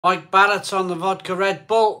Mike Barrett's on the vodka Red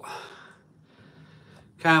Bull.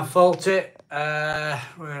 Can't fault it. Where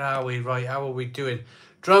are we? Right, how are we doing?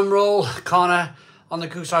 Drum roll, Connor on the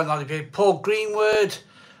Goose Island. Paul Greenwood.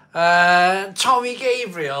 Tommy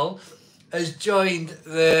Gabriel has joined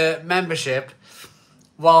the membership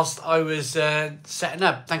whilst I was setting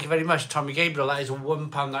up. Thank you very much, Tommy Gabriel. That is a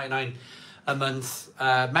 £1.99 a month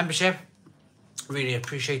membership. Really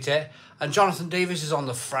appreciate it. And Jonathan Davis is on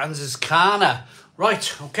the Francis Kana.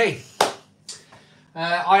 Right, okay.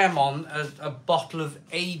 I am on a bottle of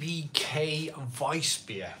ABK Weiss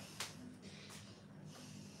beer.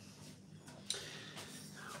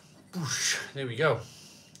 Boosh, there we go.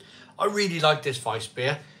 I really like this Weiss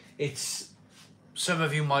beer. Some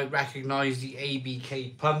of you might recognise the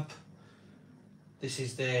ABK pump. This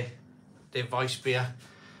is their Weiss beer.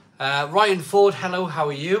 Ryan Ford, hello, how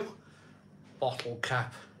are you? Bottle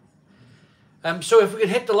cap. So if we can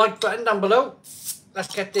hit the like button down below,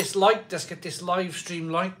 let's get this liked, let's get this live stream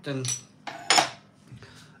liked and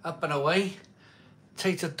up and away.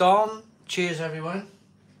 Tater Don, cheers everyone.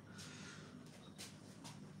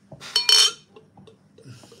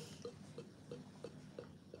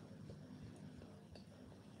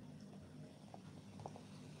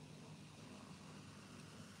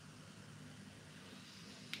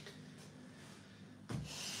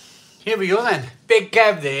 Here we go then. Big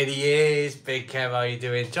Kev, there he is. Big Kev, how you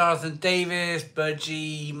doing? Jonathan Davis,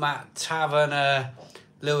 Budgie, Matt Taverner,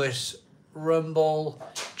 Lewis Rumble,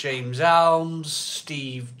 James Elms,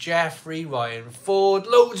 Steve Jeffrey, Ryan Ford.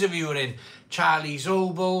 Loads of you are in. Charlie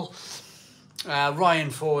Zobel, Ryan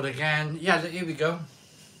Ford again. Yeah, here we go.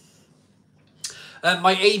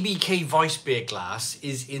 My ABK Weiss beer glass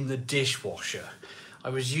is in the dishwasher. I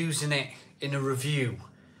was using it in a review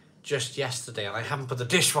just yesterday and I haven't put the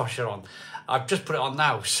dishwasher on. I've just put it on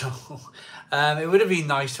now, so it would have been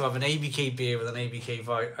nice to have an ABK beer with an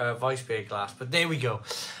ABK Weiss beer glass, but there we go.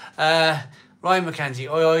 Ryan McKenzie,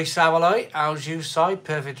 oi oi Savaloi, how's you side?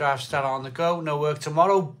 Perfect draft, Stella on the go, no work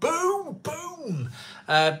tomorrow, boom, boom.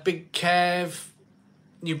 Big Kev,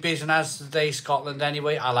 new beers and ads today, Scotland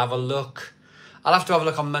anyway, I'll have a look. I'll have to have a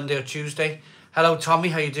look on Monday or Tuesday. Hello Tommy,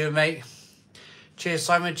 how you doing mate? Cheers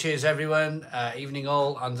Simon, cheers everyone. Evening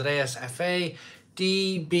all, Andreas FA,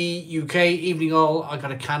 DB UK, evening all. I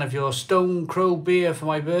got a can of your Stone Crow beer for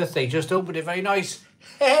my birthday. Just opened it, very nice.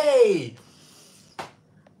 Hey!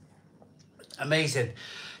 Amazing.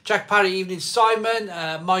 Jack Parry, evening Simon.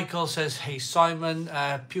 Michael says, hey Simon,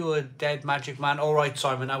 pure dead magic man. All right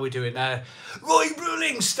Simon, how we doing? Roy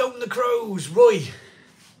Bruling, Stone the Crows. Roy.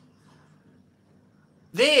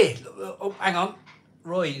 There. Oh, hang on.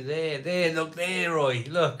 Roy, there, look there, Roy,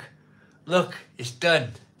 look, it's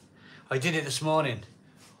done. I did it this morning.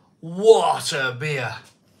 What a beer.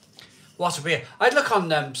 What a beer. I'd look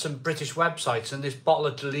on some British websites and this bottle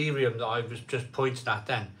of Delirium that I was just pointing at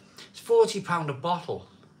then, it's £40 a bottle.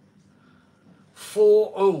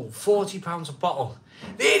 £40 a bottle.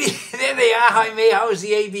 There they are. Hi mate, how's the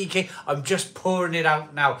ABK? I'm just pouring it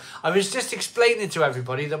out now. I was just explaining to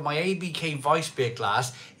everybody that my ABK Weiss beer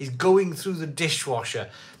glass is going through the dishwasher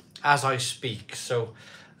as I speak. So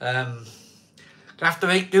gonna have to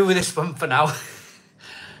make do with this one for now.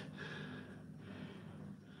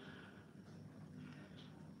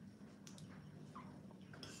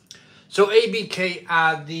 So ABK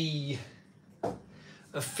are the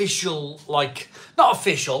official, like, not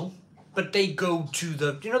official, but they go to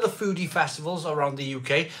the, you know, the foodie festivals around the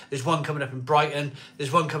UK. There's one coming up in Brighton.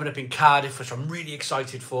 There's one coming up in Cardiff, which I'm really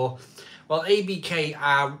excited for. Well, ABK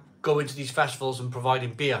are going to these festivals and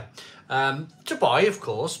providing beer to buy, of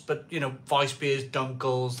course, but, you know, Weiss beers,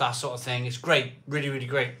 Dunkels, that sort of thing. It's great. Really, really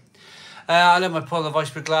great. I let my pull the Weiss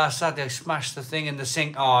beer glass. Sadly, I smashed the thing in the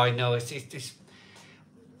sink. Oh, I know.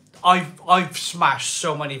 I've smashed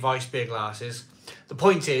so many Weiss beer glasses. The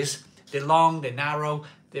point is, they're long, they're narrow,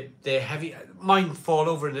 they're heavy. Mine fall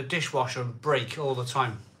over in the dishwasher and break all the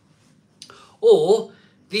time. Or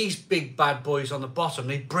these big bad boys on the bottom,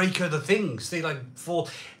 they break other things. They like fall.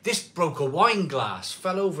 This broke a wine glass,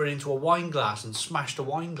 fell over into a wine glass and smashed a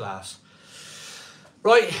wine glass.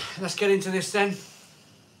 Right, let's get into this then.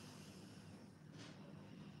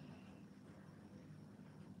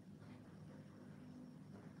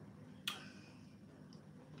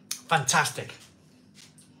 Fantastic.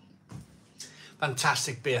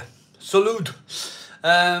 Fantastic beer. Salute.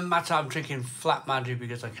 I'm drinking Flat Madry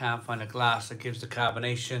because I can't find a glass that gives the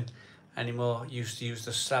carbonation anymore. Used to use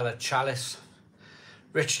the Cellar Chalice.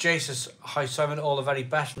 Rich J says, hi Simon, all the very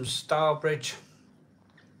best from Starbridge.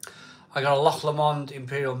 I got a Loch Lomond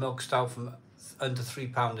Imperial Milk Stout from under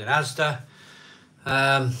 £3 in Asda.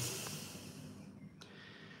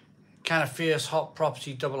 Kind of Fierce Hot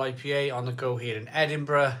Property Double IPA on the go here in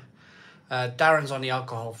Edinburgh. Darren's on the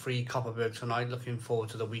alcohol-free Copperberg tonight. Looking forward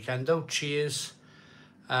to the weekend though. Cheers.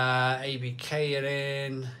 ABK are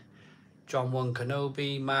in. John 1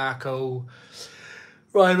 Kenobi, Marco,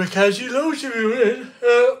 Ryan McKenzie, loads of you in.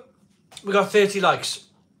 We got 30 likes.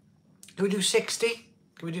 Can we do 60?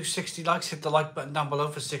 Can we do 60 likes? Hit the like button down below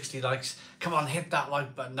for 60 likes. Come on, hit that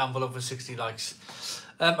like button down below for 60 likes.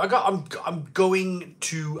 I'm going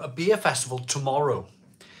to a beer festival tomorrow.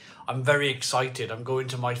 I'm very excited. I'm going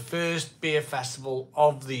to my first beer festival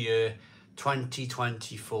of the year,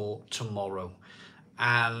 2024, tomorrow.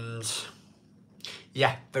 And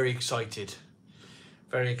yeah, very excited.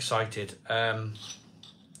 Very excited.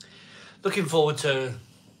 Looking forward to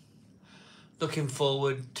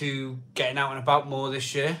getting out and about more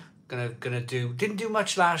this year. Didn't do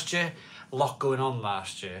much last year. A lot going on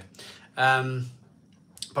last year.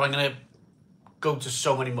 But I'm gonna go to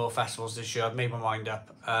so many more festivals this year. I've made my mind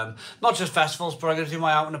up. Not just festivals, but I'm gonna do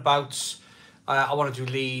my out and abouts. I want to do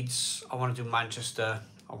Leeds. I want to do Manchester.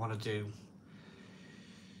 I want to do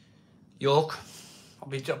York. I'll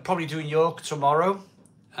be probably doing York tomorrow.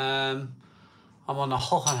 I'm on the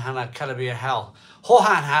Hohan Hannah Calabier Hell.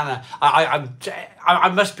 Hohan Hannah. I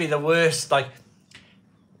must be the worst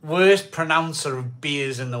pronouncer of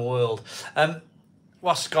beers in the world.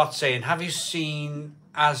 What's Scott saying? Have you seen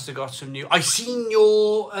Asda got some new? I seen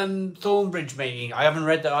your Thornbridge meeting. I haven't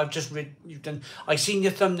read that. I've just read you've done. I seen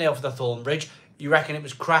your thumbnail for the Thornbridge. You reckon it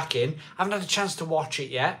was cracking? I haven't had a chance to watch it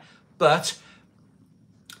yet, but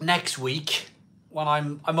next week when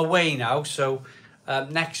I'm away now, so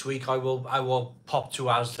next week I will pop to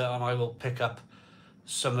Asda and I will pick up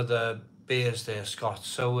some of the beers there, Scott.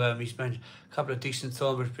 So he's mentioned a couple of decent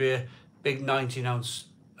Thornbridge beer, big 19-ounce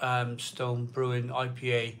Stone Brewing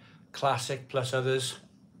IPA Classic plus others.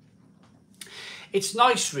 It's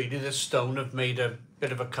nice really that Stone have made a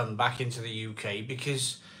bit of a comeback into the UK,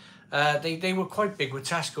 because they were quite big with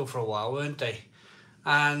Tesco for a while, weren't they?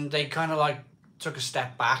 And they kind of like took a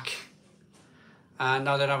step back, and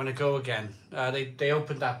now they're having a go again. They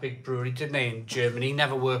opened that big brewery, didn't they, in Germany?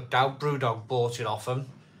 Never worked out. Brewdog bought it off them.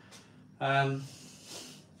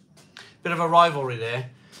 Bit of a rivalry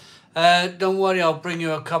there. Don't worry, I'll bring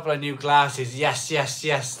you a couple of new glasses. Yes,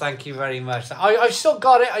 thank you very much. I've still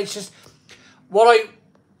got it. It's just what I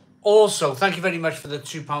also, thank you very much for the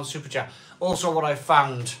 £2 super chat. Also, what I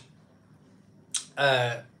found,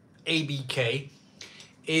 ABK,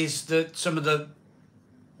 is that some of the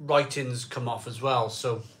writings come off as well.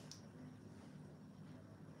 So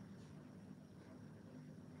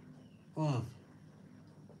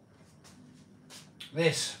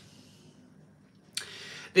this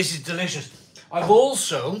is delicious. I've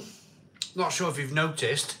also, not sure if you've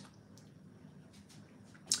noticed,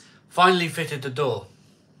 finally fitted the door.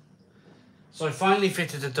 So I finally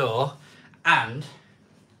fitted the door, and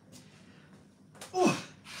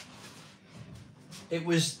it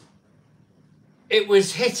was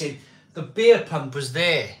hitting. The beer pump was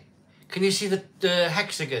there. Can you see the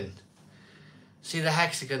hexagon? See the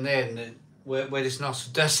hexagon there, and where it's not so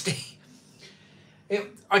dusty.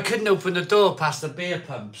 I couldn't open the door past the beer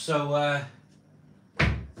pump, so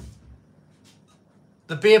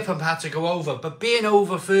the beer pump had to go over. But being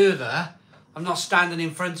over further, I'm not standing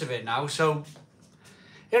in front of it now, so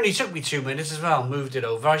it only took me 2 minutes as well. Moved it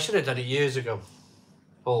over. I should have done it years ago,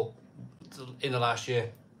 or in the last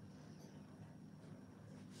year.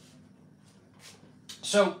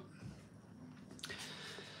 So,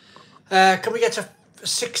 can we get to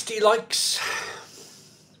 60 likes?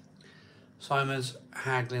 Simon's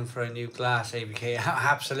haggling for a new glass, ABK.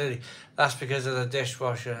 Absolutely. That's because of the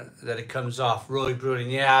dishwasher that it comes off. Roy Brewing.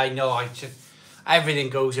 Yeah, I know. Everything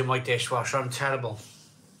goes in my dishwasher. I'm terrible.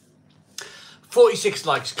 46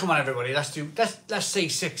 likes. Come on, everybody. Let's say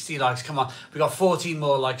 60 likes. Come on. We got 14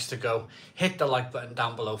 more likes to go. Hit the like button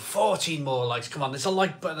down below. 14 more likes. Come on. There's a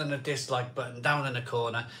like button and a dislike button down in the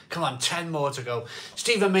corner. Come on. 10 more to go.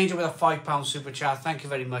 Stephen Major with a £5 super chat. Thank you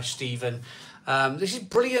very much, Stephen. This is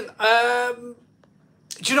brilliant.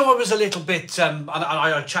 Do you know, I was a little bit, and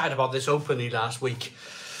I chatted about this openly last week.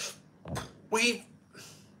 We've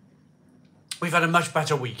had a much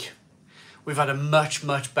better week. We've had a much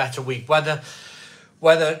better week. Whether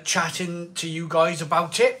chatting to you guys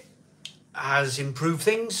about it has improved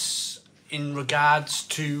things in regards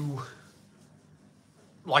to,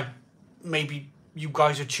 like, maybe you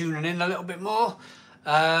guys are tuning in a little bit more.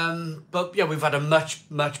 But yeah, we've had a much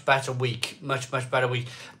better week. Much better week.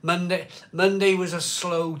 Monday was a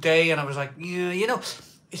slow day, and I was like, yeah, you know,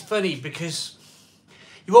 it's funny because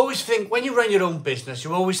you always think when you run your own business,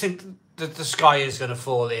 you always think the sky is going to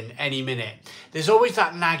fall in any minute. There's always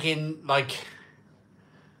that nagging, like,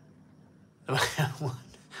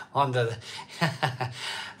 under the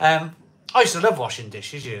I used to love washing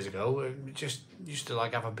dishes years ago. Just used to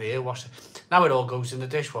like have a beer, wash it. Now it all goes in the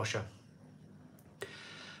dishwasher.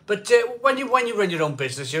 But when you run your own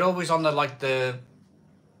business, you're always on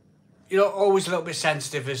you're always a little bit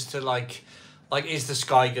sensitive as to like is the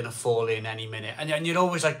sky gonna fall in any minute? And you're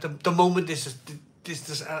always like the moment this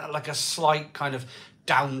like a slight kind of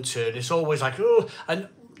downturn, it's always like, oh. And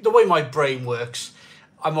the way my brain works,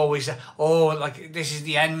 I'm always like this is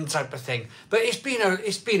the end type of thing. But it's been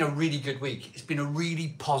a really good week. It's been a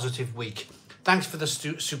really positive week. Thanks for the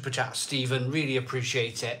super chat, Stephen. Really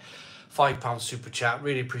appreciate it. £5 super chat.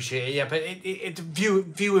 Really appreciate it. Yeah, but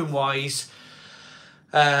viewing wise,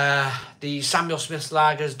 the Samuel Smith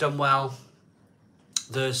lager's done well.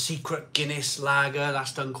 The Secret Guinness lager,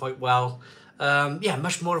 that's done quite well. Yeah,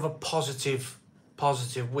 much more of a positive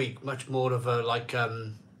week. Much more of a like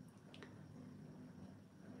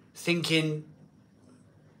thinking.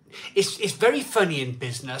 It's very funny in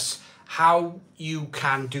business how you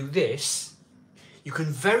can do this. You can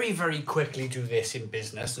very, very quickly do this in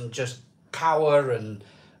business and just cower and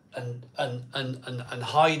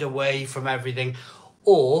hide away from everything,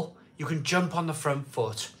 or you can jump on the front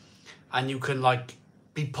foot and you can like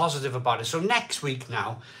be positive about it. So next week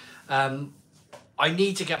now, I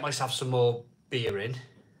need to get myself some more beer in.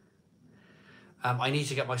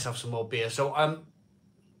 So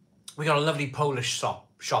we got a lovely Polish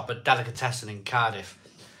shop at Delicatessen in Cardiff,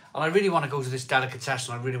 and I really want to go to this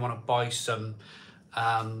Delicatessen. I really want to buy some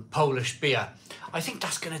Polish beer. I think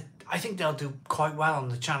they'll do quite well on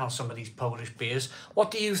the channel, some of these Polish beers.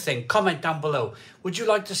 What do you think? Comment down below. Would you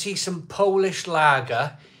like to see some Polish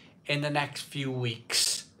lager in the next few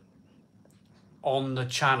weeks on the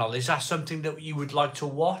channel? Is that something that you would like to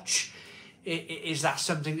watch? Is that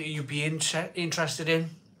something that you'd be interested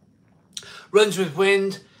in? Runs with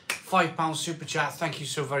Wind, £5 super chat. Thank you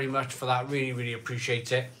so very much for that. Really, really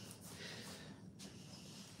appreciate it.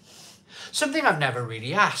 Something I've never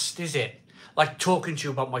really asked, is it? Like talking to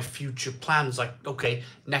you about my future plans. Like, okay,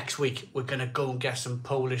 next week we're going to go and get some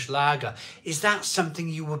Polish lager. Is that something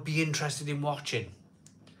you would be interested in watching?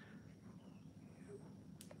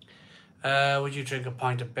 Would you drink a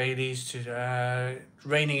pint of Baileys?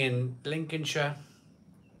 Raining in Lincolnshire.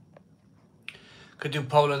 Could do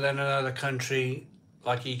Poland then another country.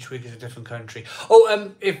 Like each week is a different country.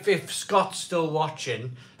 Oh, if Scott's still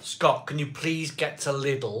watching, Scott, can you please get to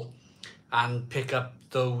Lidl and pick up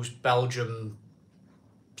those Belgium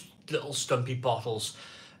little stumpy bottles?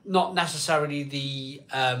 Not necessarily the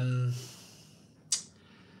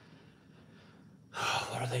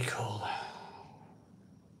what are they called?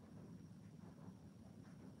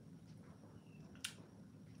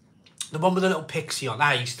 The one with the little pixie on.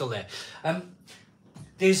 Ah, he's still there.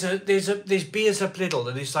 There's beers up Lidl,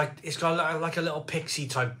 and it's got like a little pixie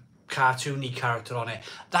type cartoony character on it.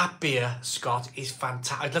 That beer, Scott, is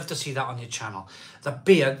fantastic. I'd love to see that on your channel. The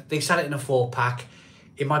beer, they sell it in a 4-pack.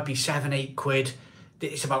 It might be 7-8 quid.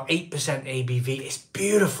 It's about 8% ABV. It's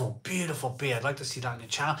beautiful, beautiful beer. I'd like to see that on your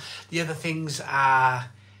channel. The other things are,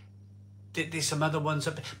 there's some other ones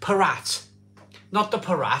up. Parat. Not the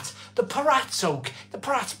Parat. The Parat's okay. The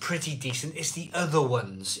Parat's pretty decent. It's the other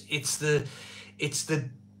ones. It's the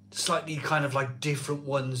slightly kind of like different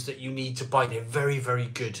ones that you need to buy. They're very, very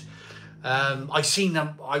good. I've seen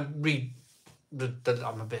them. I read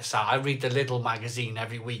I'm a bit sad. I read the Lidl magazine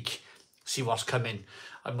every week, see what's coming.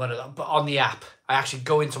 But on the app, I actually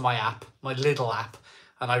go into my app, my Lidl app,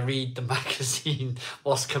 and I read the magazine,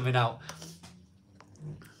 what's coming out.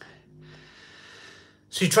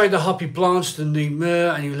 So you tried the Hoppy Blanche, the new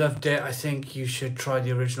Mur, and you loved it. I think you should try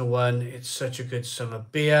the original one. It's such a good summer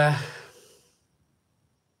beer.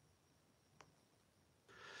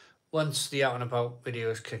 Once the Out and About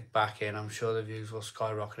videos kick back in, I'm sure the views will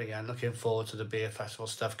skyrocket again. Looking forward to the beer festival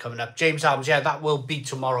stuff coming up. James Albans, yeah, that will be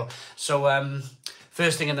tomorrow. So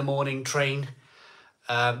first thing in the morning, train,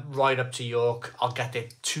 ride up to York. I'll get there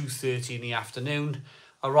 2:30 in the afternoon.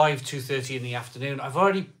 Arrive 2:30 in the afternoon.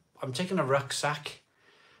 I'm taking a rucksack.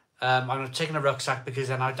 I'm taking a rucksack because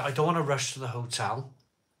then I don't want to rush to the hotel,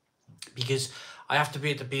 because I have to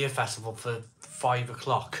be at the beer festival for 5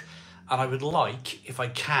 o'clock. And I would like, if I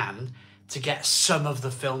can, to get some of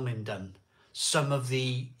the filming done. Some of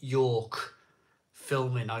the York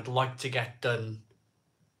filming I'd like to get done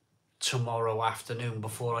tomorrow afternoon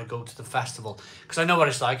before I go to the festival. Because I know what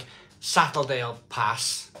it's like. Saturday will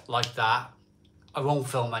pass like that. I won't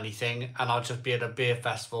film anything, and I'll just be at a beer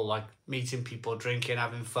festival, like meeting people, drinking,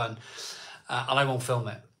 having fun. And I won't film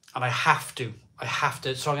it. And I have to.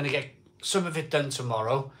 So I'm going to some of it done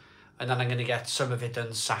tomorrow, and then I'm going to get some of it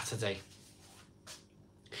done Saturday.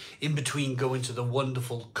 In between going to the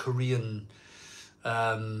wonderful Korean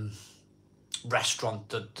restaurant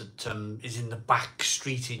that is in the back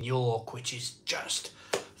street in York, which is just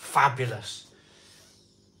fabulous.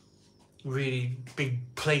 Really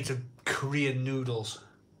big plate of Korean noodles.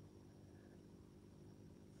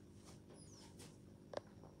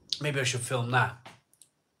 Maybe I should film that.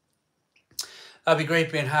 That'd be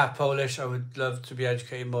great being half Polish. I would love to be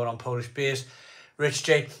educated more on Polish beers. Rich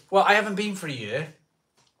J. Well, I haven't been for a year,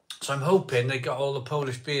 so I'm hoping they got all the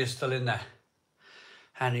Polish beers still in there.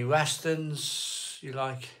 Henry Weston's, you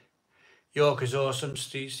like? York is awesome.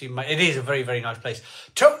 Steve, it is a very, very nice place.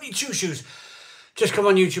 Tony Two Shoes. Just come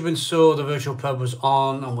on YouTube and saw the virtual pub was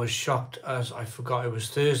on and was shocked as I forgot it was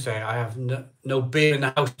Thursday. I have no beer in the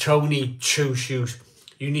house. Tony Two Shoes.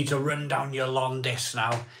 You need to run down your Londis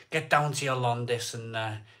now. Get down to your Londis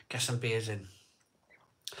and get some beers in.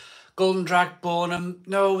 Golden Drag, Bornham.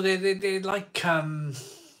 No, they're like,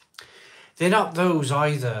 they're not those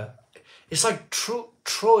either. It's like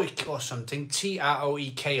Troik or something.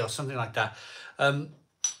 Troek or something like that.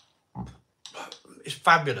 It's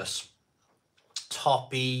fabulous.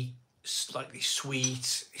 Toppy, slightly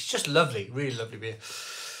sweet. It's just lovely. Really lovely beer.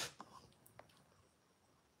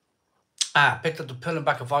 Picked up the Pill and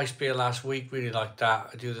Back of Ice beer last week. Really like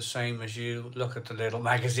that. I do the same as you. Look at the little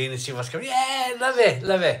magazine and see what's coming. Yeah, love it,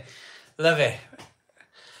 love it, love it.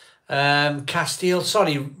 Castile,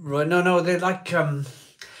 sorry, no, they're like, can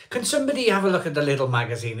somebody have a look at the little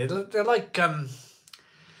magazine? They're like,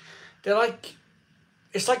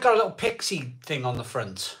 it's like got a little pixie thing on the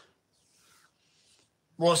front.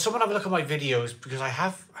 Well, someone have a look at my videos because I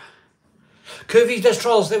have. Curvy Does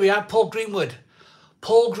Trolls, there we are, Paul Greenwood,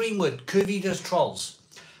 Curvy Does Trolls.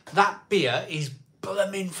 That beer is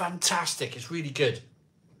blooming fantastic. It's really good.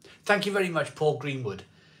 Thank you very much, Paul Greenwood.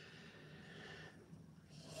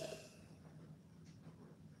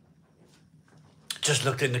 Just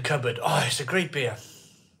looked in the cupboard. Oh, it's a great beer.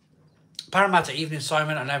 Parramatta Evening,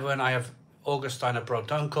 Simon and everyone. I have Augustine, a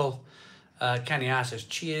broke uncle. Kenny R says,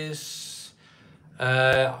 cheers.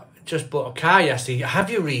 Just bought a car yesterday.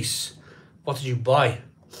 Have you, Reese? What did you buy?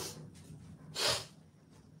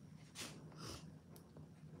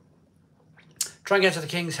 Try and get to the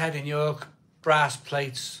King's Head in York. Brass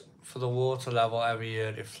plates for the water level every year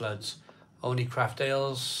it floods. Only craft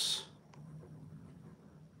ales.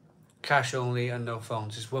 Cash only and no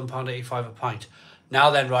phones. It's £1.85 a pint. Now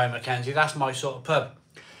then, Ryan McKenzie, that's my sort of pub.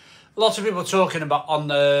 Lots of people talking about on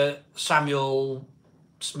the Samuel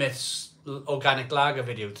Smith's organic lager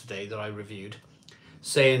video today that I reviewed,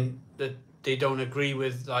 saying that they don't agree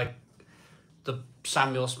with like the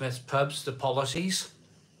Samuel Smith pubs, the policies.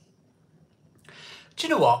 Do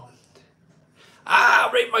you know what?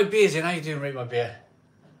 Rate My Beers in. How you doing, Rate My Beer?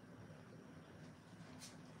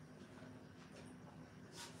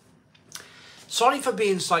 Sorry for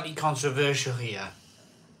being slightly controversial here,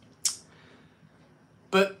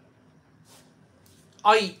 but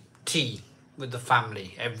I eat tea with the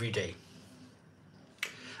family every day.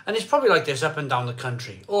 And it's probably like this up and down the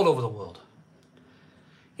country, all over the world.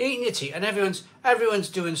 You're eating your tea and everyone's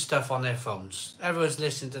doing stuff on their phones. Everyone's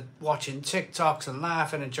listening to, watching TikToks and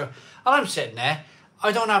laughing and joking. And I'm sitting there,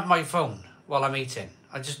 I don't have my phone while I'm eating.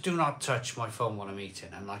 I just do not touch my phone while I'm eating.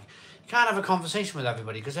 And like, you can't have a conversation with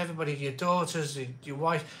everybody because everybody, your daughters, your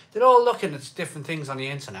wife, they're all looking at different things on the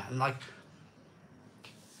internet. And like,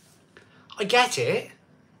 I get it,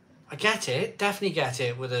 definitely get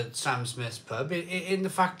it with a Sam Smith's pub in the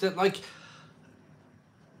fact that like,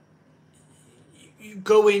 you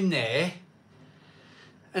go in there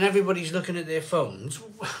and everybody's looking at their phones.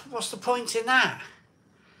 What's the point in that?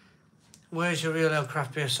 Where's your real ale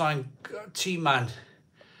craft beer sign? T-Man,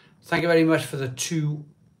 thank you very much for the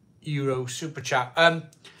 €2 super chat.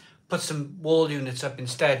 Put some wall units up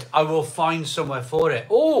instead. I will find somewhere for it.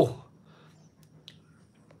 Oh,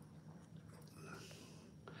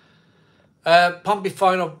 Pompey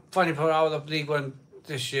finally put out of League One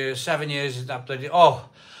this year. 7 years is that bloody. Oh,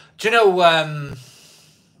 do you know?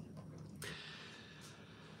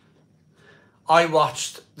 I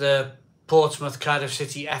watched the Portsmouth Cardiff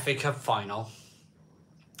City FA Cup final,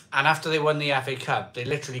 and after they won the FA Cup, they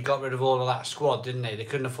literally got rid of all of that squad, didn't they? They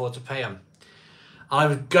couldn't afford to pay them. And I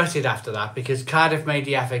was gutted after that because Cardiff made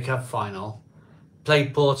the FA Cup final,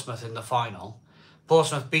 played Portsmouth in the final.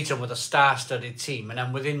 Portsmouth beat them with a star-studded team, and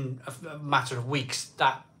then within a matter of weeks,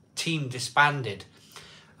 that team disbanded,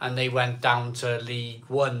 and they went down to League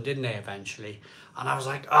One, didn't they? Eventually, and I was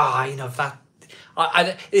like, you know, if that.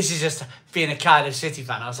 this is just being a Cardiff City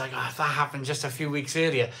fan. I was like, oh, if that happened just a few weeks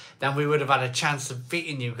earlier, then we would have had a chance of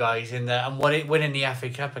beating you guys in and winning the FA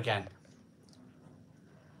Cup again.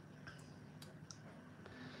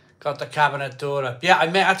 Got the cabinet door up. Yeah, I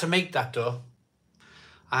had to make that door.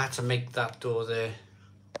 I had to make that door there.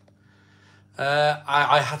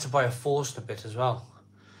 I had to buy a Forster bit as well.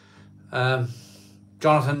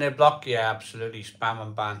 Jonathan Niblock, yeah, absolutely, spam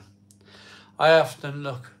and ban. I often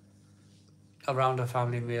look around a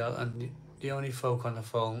family meal and the only folk on the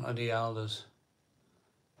phone are the elders.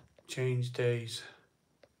 Change days.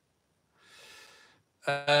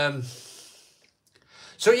 So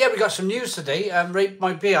yeah, we got some news today. Rate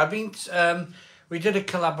My Beer. We did a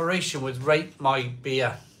collaboration with Rate My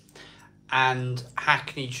Beer and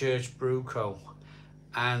Hackney Church Brew Co.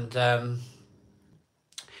 And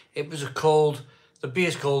it was the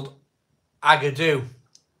beer's called Agadoo.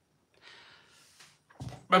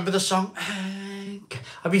 Remember the song?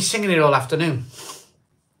 I've been singing it all afternoon.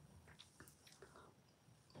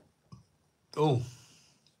 Oh,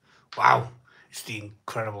 wow. It's the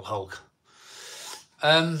Incredible Hulk.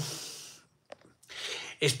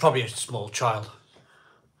 It's probably a small child.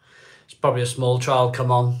 It's probably a small child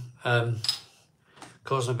come on,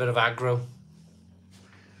 causing a bit of aggro.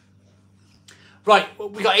 Right,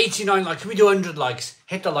 we got 89 likes. Can we do 100 likes?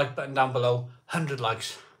 Hit the like button down below. 100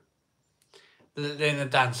 likes. They're in the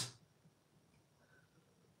dance.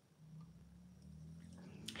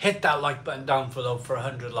 Hit that like button down below for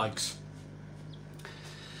 100 likes.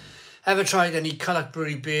 Ever tried any Culloch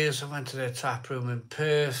Brewery beers? I went to their tap room in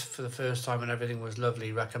Perth for the first time and everything was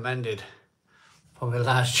lovely. Recommended. Probably the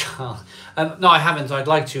last child. No, I haven't. I'd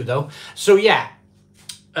like to though. So yeah,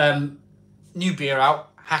 new beer out.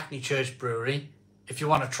 Hackney Church Brewery. If you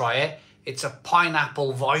want to try it, it's a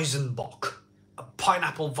pineapple Weizenbock. A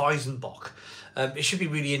pineapple Weizenbock. It should be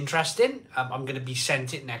really interesting. I'm going to be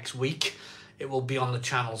sent it next week. It will be on the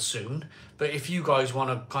channel soon. But if you guys want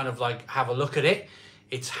to kind of like have a look at it,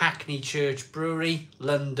 it's Hackney Church Brewery,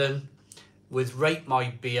 London, with Rate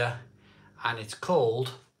My Beer, and it's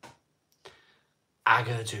called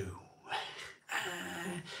Agadoo.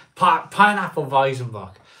 Pineapple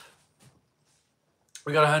Weizenbock.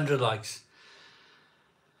 We got 100 likes.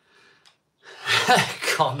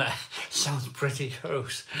 Connor, sounds pretty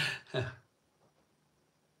gross.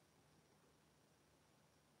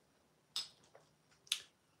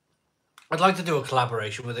 I'd like to do a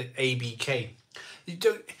collaboration with ABK.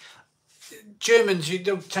 Germans, you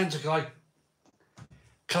don't tend to like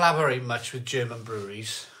collaborate much with German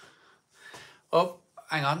breweries. Oh,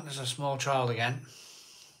 hang on, there's a small child again.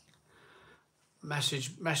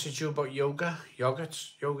 Message you about yoga,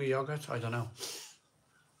 yogurt, I don't know.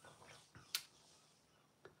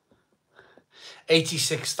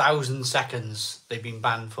 86,000 seconds they've been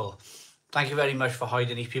banned for. Thank you very much for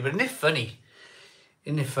hiding these people. Isn't it funny?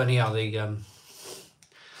 Isn't it funny how they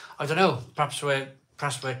I don't know, perhaps we're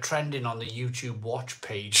trending on the YouTube watch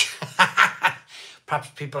page. Perhaps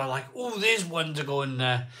people are like, oh, there's one to go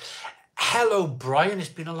and hello Brian, it's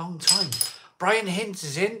been a long time. Brian Hintz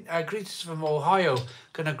is in. Greetings from Ohio.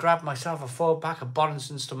 Gonna grab myself a 4-pack of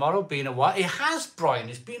Borensons tomorrow. Been a while. It has, Brian.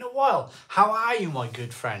 It's been a while. How are you, my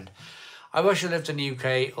good friend? I wish I lived in the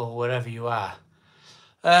UK or wherever you are.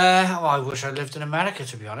 Well, I wish I lived in America,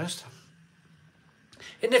 to be honest.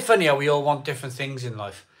 Isn't it funny how we all want different things in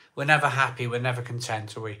life? We're never happy. We're never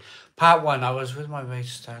content, are we? Part 1. I was with my mate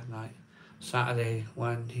stag night Saturday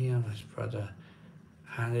when he and his brother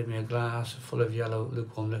handed me a glass full of yellow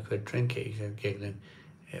lukewarm liquid. Drink it, he said, giggling.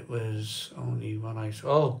 It was only one ice.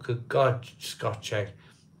 Oh, good God, Scotch egg.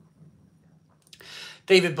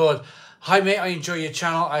 David Board. Hi, mate. I enjoy your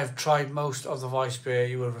channel. I have tried most of the Vice beer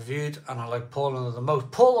you have reviewed, and I like Poland the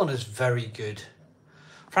most. Poland is very good.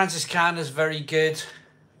 Francis Khan is very good.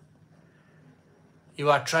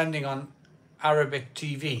 You are trending on Arabic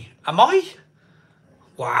TV. Am I?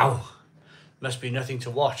 Wow. Must be nothing to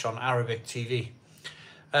watch on Arabic TV.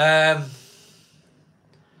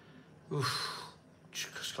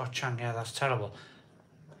 Scott Chang, yeah, that's terrible.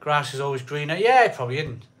 Grass is always greener. Yeah, it probably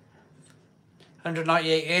isn't.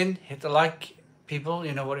 198 in, hit the like, people,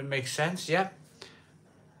 you know what, it makes sense, yeah.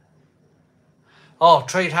 Oh,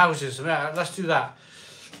 trade houses, yeah, let's do that.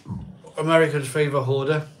 American's favourite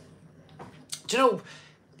hoarder. Do you know,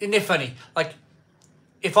 isn't it funny? Like,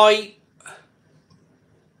 if I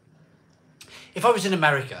was in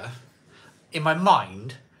America, in my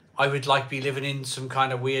mind, I would like be living in some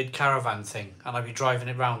kind of weird caravan thing, and I'd be driving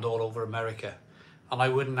it around all over America, and I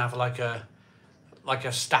wouldn't have like a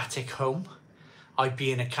static home. I'd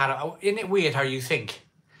be in a caravan. Isn't it weird how you think?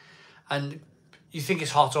 And you think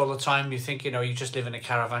it's hot all the time. You think, you know, you just live in a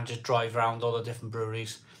caravan, just drive around all the different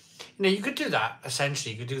breweries. You know, you could do that,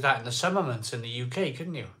 essentially. You could do that in the summer months in the UK,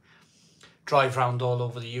 couldn't you? Drive around all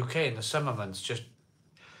over the UK in the summer months. Just,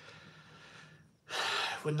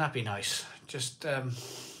 wouldn't that be nice? Just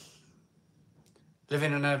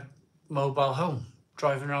living in a mobile home,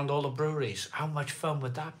 driving around all the breweries. How much fun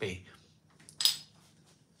would that be?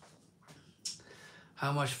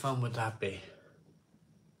 How much fun would that be?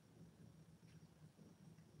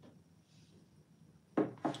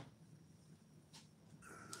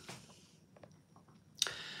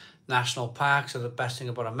 National parks are the best thing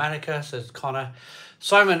about America, says Connor.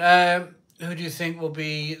 Simon, who do you think will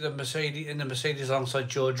be the Mercedes alongside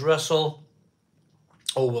George Russell?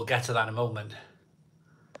 Oh, we'll get to that in a moment.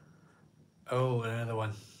 Oh, another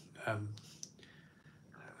one.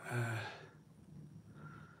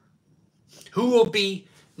 Who will be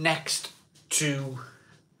next to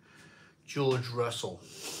George Russell?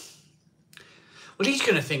 Well, he's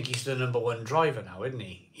going to think he's the #1 driver now, isn't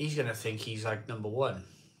he? He's going to think he's like #1.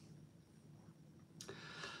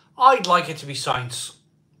 I'd like it to be Sainz.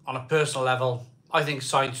 On a personal level, I think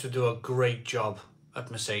Sainz would do a great job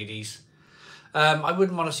at Mercedes. I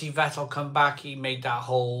wouldn't want to see Vettel come back. He made that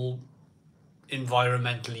whole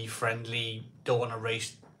environmentally friendly, don't want to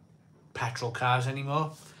race petrol cars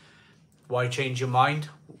anymore. Why change your mind?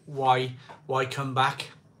 Why come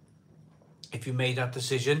back if you made that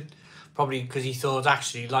decision? Probably because he thought,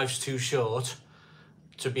 actually, life's too short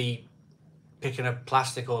to be picking up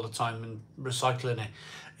plastic all the time and recycling it.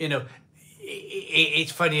 You know,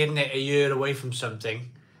 it's funny, isn't it? A year away from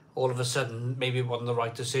something, all of a sudden, maybe it wasn't the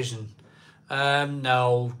right decision.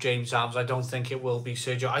 No, James Arms, I don't think it will be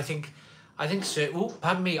Sergio. I think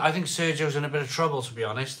Sergio's in a bit of trouble, to be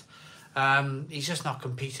honest. He's just not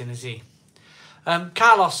competing, is he?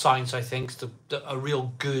 Carlos Sainz, I think, is a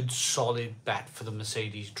real good, solid bet for the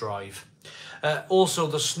Mercedes drive. Also,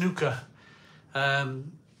 the snooker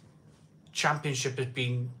championship has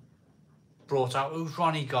been brought out. Who's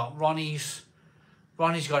Ronnie got? Ronnie's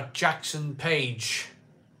got Jackson Page.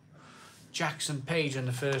 Jackson Page in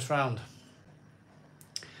the first round.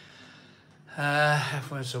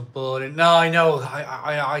 Everyone's so boring. No, I know.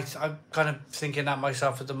 I'm kind of thinking that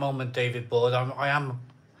myself at the moment, David Board. I am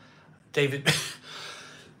David.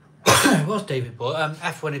 It was David Board.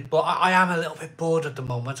 F1 but I am a little bit bored at the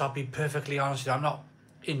moment. I'll be perfectly honest with you. I'm not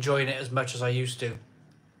enjoying it as much as I used to.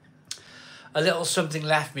 A little something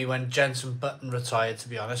left me when Jenson Button retired, to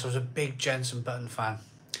be honest. I was a big Jenson Button fan.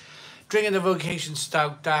 Drinking the Vocation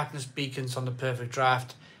Stout Darkness Beacons on the Perfect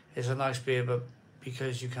Draft is a nice beer, but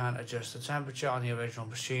because you can't adjust the temperature on the original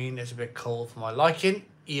machine, it's a bit cold for my liking.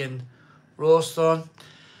 Ian Rawsthorne.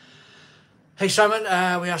 Hey Simon,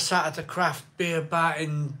 we are sat at the craft beer bar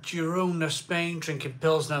in Girona, Spain, drinking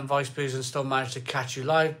Pilsner and Vice beers and still managed to catch you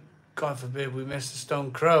live. God forbid we missed the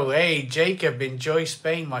Stone Crow. Hey Jacob, enjoy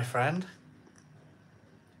Spain, my friend.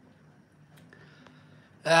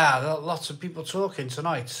 Lots of people talking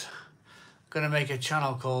tonight. I'm going to make a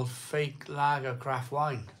channel called Fake Lager Craft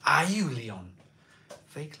Wine. Are you, Leon?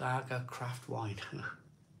 Fake Lager Craft Wine.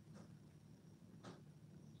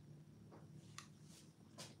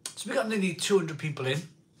 So we got nearly 200 people in.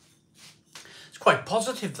 It's quite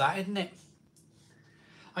positive, that, isn't it?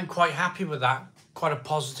 I'm quite happy with that. Quite a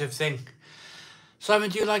positive thing.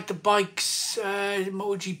 Simon, do you like the bikes,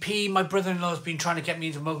 MotoGP? My brother-in-law's been trying to get me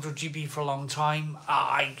into MotoGP for a long time.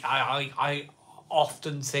 I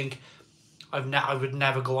often think I would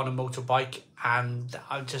never go on a motorbike, and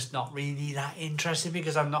I'm just not really that interested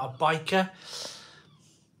because I'm not a biker.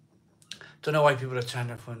 Don't know why people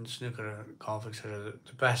attend F1, snooker, golf, etc.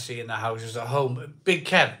 The best seat in the house is at home. Big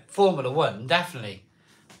Kev, Formula 1, definitely.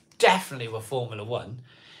 Definitely with Formula 1.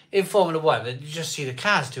 In Formula 1, you just see the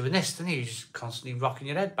cars doing this, don't you? You're just constantly rocking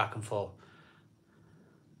your head back and forth.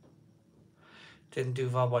 Didn't do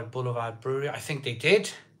well by Boulevard Brewery. I think they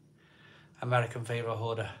did. American favourite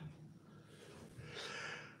hoarder.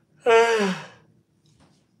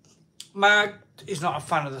 Mag is not a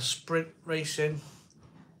fan of the sprint racing.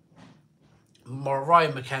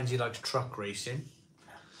 Ryan McKenzie likes truck racing.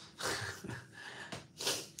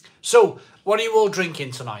 So, what are you all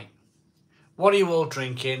drinking tonight? What are you all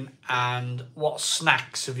drinking, and what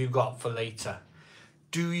snacks have you got for later?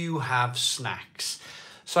 Do you have snacks?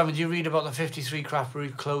 Simon, do you read about the 53 craft brewery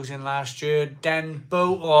closing last year? Den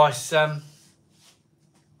Boat, or it's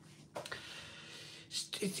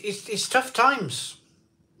tough times.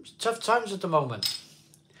 It's tough times at the moment.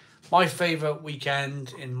 My favourite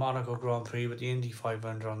weekend in Monaco Grand Prix with the Indy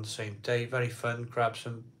 500 on the same day. Very fun. Grab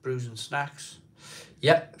some brews and snacks.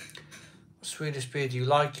 Yep. What Swedish beer do you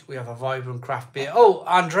like? We have a vibrant craft beer. Oh,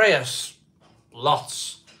 Andreas.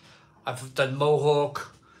 Lots. I've done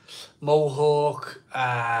Mohawk,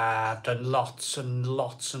 done lots and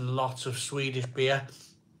lots and lots of Swedish beer.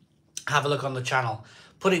 Have a look on the channel.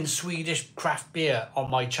 Put in Swedish craft beer on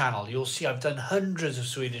my channel. You'll see I've done hundreds of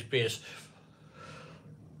Swedish beers.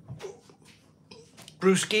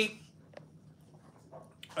 Brewski.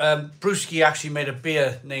 Brewski actually made a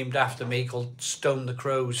beer named after me called Stone the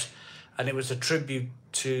Crows, and it was a tribute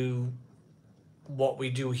to what we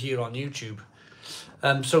do here on YouTube.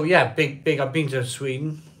 So yeah, big. I've been to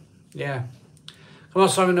Sweden. Yeah. Come on,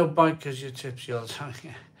 Simon, no bite because you're tipsy all the time.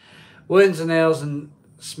 Yeah. Wins and ales and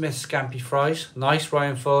Smith scampi fries. Nice,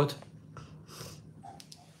 Ryan Ford.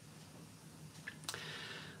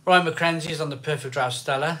 Ryan McKenzie's on the Perfect Draft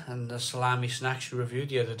Stella and the salami snacks you reviewed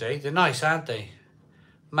the other day. They're nice, aren't they?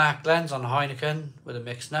 Mark Glenn's on Heineken with the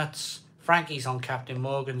mixed nuts. Frankie's on Captain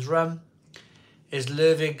Morgan's rum. Is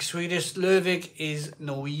Lervig Swedish? Lervig is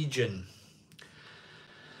Norwegian.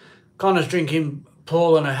 Connor's drinking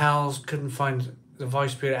Paul and a Hal's. Couldn't find the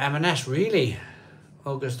Vice Beer at M&S. Really?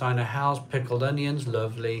 Augustine a Hal's. Pickled onions.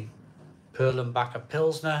 Lovely. Perlenbacher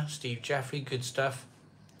Pilsner. Steve Jeffrey. Good stuff.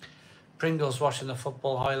 Pringles watching the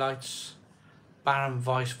football highlights. Baron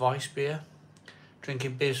Weiss beer.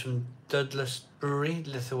 Drinking beers from Douglas Brewery,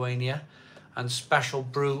 Lithuania. And Special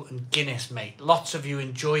Brew and Guinness, mate. Lots of you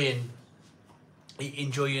enjoying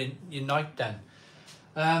your night then.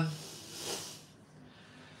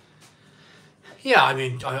 Yeah, I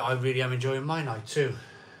mean, I really am enjoying my night too.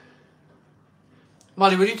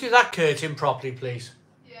 Molly, will you do that curtain properly, please?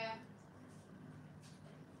 Yeah.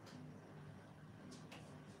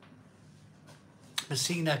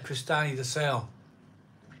 Messina Cristani de Sale.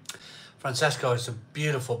 Francesco, it's a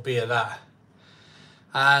beautiful beer, that.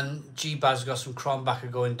 And G-Baz got some Kronbacher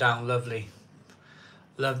going down, lovely.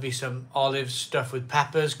 Love me some olives stuffed with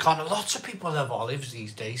peppers. Connor, lots of people love olives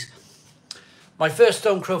these days. My first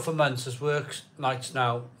Stone Crow for months has worked nights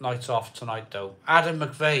now, nights off tonight though. Adam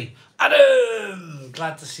McVeigh. Adam!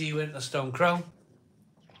 Glad to see you in the Stone Crow.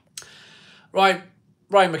 Right,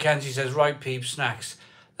 Ryan McKenzie says, right peeps, snacks.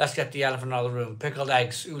 Let's get the elephant out of the room. Pickled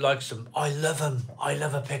eggs, who likes them? I love them. I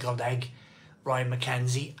love a pickled egg. Ryan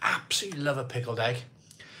McKenzie, absolutely love a pickled egg.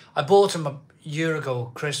 I bought them a year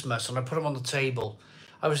ago, Christmas, and I put them on the table.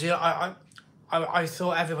 I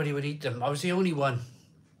thought everybody would eat them. I was the only one.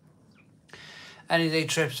 Any day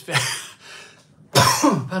trips,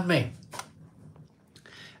 pardon me.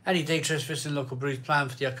 Any day trips visiting local breweries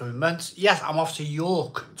planned for the upcoming months? Yes, I'm off to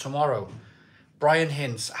York tomorrow. Brian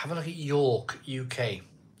Hints, have a look at York, UK.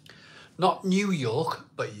 Not New York,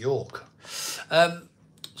 but York.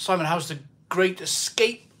 Simon, how's the Great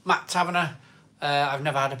Escape? Matt Taverner, I've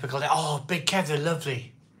never had a pickled egg. Oh, Big Kev, they're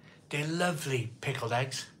lovely. They're lovely pickled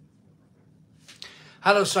eggs.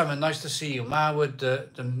 Hello, Simon, nice to see you. Marwood, the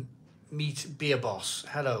Meat Beer Boss.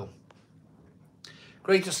 Hello.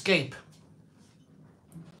 Great Escape.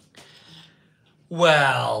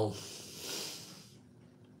 Well,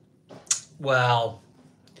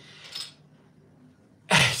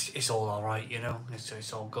 it's all right, you know.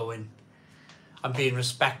 It's all going. I'm being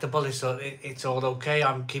respectable. It's all okay.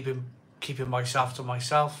 I'm keeping myself to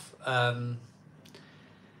myself. Yeah,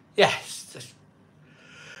 it's just,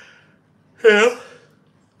 yeah.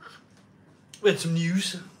 We had some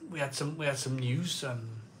news. We had some news.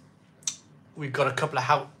 We got a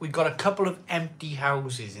couple of empty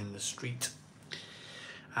houses in the street,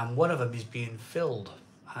 and one of them is being filled.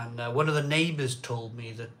 And one of the neighbours told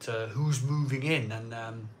me that who's moving in, and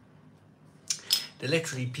they're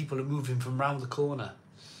literally people are moving from round the corner,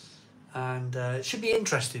 and it should be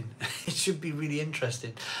interesting. It should be really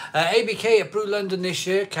interesting. ABK at Brew London this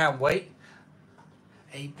year, can't wait.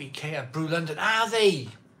 ABK at Brew London, are they?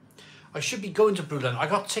 I should be going to Brew London. I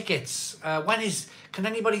got tickets. Can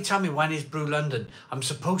anybody tell me when is Brew London? I'm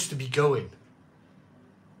supposed to be going.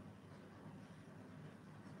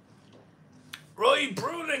 Roy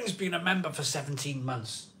Brewling's been a member for 17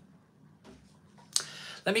 months.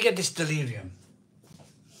 Let me get this delirium.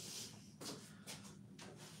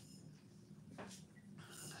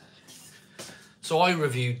 So I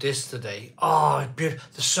reviewed this today. Oh, the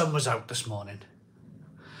sun was out this morning.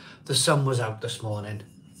 The sun was out this morning.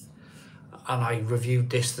 And I reviewed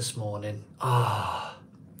this morning. Ah. Oh.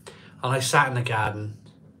 And I sat in the garden.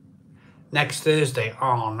 Next Thursday,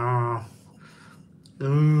 oh no.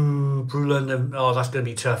 Ooh, Brew London. Oh, that's going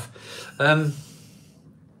to be tough. 11.5%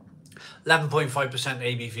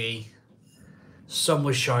 ABV. Sun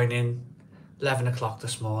was shining. 11 o'clock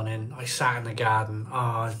this morning. I sat in the garden.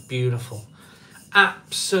 Oh, it's beautiful.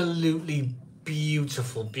 Absolutely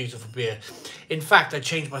beautiful, beautiful beer. In fact, I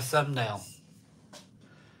changed my thumbnail.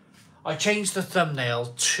 I changed the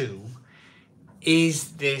thumbnail to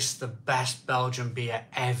Is this the best Belgian beer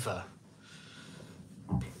ever?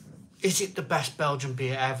 Is it the best Belgian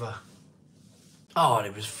beer ever? Oh,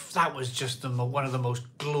 that was just one of the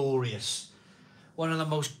most glorious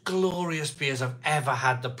beers I've ever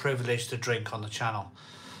had the privilege to drink on the channel.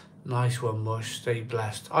 Nice one, Mush. Stay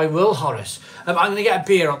blessed. I will, Horace. I'm going to get a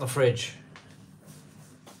beer out the fridge.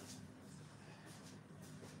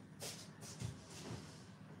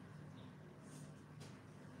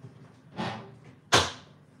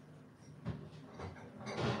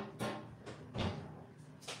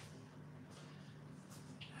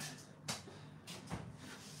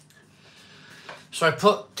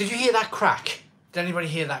 So did you hear that crack? Did anybody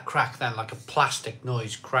hear that crack then? Like a plastic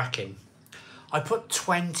noise cracking. I put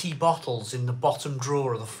 20 bottles in the bottom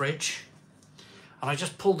drawer of the fridge. And I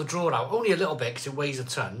just pulled the drawer out, only a little bit because it weighs a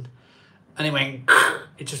ton. And it went,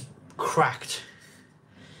 it just cracked.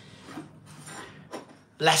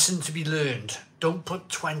 Lesson to be learned. Don't put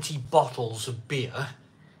 20 bottles of beer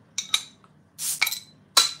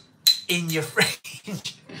in your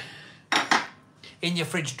fridge. In your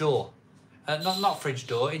fridge door. Not fridge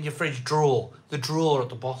door, in your fridge drawer. The drawer at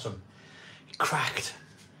the bottom. It cracked.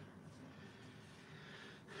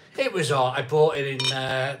 It was all. I bought it in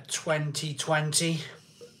 2020.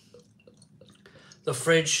 The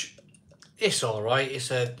fridge, it's all right.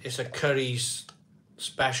 It's a Curry's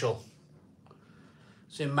special.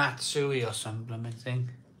 It's in Matsui or some blooming thing.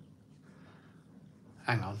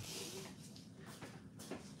 Hang on.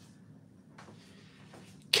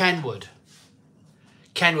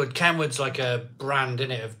 Kenwood's like a brand,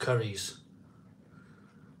 innit, of curries.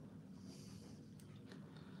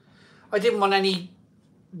 I didn't want any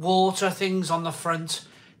water things on the front.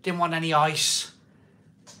 Didn't want any ice.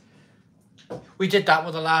 We did that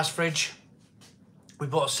with the last fridge. We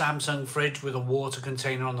bought a Samsung fridge with a water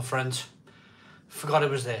container on the front. Forgot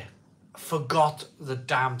it was there. Forgot the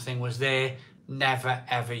damn thing was there. Never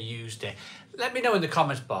ever used it. Let me know in the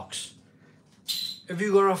comments box. Have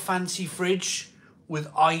you got a fancy fridge with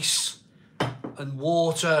ice and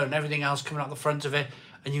water and everything else coming out the front of it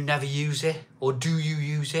and you never use it? Or do you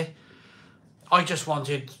use it? I just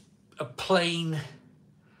wanted a plain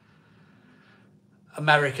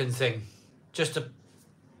American thing. Just a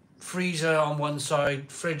freezer on one side,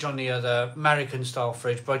 fridge on the other, American style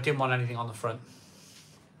fridge, but I didn't want anything on the front.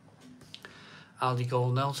 Aldi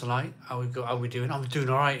Gold Nell tonight. How we doing? I'm doing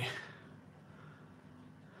all right.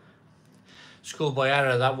 Schoolboy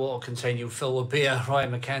error, that water container you fill with beer.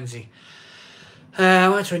 Ryan Mackenzie. I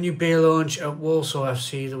went to a new beer launch at Warsaw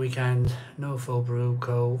FC the weekend. No full brew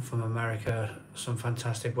co from America. Some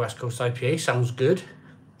fantastic West Coast IPA. Sounds good.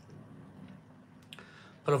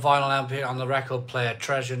 Put a vinyl LP on the record player.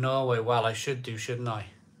 Treasure Norway. Well, I should do, shouldn't I?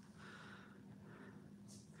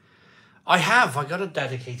 I have. I got a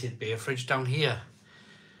dedicated beer fridge down here.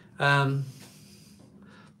 But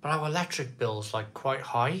our electric bill's like quite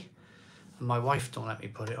high. And my wife don't let me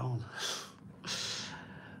put it on.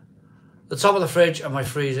 The top of the fridge and my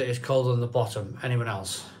freezer is colder than the bottom. Anyone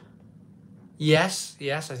else? Yes,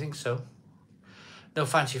 I think so. No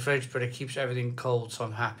fancy fridge, but it keeps everything cold, so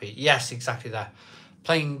I'm happy. Yes, exactly that.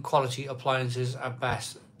 Plain quality appliances at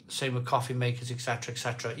best. Same with coffee makers, etc.,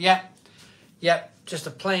 etc. Yeah, just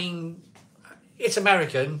a plain... It's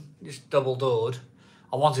American. It's double-doored.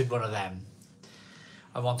 I wanted one of them.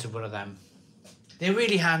 They're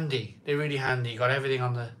really handy. You got everything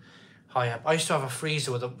on the high up. I used to have a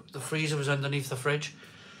freezer where the freezer was underneath the fridge.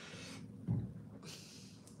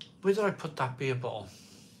 Where did I put that beer bottle?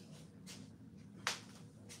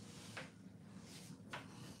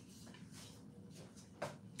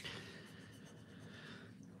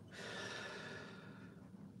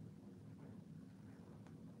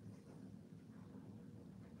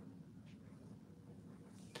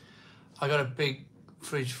 I got a big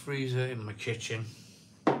freezer in my kitchen.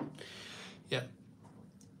 Yep.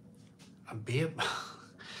 A beer.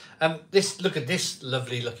 Look at this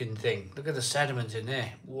lovely looking thing. Look at the sediment in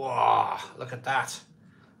there. Wow, look at that.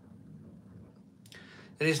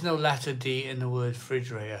 There is no letter D in the word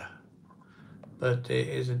refrigerator, but there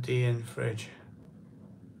is a D in fridge.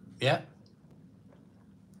 Yeah.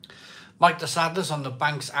 Mike the Saddler's on the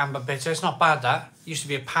Banks Amber Bitter. It's not bad, that. Used to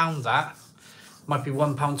be £1, that. Might be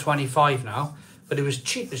 £1.25 now, but it was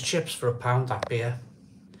cheap as chips for £1, that beer.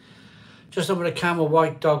 Just over the Camel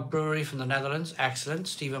White Dog Brewery from the Netherlands. Excellent.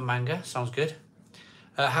 Stephen Manga. Sounds good.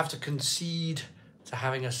 Have to concede to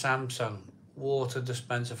having a Samsung water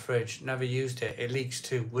dispenser fridge. Never used it. It leaks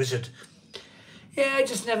too. Wizard. Yeah, I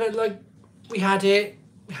just never, we had it,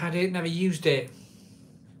 never used it.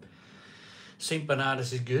 St.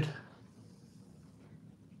 Bernardus is good.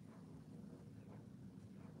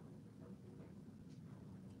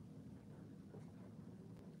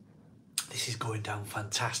 This is going down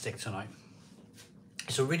fantastic tonight.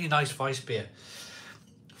 It's a really nice Weiss beer.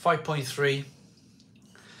 5.3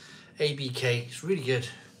 ABK. It's really good.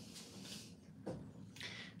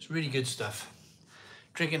 It's really good stuff.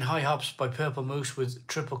 Drinking High Hops by Purple Moose with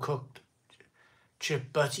triple cooked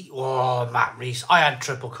chip butty. Oh, Matt Reese. I had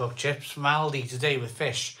triple cooked chips from Aldi today with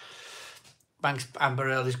fish. Banks Amber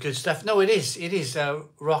Ale is good stuff. No, it is. It is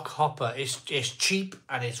Rock Hopper. It's cheap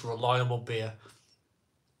and it's reliable beer.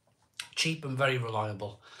 Cheap and very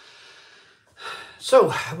reliable. So,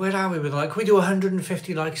 where are we with like? Can we do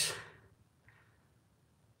 150 likes?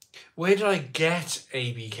 Where did I get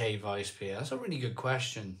ABK Weiss beer? That's a really good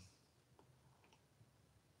question.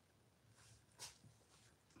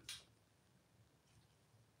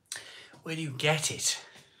 Where do you get it?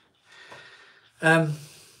 I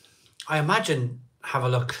imagine have a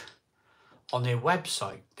look on their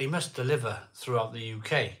website. They must deliver throughout the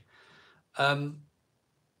UK.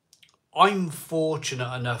 I'm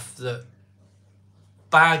fortunate enough that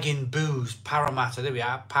Bag in Booze, Parramatta, there we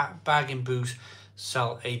are, Bag in Booze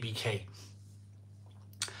sell ABK.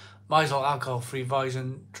 Meisel alcohol-free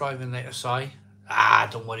Weizen, driving later Si.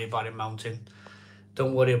 Don't worry about it, Mountain.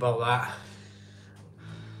 Don't worry about that.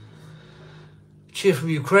 Cheer from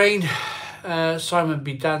Ukraine. Simon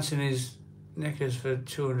be dancing his knickers for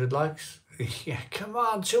 200 likes. Yeah, come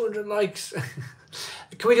on, 200 likes.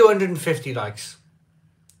 Can we do 150 likes?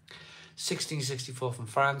 1664 from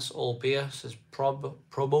France, all beer, says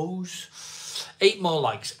Probos. 8 more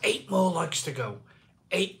likes. 8 more likes to go.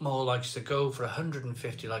 8 more likes to go for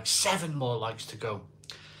 150 likes. 7 more likes to go.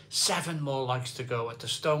 7 more likes to go at the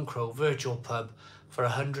Stone Crow Virtual Pub for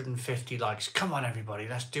 150 likes. Come on, everybody,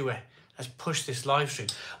 let's do it. Let's push this live stream.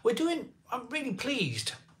 We're doing, I'm really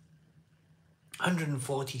pleased.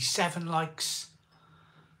 147 likes.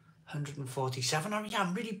 147. I mean,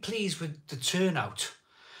 I'm really pleased with the turnout.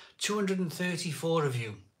 234 of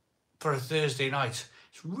you for a Thursday night.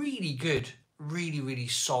 It's really good. Really, really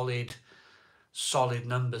solid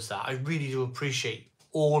numbers that. I really do appreciate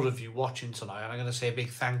all of you watching tonight. And I'm going to say a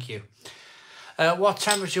big thank you. What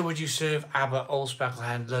temperature would you serve Abbott, Old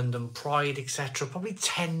Specklehand, London Pride, etc.? Probably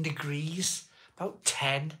 10 degrees, about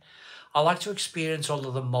 10. I like to experience all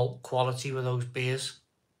of the malt quality with those beers.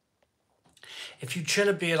 If you chill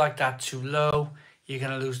a beer like that too low, you're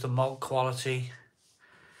going to lose the malt quality.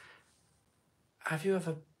 Have you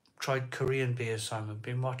ever tried Korean beers, Simon?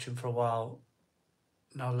 Been watching for a while.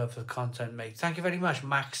 No love for the content, mate. Thank you very much,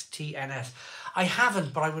 Max TNS. I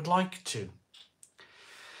haven't, but I would like to.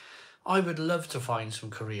 I would love to find some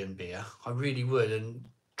Korean beer. I really would, and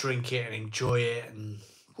drink it and enjoy it, and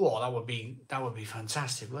oh, that would be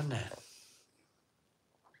fantastic, wouldn't it?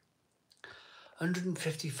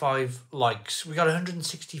 155 likes. We got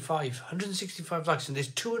 165 likes, and there's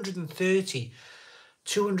 230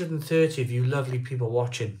 of you lovely people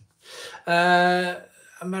watching.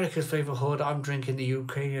 America's favourite hood. I'm drinking the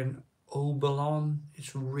Ukrainian Obolon.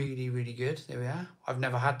 It's really, really good. There we are. I've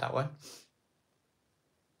never had that one.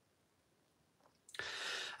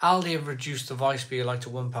 Aldi have reduced the Weiss beer like to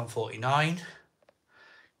 £1.49.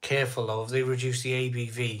 Careful though, if they reduce the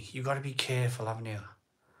ABV, you've got to be careful, haven't you?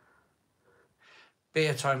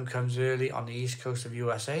 Beer time comes early on the east coast of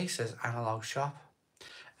USA, says Analog Shop.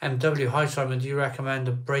 MW, hi Simon, do you recommend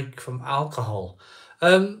a break from alcohol?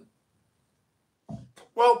 Well,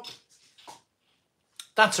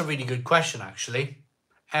 that's a really good question, actually.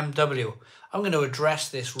 MW, I'm going to address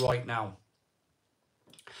this right now.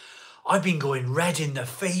 I've been going red in the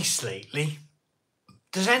face lately.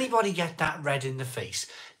 Does anybody get that red in the face?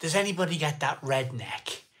 Does anybody get that red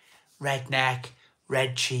neck? Red neck,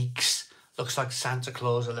 red cheeks, looks like Santa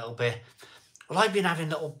Claus a little bit. Well, I've been having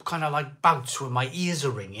little kind of like bouts where my ears are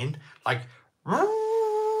ringing, like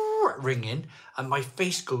ringing, and my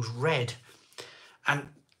face goes red. And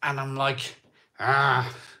I'm like,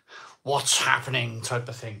 what's happening type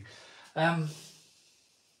of thing.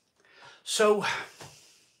 So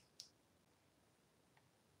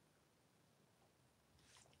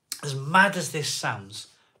as mad as this sounds,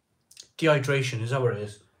 dehydration, is that what it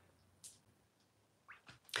is?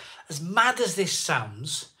 As mad as this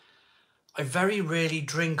sounds, I very rarely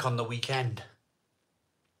drink on the weekend.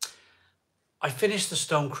 I finished the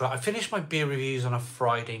Stone Crow. I finished my beer reviews on a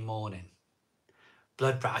Friday morning.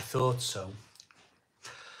 Blood pressure, I thought so.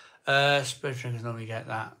 Spirit drinkers normally get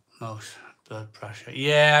that most blood pressure.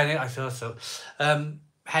 Yeah, I thought so.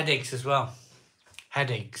 Headaches as well.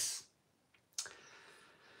 Headaches.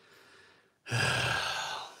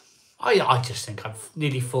 I just think I'm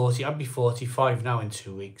nearly 40. I'll be 45 now in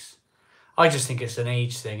 2 weeks. I just think it's an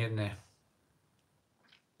age thing, isn't it?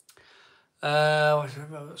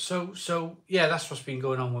 So yeah, that's what's been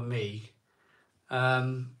going on with me.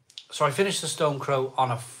 So I finished the Stone Crow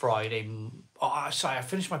on a Friday. Sorry, I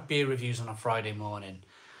finished my beer reviews on a Friday morning.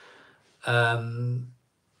 And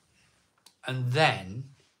then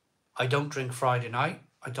I don't drink Friday night.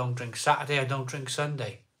 I don't drink Saturday. I don't drink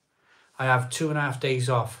Sunday. I have 2.5 days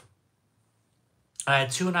off. I had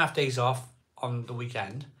 2.5 days off on the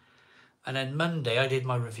weekend. And then Monday I did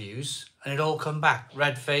my reviews and it all come back.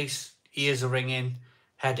 Red face, ears are ringing,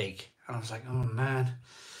 headache. And I was like, oh man,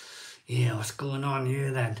 yeah, what's going on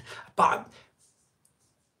here then? But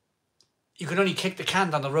you can only kick the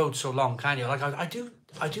can down the road so long, can you? Like I do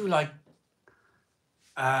like,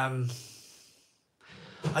 I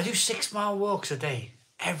do 6 mile walks a day,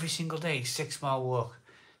 every single day, 6 mile walk,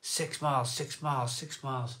 6 miles, 6 miles, 6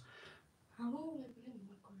 miles. How long have you been in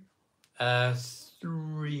my car?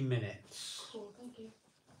 3 minutes. Cool, thank you.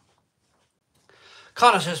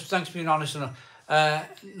 Connor says, thanks for being honest enough.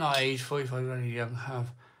 Not age 45, really young,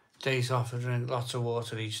 have days off and drink lots of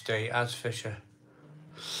water each day, adds Fisher.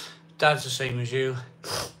 Dad's the same as you.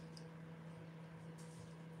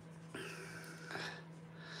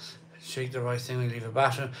 Shake the right thing and leave a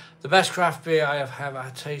bathroom. The best craft beer I have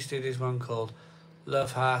ever tasted is one called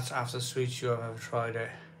Love Heart After Sweets. You have ever tried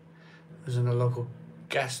it? It was in a local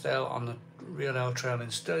guest ale on the Real Ale Trail in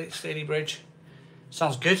Stalybridge.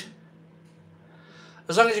 Sounds good.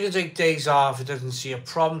 As long as you can take days off, it doesn't see a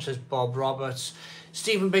problem, says Bob Roberts.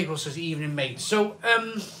 Stephen Bakewell says, evening mate. So,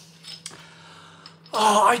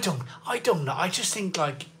 I don't know. I just think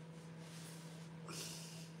like,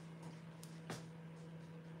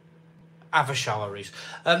 have a shower, Reese.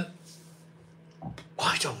 I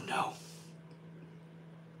don't know.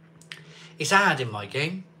 It's hard in my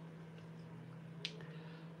game.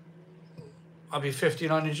 I'll be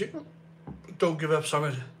 59 in June. Don't give up,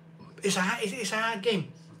 Simon. It's a hard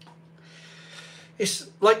game. It's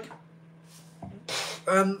like,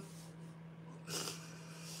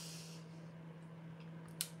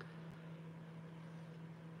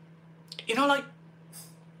 you know, like,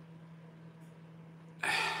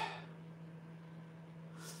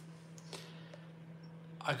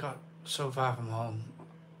 I got so far from home,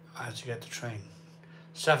 I had to get the train.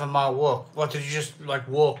 7 mile walk. What, did you just like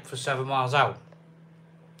walk for 7 miles out?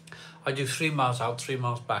 I do 3 miles out, 3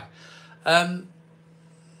 miles back.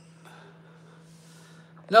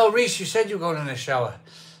 No, Reese, you said you were going in the shower.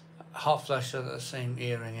 Hot flush at the same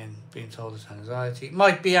earring and being told it's anxiety.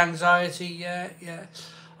 Might be anxiety, yeah.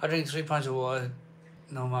 I drink 3 pints of water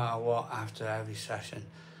no matter what after every session.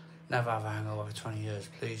 Never have a hangover for 20 years.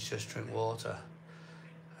 Please just drink water.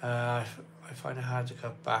 I find it hard to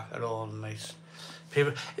cut back at all, mates.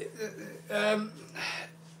 People, the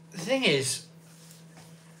thing is,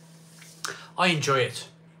 I enjoy it.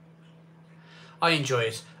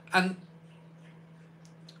 And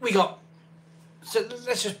we got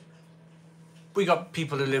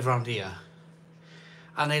people who live around here,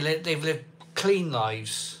 and they've lived clean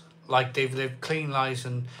lives. Like they've lived clean lives,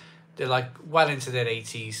 and they're like well into their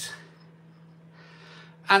 80s,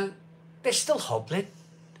 and they're still hobbling,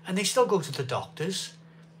 and they still go to the doctors,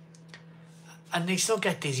 and they still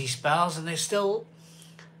get dizzy spells, and they're still.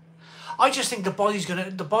 I just think the body's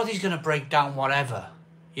gonna break down, whatever,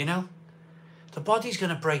 you know. The body's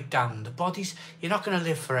gonna break down. You're not gonna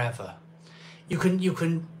live forever. You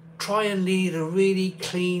can try and lead a really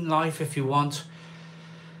clean life if you want.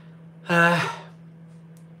 And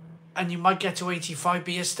you might get to 85,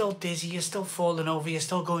 but you're still dizzy, you're still falling over, you're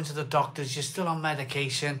still going to the doctors, you're still on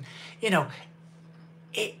medication. You know,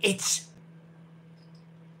 it's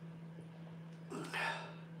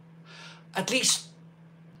at least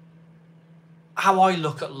how I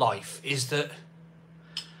look at life is that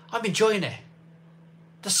I'm enjoying it.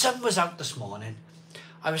 The sun was out this morning.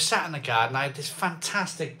 I was sat in the garden. I had this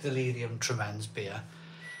fantastic Delirium Tremens beer,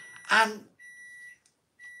 and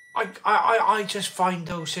I just find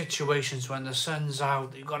those situations when the sun's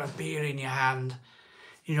out, you've got a beer in your hand,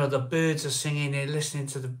 you know, the birds are singing, you're listening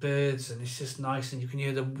to the birds, and it's just nice, and you can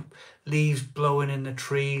hear the leaves blowing in the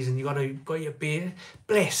trees, and you got your beer.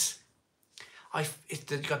 Bliss.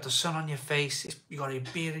 You've got the sun on your face, you got your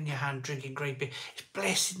beer in your hand, drinking great beer. It's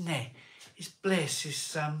bliss, isn't it? It's bliss.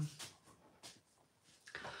 It's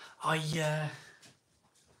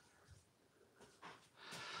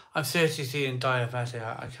I'm 33 and diabetic.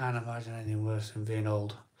 I can't imagine anything worse than being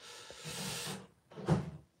old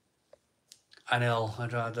and ill.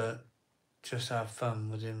 I'd rather just have fun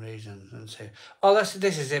within reason and say, oh, this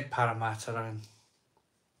is it, Parramatta.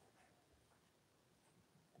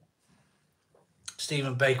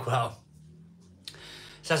 Stephen Bakewell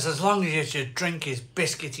says, as long as your drink is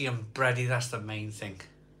biscuity and bready, that's the main thing.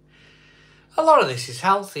 A lot of this is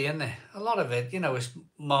healthy, isn't it? A lot of it, you know, is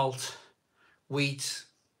malt, wheat,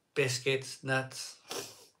 biscuits, nuts.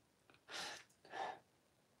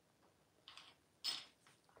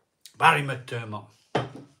 Barry McDermott.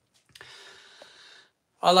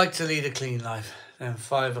 I like to lead a clean life. Then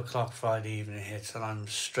 5 o'clock Friday evening hits and I'm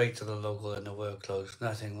straight to the local in the work clothes.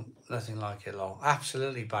 Nothing like it, lol.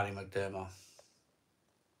 Absolutely, Barry McDermott.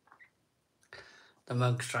 The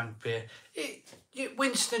monks drank beer.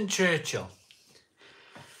 Winston Churchill.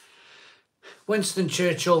 Winston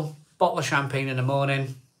Churchill, bottle of champagne in the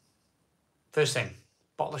morning. First thing,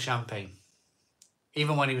 bottle of champagne.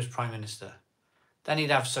 Even when he was Prime Minister. Then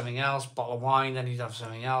he'd have something else, bottle of wine, then he'd have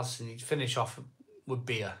something else, and he'd finish off with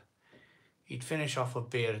beer. He'd finish off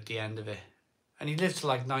with beer at the end of it. And he lived to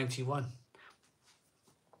like 91.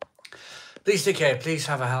 Please take care. Please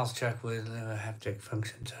have a health check with liver heptic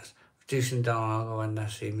function test. Reducing down alcohol and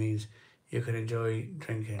necessarily means you can enjoy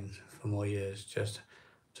drinking for more years, just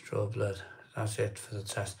to draw blood. That's it for the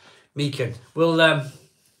test. Meekin, well,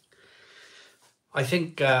 I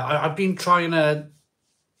think I've been trying to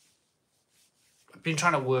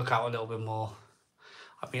work out a little bit more.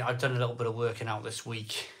 I've done a little bit of working out this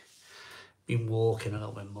week. Been walking a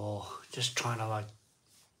little bit more. Just trying to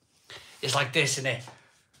it's like this, isn't it?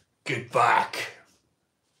 Get back.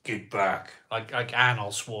 Get back. Like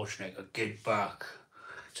Arnold Schwarzenegger, get back.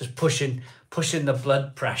 Just pushing the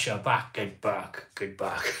blood pressure back. Get back. Get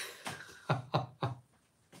back.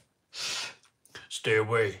 Stay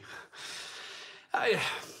away.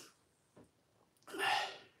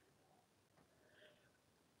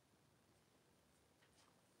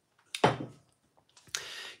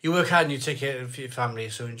 You work hard and you take care of your family,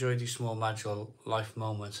 so enjoy these small magical life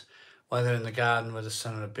moments, whether in the garden with the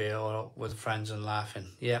sun and a beer or with friends and laughing.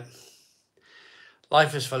 Yeah.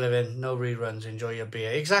 Life is for living, no reruns, enjoy your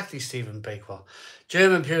beer. Exactly, Stephen Bakewell.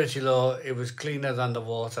 German purity law, it was cleaner than the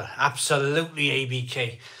water. Absolutely,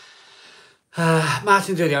 ABK.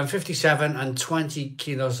 Martin Dooley, I'm 57 and 20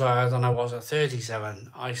 kilos higher than I was at 37.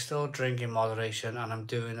 I still drink in moderation and I'm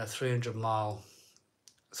doing a 300-mile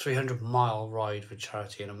ride with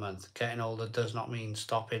charity in a month. Getting older does not mean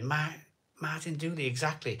stopping. Martin Dooley,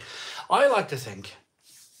 exactly. I like to think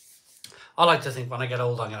when I get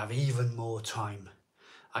older, I'm going to have even more time.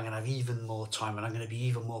 I'm going to have even more time and I'm going to be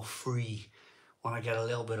even more free when I get a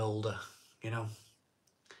little bit older, you know.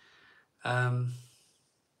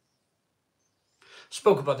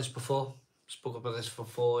 Spoke about this before. It's,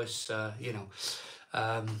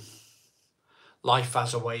 life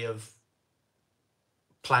as a way of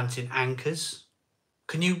planting anchors.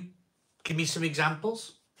 Can you give me some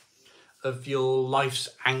examples of your life's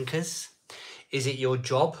anchors? Is it your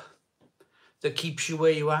job that keeps you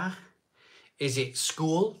where you are? Is it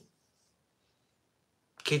school?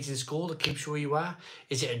 Kids in school that keeps you where you are?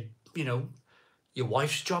 Is it, your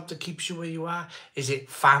wife's job that keeps you where you are? Is it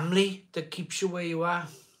family that keeps you where you are?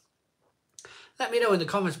 Let me know in the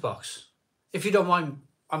comments box. If you don't mind,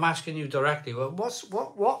 I'm asking you directly. Well,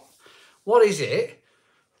 what is it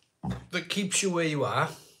that keeps you where you are?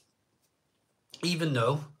 Even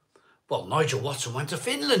though, well, Nigel Watson went to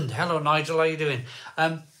Finland. Hello, Nigel. How you doing?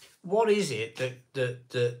 What is it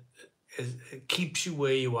that keeps you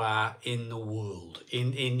where you are in the world,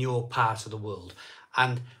 in your part of the world?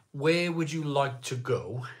 And where would you like to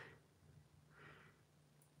go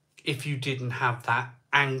if you didn't have that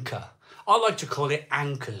anchor? I like to call it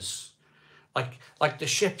anchors. Like the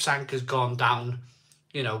ship's anchor's gone down,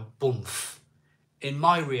 boomf. In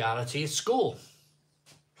my reality, it's school.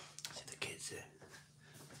 See the kids there.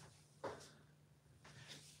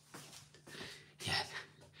 Yeah.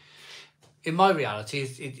 In my reality,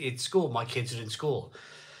 it's school. My kids are in school.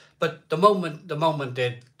 But the moment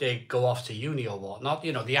they go off to uni or whatnot,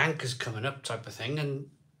 the anchor's coming up type of thing.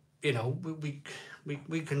 And,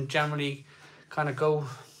 we can generally kind of go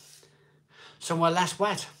somewhere less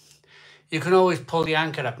wet. You can always pull the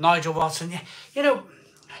anchor up. Nigel Watson,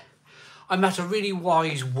 I met a really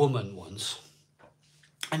wise woman once.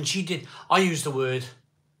 And I used the word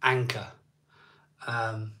anchor.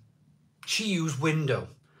 She used window.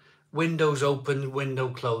 Windows open, window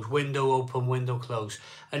closed, window open, window closed.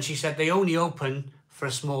 And she said they only open for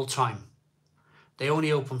a small time. They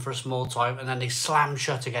only open for a small time and then they slam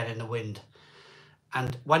shut again in the wind.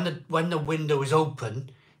 And when the window is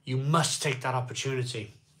open, you must take that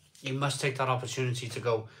opportunity. You must take that opportunity to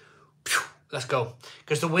go, let's go.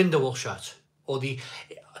 Because the window will shut. Or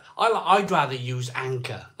I'd rather use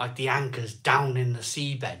anchor, like the anchor's down in the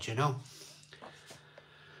seabed,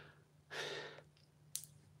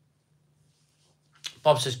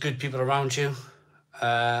 Bob says, good people around you.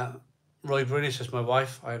 Roy Bruni says, my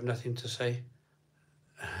wife, I have nothing to say.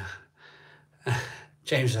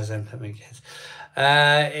 James says I'm having kids.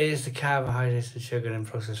 It is the carbohydrates and sugar in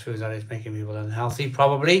processed foods that is making people unhealthy,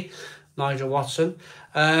 probably. Nigel Watson.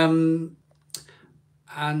 And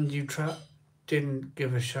you didn't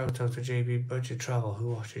give a shout out to JB Budget Travel, who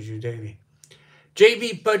watches you daily.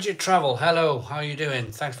 JB Budget Travel, hello, how are you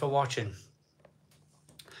doing? Thanks for watching.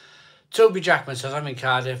 Toby Jackman says, I'm in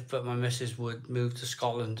Cardiff, but my missus would move to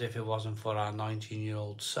Scotland if it wasn't for our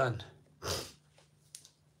 19-year-old son.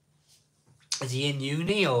 Is he in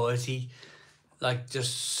uni, or is he like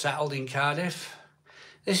just settled in Cardiff?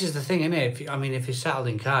 This is the thing, isn't it? If you're settled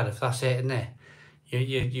in Cardiff, that's it, isn't it?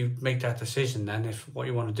 You make that decision then, if what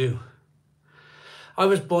you want to do. I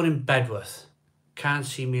was born in Bedworth. Can't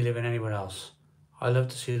see me living anywhere else. I love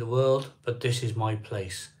to see the world, but this is my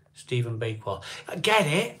place. Stephen Bakewell. I get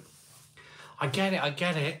it.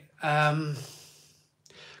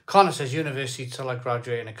 Connor says, university till I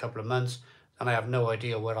graduate in a couple of months, and I have no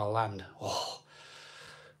idea where I'll land. Oh,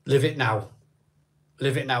 live it now.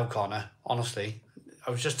 Live it now, Connor. Honestly.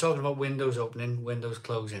 I was just talking about windows opening, windows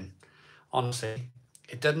closing. Honestly.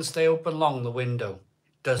 It doesn't stay open long, the window.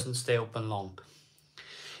 It doesn't stay open long.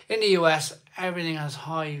 In the US, everything has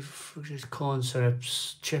high fructose corn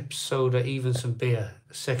syrups, chips, soda, even some beer.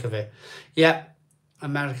 Sick of it. Yeah,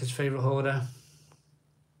 America's favourite hoarder.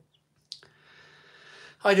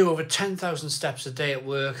 I do over 10,000 steps a day at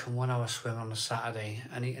work and 1 hour swim on a Saturday,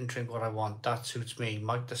 and eat and drink what I want. That suits me.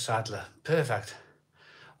 Mike the Saddler. Perfect.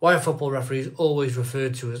 Why are football referees always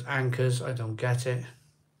referred to as anchors? I don't get it.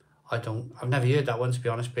 I've never heard that one, to be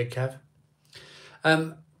honest, Big Kev.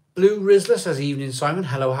 Blue Rizzler says, evening, Simon.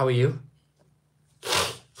 Hello, how are you?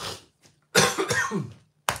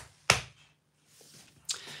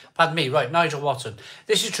 Pardon me. Right, Nigel Watson.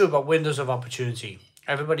 This is true about windows of opportunity.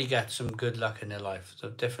 Everybody gets some good luck in their life. The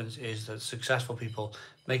difference is that successful people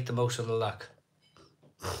make the most of the luck.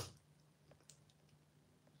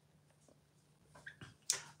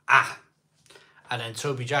 And then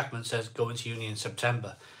Toby Jackman says, going to uni in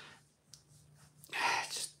September.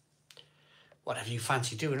 Just whatever you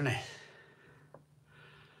fancy doing, isn't it?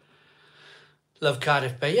 Love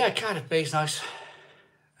Cardiff Bay. Yeah, Cardiff Bay's nice.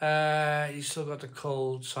 You still got the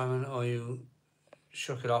cold, Simon, or you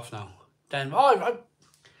shook it off now? Then, I've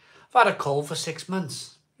had a cold for 6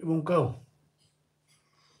 months. It won't go.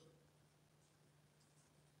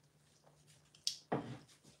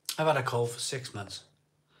 I've had a cold for 6 months.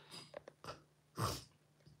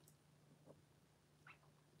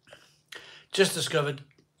 Just discovered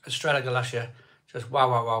Estrella Galacia. Just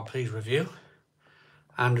wow, please review.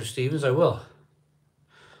 Andrew Stevens, I will.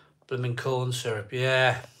 Blooming corn syrup,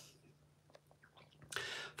 yeah.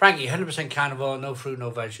 Frankie, 100% carnivore, no fruit, no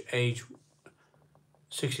veg, age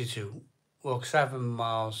 62. Walk 7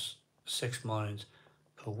 miles, 6 mornings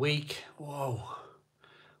per week. Whoa,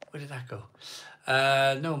 where did that go?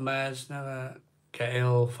 No meds, never get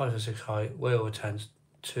ill, 5 or 6 height, way over 10,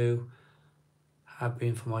 2. Have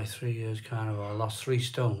been for my 3 years carnivore. I lost 3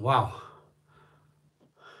 stone. Wow.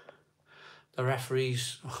 The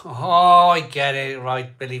referees. Oh, I get it.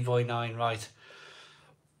 Right, Billy Boy 9. Right.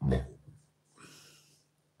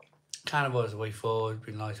 Carnivore is the way forward.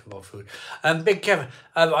 Be nice about food. Big Kevin.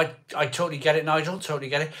 I totally get it, Nigel. Totally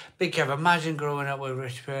get it. Big Kevin. Imagine growing up with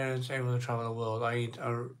rich parents, able to travel the world. I ain't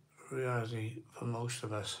a reality for most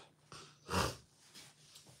of us.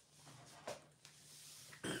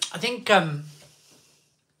 I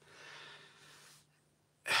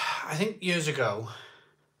think years ago,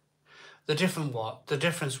 the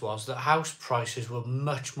difference was that house prices were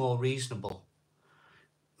much more reasonable.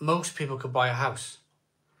 Most people could buy a house.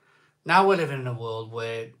 Now we're living in a world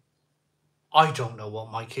where I don't know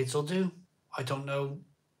what my kids will do. I don't know.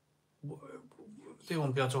 They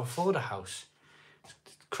won't be able to afford a house. It's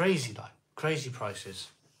crazy, like crazy prices.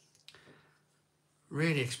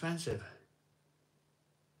 Really expensive.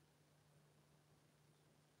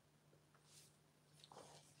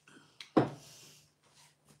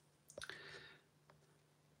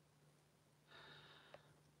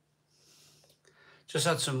 Just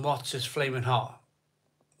had some What's It's Flaming Hot.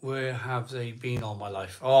 Where have they been all my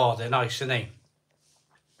life? Oh, they're nice, aren't they?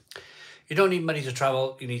 You don't need money to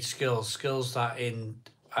travel, you need skills. Skills that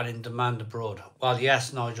are in demand abroad. Well,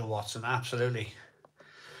 yes, Nigel Watson, absolutely.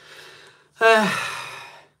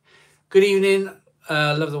 Good evening.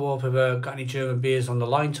 Love the wallpaper. Got any German beers on the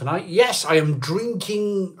line tonight? Yes, I am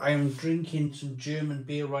drinking some German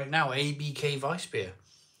beer right now. ABK Weiss beer.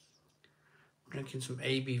 Drinking some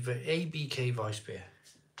ABK Weiss beer.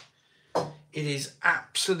 It is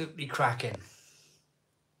absolutely cracking.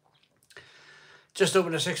 Just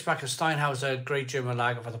opened a 6-pack of Steinhauser Great German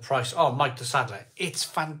Lager for the price. Oh, Mike the Saddler. It's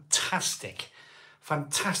fantastic.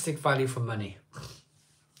 Fantastic value for money.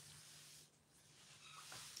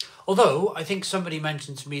 Although, I think somebody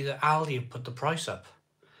mentioned to me that Aldi have put the price up.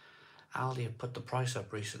 Aldi have put the price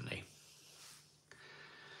up recently.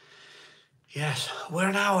 Yes, we're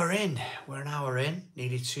an hour in. We're an hour in.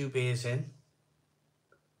 Nearly 2 beers in.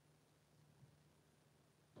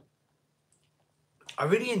 I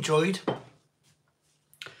really enjoyed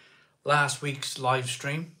last week's live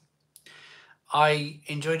stream. I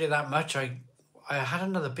enjoyed it that much. I had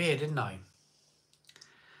another beer, didn't I?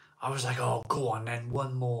 I was like, oh, go on then.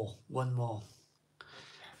 One more.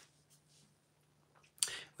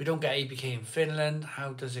 We don't get ABK in Finland.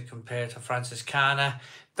 How does it compare to Franciscana?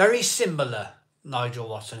 Very similar, Nigel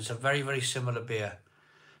Watson. It's a very, very similar beer.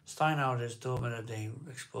 Steinhauer is Dortmund, they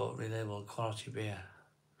export relabeled quality beer.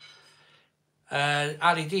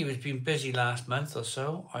 Ali D has been busy last month or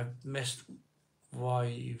so. I've missed why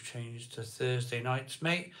you've changed to Thursday nights,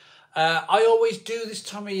 mate. I always do this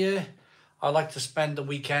time of year. I like to spend the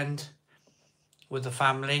weekend with the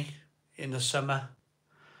family in the summer.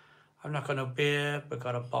 I've not got no beer, but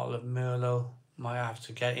got a bottle of Merlot. Might have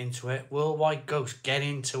to get into it. Worldwide Ghost, get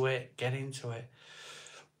into it. Get into it.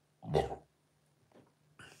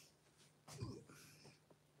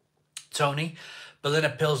 Tony, Berliner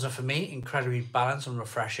Pilsner for me, incredibly balanced and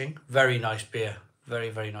refreshing. Very nice beer. Very,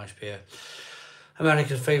 very nice beer.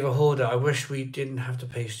 America's favourite hoarder. I wish we didn't have to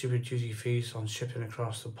pay stupid duty fees on shipping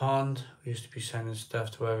across the pond. We used to be sending stuff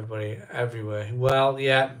to everybody, everywhere. Well,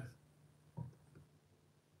 yeah.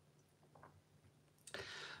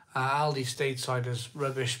 Aldi Statesider's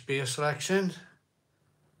rubbish beer selection.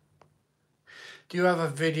 Do you have a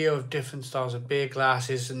video of different styles of beer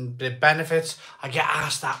glasses and the benefits? I get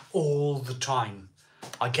asked that all the time.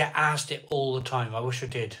 I get asked it all the time. I wish I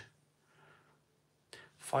did.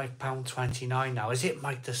 £5.29 now. Is it,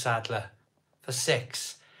 Mike the Saddler? For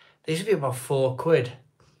 6. These would be about £4.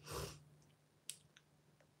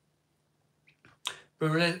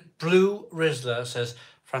 Blue Rizzler says,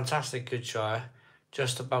 fantastic good shire.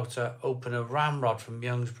 Just about to open a ramrod from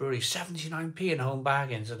Young's Brewery. 79p in home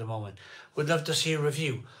bargains at the moment. Would love to see a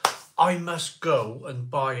review. I must go and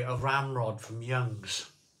buy a ramrod from Young's.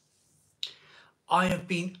 I have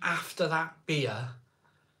been after that beer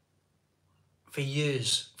for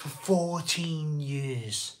years. For 14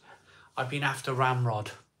 years. I've been after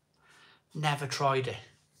ramrod. Never tried it.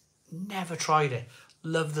 Never tried it.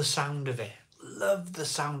 Love the sound of it. Love the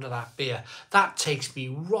sound of that beer. That takes me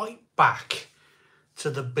right back to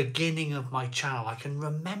the beginning of my channel. I can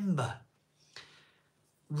remember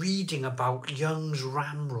reading about Young's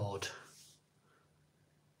Ramrod,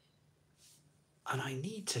 and I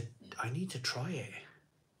need to try it.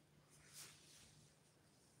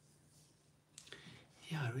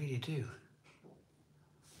 Yeah, I really do.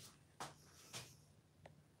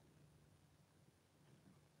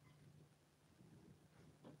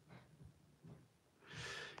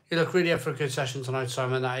 You look really up for a good session tonight,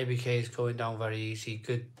 Simon. That ABK is going down very easy.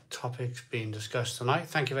 Good topics being discussed tonight.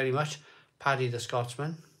 Thank you very much, Paddy the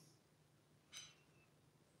Scotsman.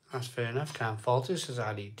 That's fair enough. Can't fault it, says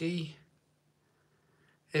Ali D.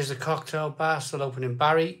 Is the cocktail bar still open in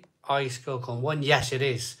Barry? Ice Kilcon 1? Yes, it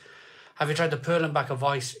is. Have you tried the Perlenbacher of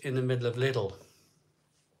Ice in the middle of Lidl?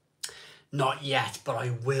 Not yet, but I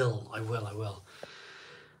will. I will.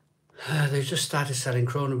 They've just started selling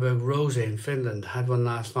Kronenberg Rosé in Finland. Had one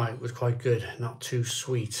last night. Was quite good. Not too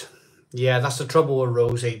sweet. Yeah, that's the trouble with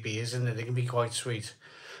rosé beers, isn't it? They can be quite sweet.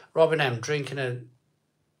 Robin M. Drinking a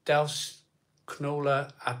Delft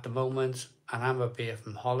Knoller at the moment. An amber beer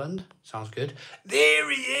from Holland. Sounds good. There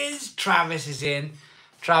he is. Travis is in.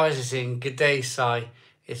 Good day, Si.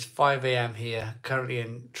 It's 5 a.m. here. Currently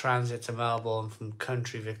in transit to Melbourne from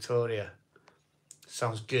country Victoria.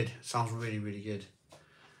 Sounds good. Sounds really, really good.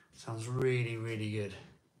 Sounds really, really good.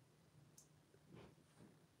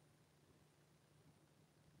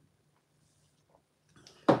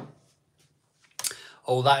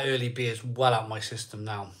 Oh, that early beer is well out my system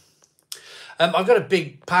now. I've got a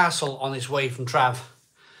big parcel on its way from Trav.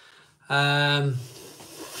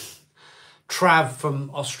 Trav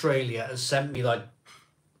from Australia has sent me like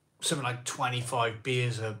something like 25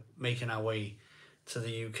 beers are making our way to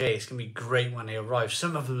the UK. It's going to be great when they arrive.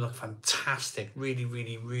 Some of them look fantastic. Really,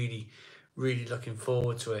 really, really, really looking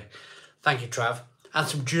forward to it. Thank you, Trav. And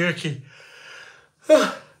some jerky.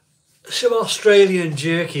 Some Australian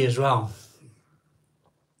jerky as well.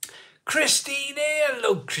 Christina,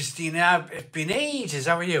 hello Christina. It's been ages.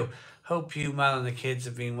 How are you? Hope you, Mal, and the kids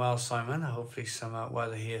have been well, Simon. Hopefully some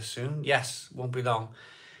weather here soon. Yes, won't be long.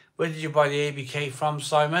 Where did you buy the ABK from,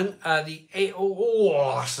 Simon? That's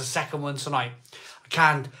the second one tonight. I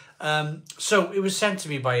can't. So it was sent to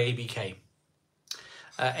me by ABK.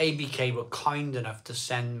 ABK were kind enough to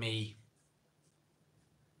send me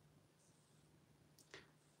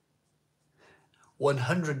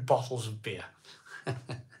 100 bottles of beer.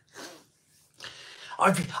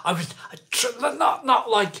 not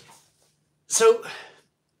like, so,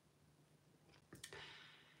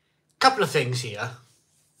 couple of things here.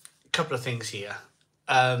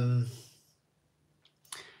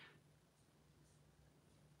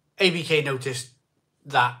 ABK noticed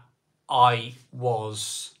that I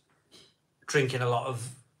was drinking a lot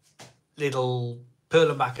of little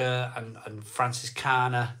Perlenbacher and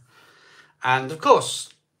Franziskaner, and of course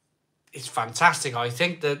it's fantastic. I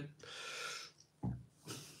think that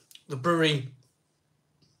the brewery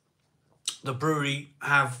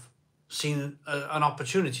have seen an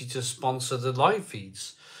opportunity to sponsor the live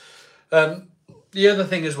feeds. The other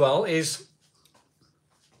thing as well is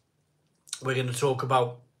we're going to talk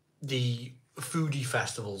about the foodie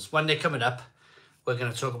festivals. When they're coming up, we're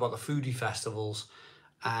going to talk about the foodie festivals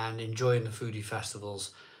and enjoying the foodie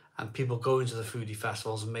festivals, and people going to the foodie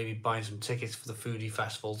festivals and maybe buying some tickets for the foodie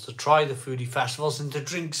festivals, to try the foodie festivals and to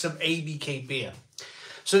drink some ABK beer.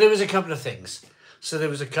 So there was a couple of things. So there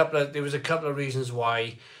was a couple of reasons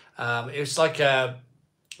why. It was like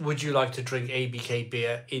would you like to drink ABK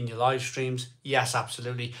beer in your live streams? Yes,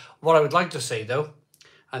 absolutely. What I would like to say though,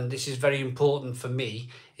 and this is very important for me,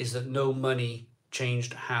 is that no money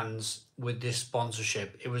changed hands with this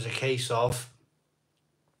sponsorship. It was a case of,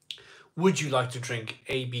 would you like to drink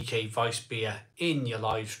ABK Weiss beer in your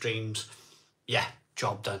live streams? Yeah,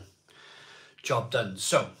 job done. Job done.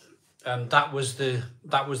 So that was the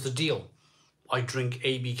deal. I drink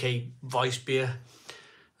ABK Weiss beer,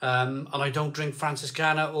 and I don't drink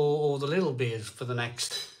Franziskaner or the little beers for the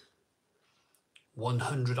next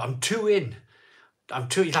 100. I'm two in.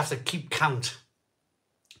 You'll have to keep count.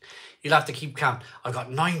 I've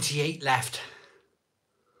got 98 left.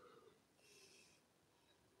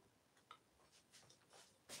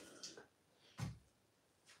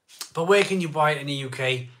 But where can you buy it in the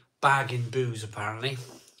UK? Bag in booze, apparently.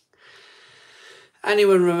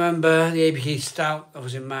 Anyone remember the ABK Stout that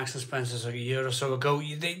was in Marks and Spencer's like a year or so ago?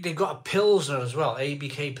 They've got a Pilsner as well,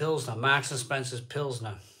 ABK Pilsner, Marks and Spencer's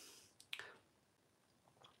Pilsner.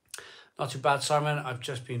 Not too bad, Simon. I've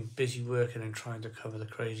just been busy working and trying to cover the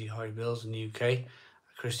crazy high bills in the UK.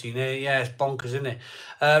 Christine, yeah, it's bonkers, isn't it?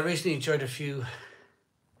 Recently enjoyed a few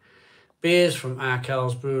beers from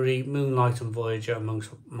Arkel's Brewery, Moonlight and Voyager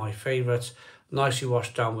amongst my favourites. Nicely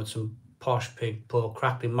washed down with some posh pig pork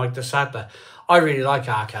crackling Mike the Sadler. I really like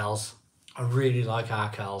Arkel's.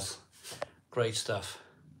 Great stuff.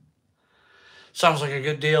 Sounds like a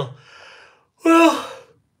good deal. Well,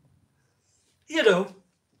 you know.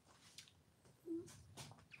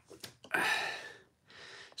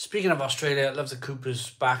 Speaking of Australia, I love the Cooper's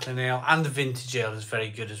Sparkling Ale, and the Vintage Ale is very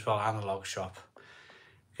good as well, Analog Shop.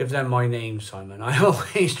 Give them my name, Simon. I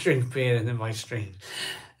always drink beer in my stream.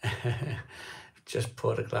 Just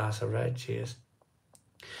poured a glass of red, cheers.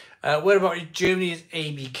 Where about Germany is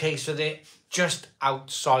ABK, so they're just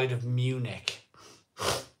outside of Munich.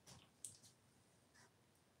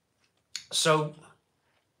 So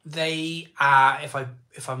they are,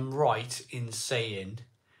 if I'm right in saying,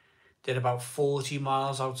 they're about 40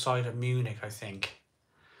 miles outside of Munich, I think.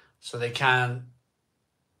 So they can...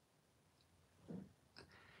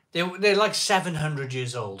 They're like 700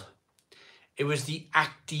 years old. It was the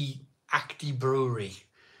Acti Brewery.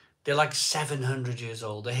 They're like 700 years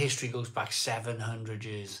old. The history goes back 700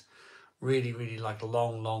 years. Really, really like a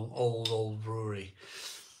long, old brewery.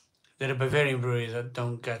 They're a Bavarian brewery that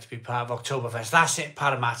don't get to be part of Oktoberfest. That's it,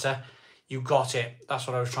 Parramatta. You got it. That's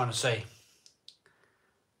what I was trying to say.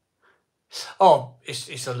 Oh,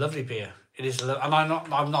 it's a lovely beer. It is, and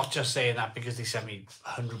I'm not just saying that because they sent me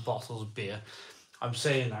 100 bottles of beer. I'm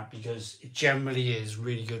saying that because it generally is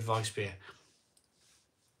really good Weiss beer.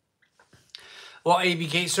 Well,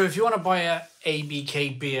 ABK, so if you want to buy a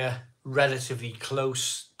ABK beer relatively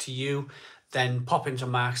close to you, then pop into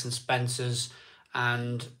Marks and Spencer's,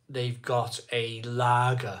 and they've got a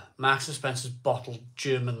lager, Marks and Spencer's bottled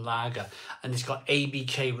German lager, and it's got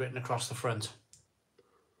ABK written across the front.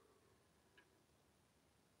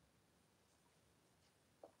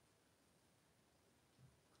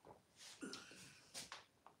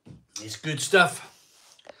 It's good stuff.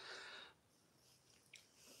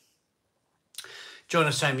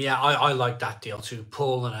 Jonas saying, yeah, I like that deal too.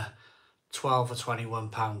 Paul and a 12 or 21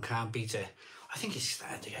 pound, can't beat it. I think it's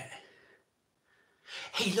starting to get...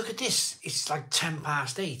 Hey, look at this. It's like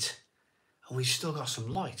 8:10 and we've still got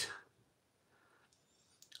some light.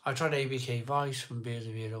 I tried ABK Weiss from Beers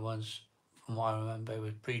of Era once. From what I remember, it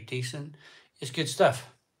was pretty decent. It's good stuff.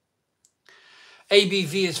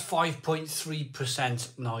 ABV is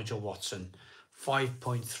 5.3%, Nigel Watson.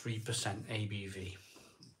 5.3% ABV.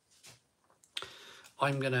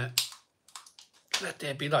 I'm going to let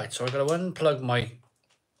there be light. So I've got to unplug my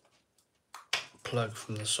plug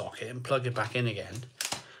from the socket and plug it back in again.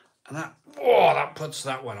 And that, oh, that puts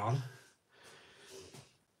that one on.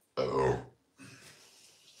 Oh.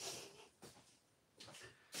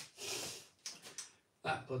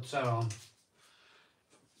 That puts that on.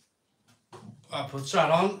 That puts that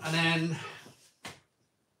on, and then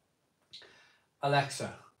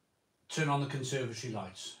Alexa, turn on the conservatory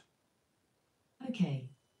lights. Okay.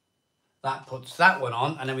 That puts that one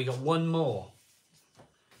on, and then we got one more.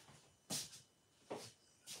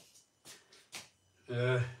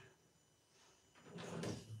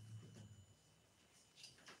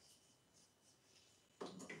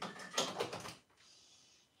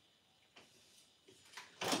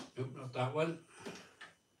 Nope, not that one.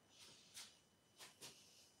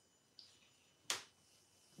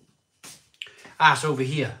 Ah, it's over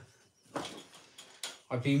here.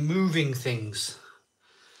 I've been moving things.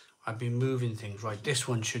 Right, this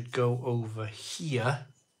one should go over here.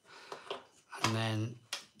 And then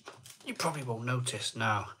you probably won't notice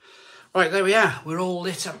now. Right, there we are. We're all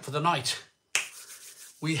lit up for the night.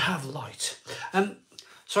 We have light.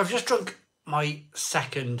 So I've just drunk my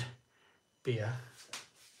second beer.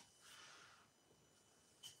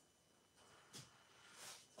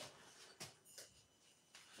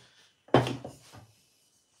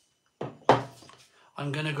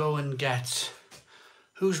 I'm going to go and get...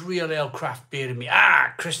 Who's Real Ale Craft Beer in me?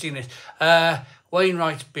 Ah, Christine is.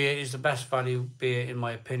 Wainwright's beer is the best value beer in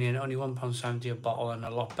my opinion. Only £1.70 a bottle and a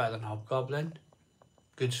lot better than Hobgoblin.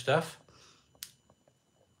 Good stuff.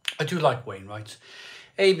 I do like Wainwright's.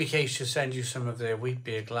 ABK should send you some of their wheat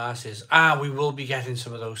beer glasses. Ah, we will be getting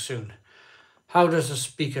some of those soon. How does the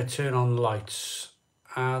speaker turn on lights?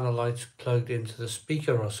 Are the lights plugged into the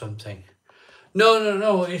speaker or something?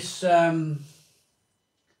 No. It's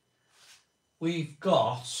we've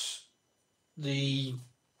got the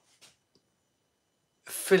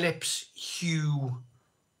Philips Hue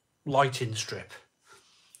lighting strip.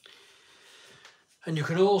 And you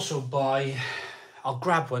can also buy, I'll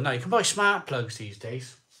grab one now, you can buy smart plugs these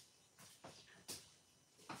days.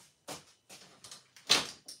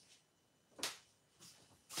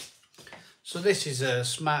 So this is a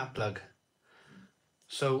smart plug.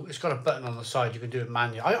 So it's got a button on the side, you can do it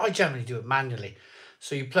manually. I generally do it manually.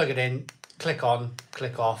 So you plug it in, click on,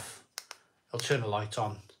 click off, it'll turn the light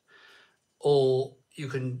on. Or you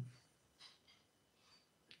can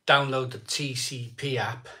download the TCP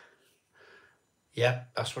app. Yep,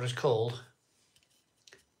 that's what it's called.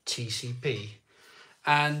 TCP.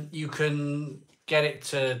 And you can get it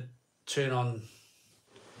to turn on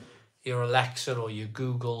your Alexa or your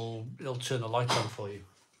Google. It'll turn the light on for you.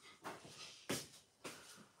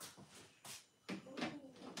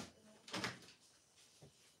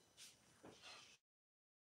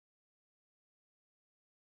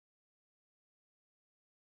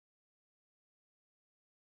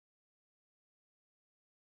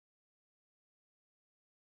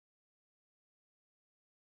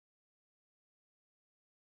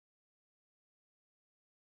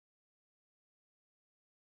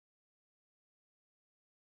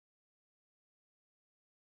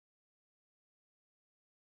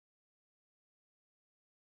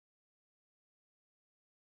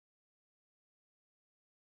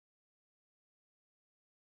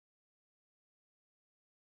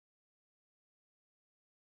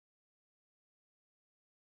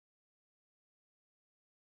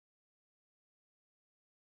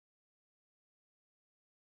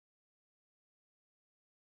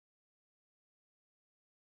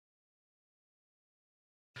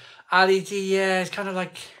 LED, yeah, it's kind of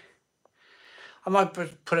like, I might put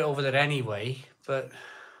it over there anyway, but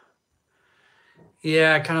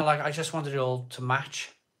yeah, kind of like, I just wanted it all to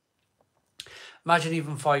match. Imagine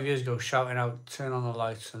even 5 years ago shouting out, turn on the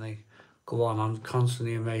lights, and they go on. I'm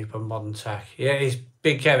constantly amazed by modern tech. Yeah, it's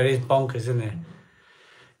big, Kevin, it is bonkers, isn't it?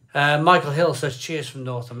 Michael Hill says, cheers from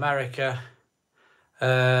North America.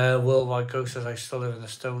 Worldwide Ghost says, I still live in the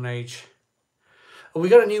Stone Age. Oh, we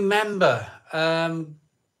got a new member.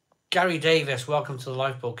 Gary Davis, welcome to the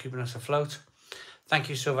lifeboat, keeping us afloat. Thank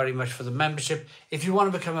you so very much for the membership. If you want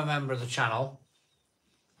to become a member of the channel,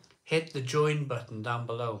 hit the join button down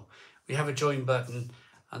below. We have a join button,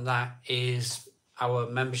 and that is our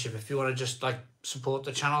membership. If you want to just like support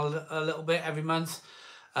the channel a little bit every month,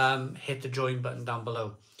 hit the join button down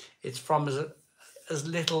below. It's from as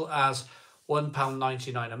little as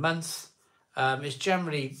 £1.99 a month. It's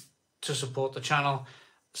generally to support the channel.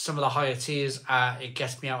 Some of the higher tiers, it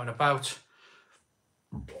gets me out and about.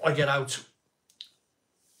 I get out,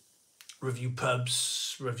 review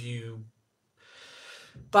pubs, review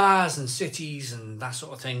bars and cities and that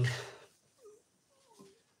sort of thing.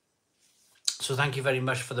 So thank you very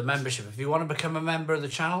much for the membership. If you want to become a member of the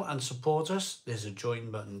channel and support us, there's a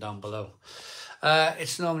join button down below.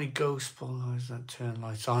 It's normally ghost boys that turn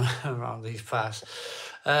lights on around these parts.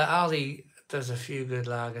 Aldi does a few good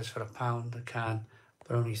lagers for £1 a can,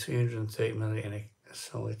 but only 330 ml in it,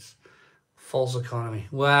 so it's false economy.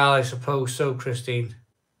 Well, I suppose so, Christine.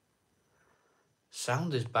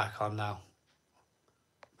 Sound is back on now.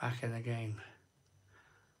 Back in the game.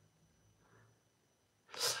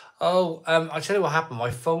 Oh, I'll tell you what happened.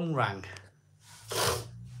 My phone rang.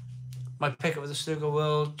 My pickup of the Snooker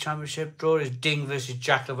World Championship draw is Ding versus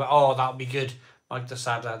Jack Lever. Oh, that'll be good. Mike the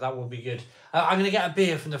Sadler, that will be good. I'm going to get a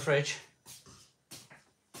beer from the fridge.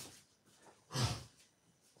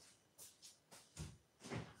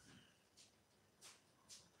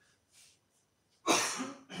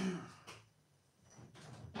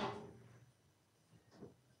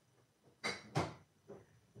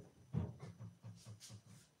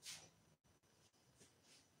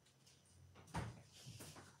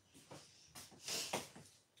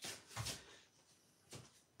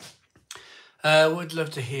 Would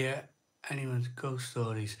love to hear anyone's ghost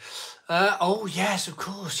stories. Oh, yes, of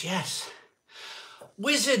course, yes.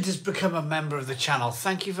 Wizard has become a member of the channel.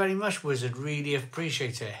 Thank you very much, Wizard. Really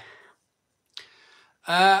appreciate it.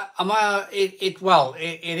 It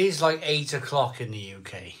is like 8 o'clock in the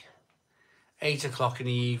UK. 8 o'clock in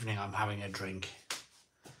the evening, I'm having a drink.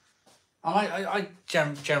 I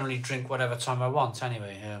generally drink whatever time I want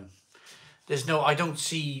anyway. I don't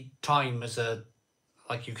see time as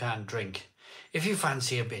like you can drink. If you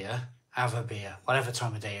fancy a beer, have a beer, whatever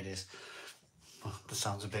time of day it is. Well, that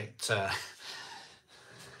sounds a bit... Are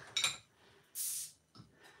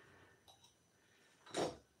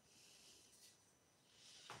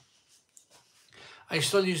you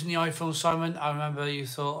still using the iPhone, Simon? I remember you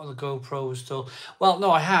thought the GoPro was still... Well, no,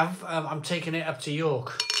 I have. I'm taking it up to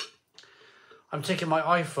York. I'm taking my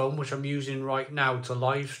iPhone, which I'm using right now, to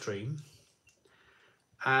live stream.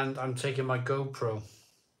 And I'm taking my GoPro.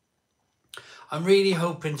 I'm really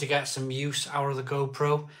hoping to get some use out of the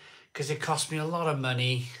GoPro because it cost me a lot of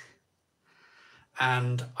money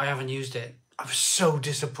and I haven't used it. I was so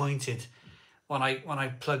disappointed when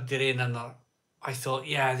I plugged it in and I thought,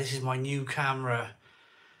 yeah, this is my new camera.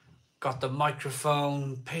 Got the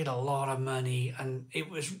microphone, paid a lot of money, and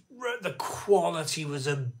the quality was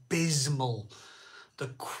abysmal. The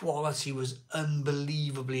quality was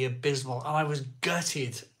unbelievably abysmal, and I was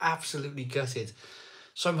gutted, absolutely gutted.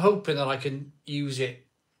 So I'm hoping that I can use it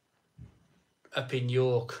up in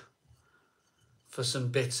York for some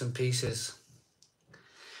bits and pieces.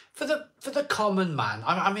 For the common man,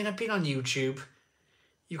 I mean, I've been on YouTube.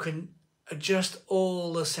 You can adjust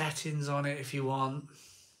all the settings on it if you want.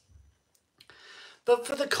 But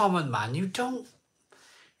for the common man,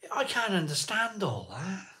 I can't understand all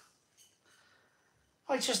that.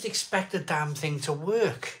 I just expect the damn thing to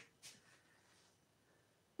work.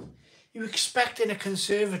 You expect in a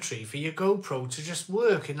conservatory for your GoPro to just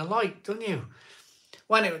work in the light, don't you?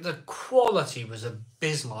 When the quality was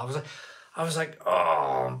abysmal, I was like,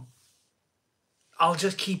 oh, I'll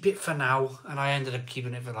just keep it for now. And I ended up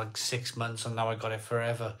keeping it for like 6 months, and now I got it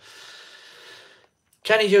forever.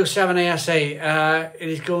 Kenny Joe 7ASA, it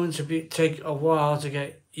is going to take a while to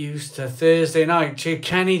get used to Thursday night.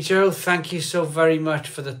 Kenny Joe, thank you so very much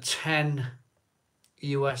for the $10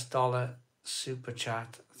 super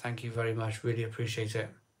chat. Thank you very much. Really appreciate it.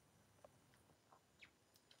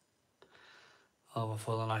 Oh, we're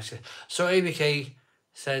full of ice. So ABK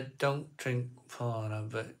said, don't drink porno,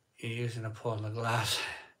 but you're using a porno glass.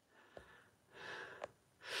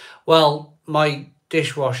 Well, my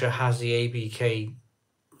dishwasher has the ABK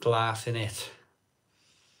glass in it.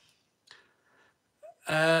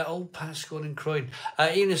 Old Pascal in Croydon.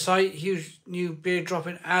 Ian Aside, huge new beer drop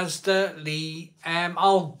in Asda. Lee,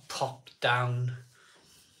 I'll pop down.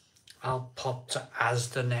 I'll pop to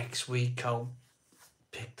Asda next week. I'll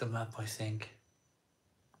pick them up, I think.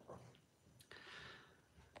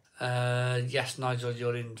 Yes, Nigel,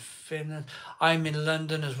 you're in Finland. I'm in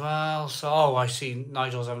London as well. So, I see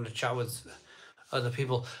Nigel's having a chat with other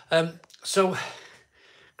people. So,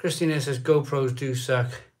 Christina says GoPros do suck.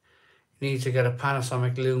 You need to get a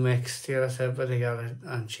Panasonic Lumix. TLS, but they got it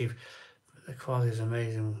and cheap. The quality is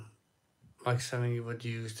amazing. Like something you would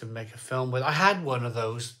use to make a film with. I had one of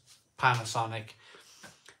those Panasonic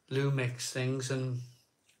Lumix things, and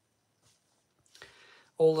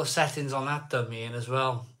all the settings on that done me in as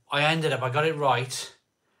well. I got it right.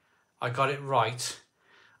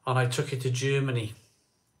 And I took it to Germany.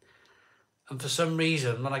 And for some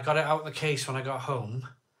reason, when I got it out of the case when I got home,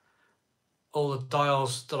 all the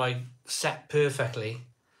dials that I set perfectly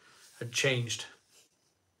had changed.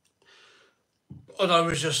 And I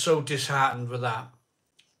was just so disheartened with that.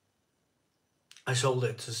 I sold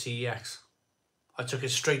it to CEX. I took it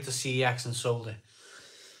straight to CEX and sold it.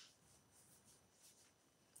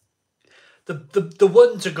 The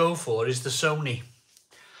one to go for is the Sony.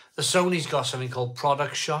 The Sony's got something called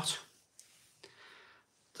product shot.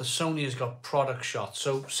 The Sony has got product shot.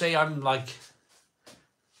 So say I'm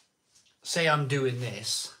doing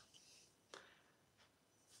this.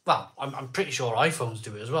 Well, I'm pretty sure iPhones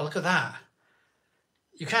do it as well. Look at that.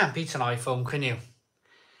 You can't beat an iPhone, can you?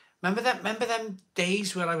 Remember them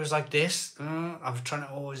days where I was like this? I was trying to,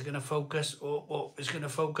 oh, is it going to focus? Oh, it's going to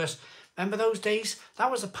focus. Remember those days?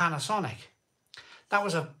 That was a Panasonic. That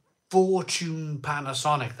was a Fortune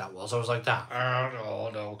Panasonic, that was. I was like that.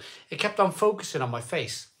 Oh, no. It kept on focusing on my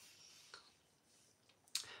face.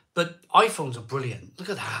 But iPhones are brilliant. Look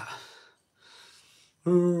at that.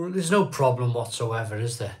 There's no problem whatsoever,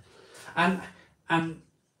 is there? And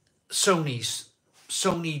Sony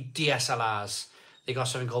DSLRs, they got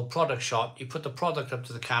something called product shot. You put the product up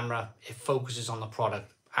to the camera, it focuses on the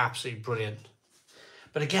product. Absolutely brilliant.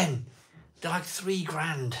 But again, they're like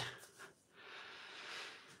 £3,000.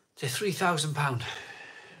 They're £3,000.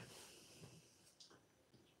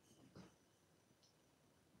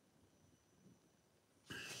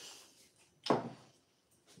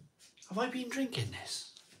 Have I been drinking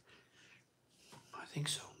this? I think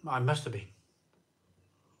so. I must have been.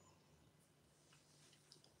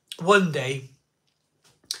 One day,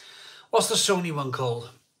 what's the Sony one called?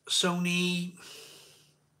 Sony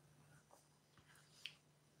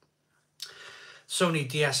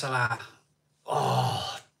DSLR.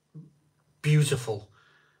 Oh, beautiful.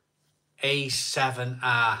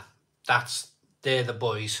 A7R. They're the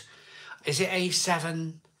boys. Is it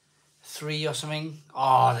A7 III or something?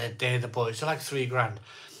 Oh, they're the boys. They're like £3,000.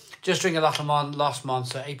 Just drink a lot of Lost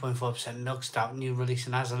Monster, 8.4% Nook Stout, new release,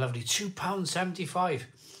 and has a lovely £2.75.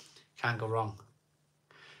 Can't go wrong.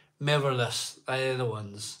 Mirrorless, they're the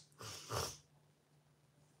ones.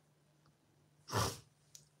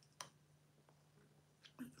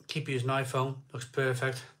 Keep using iPhone, looks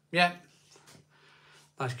perfect. Yeah,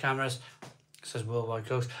 nice cameras. It says Worldwide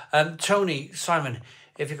Ghost. Tony, Simon,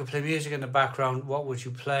 if you could play music in the background, what would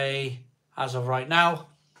you play as of right now?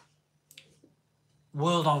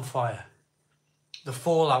 World on Fire. The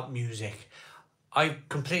Fallout music. I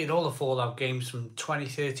completed all the Fallout games from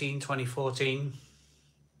 2013, 2014.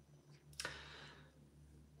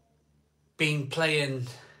 Been playing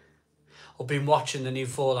or been watching the new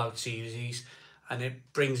Fallout series, and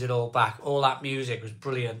it brings it all back. All that music was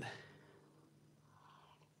brilliant.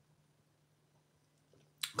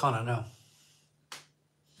 Kinda know.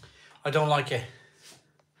 I don't like it.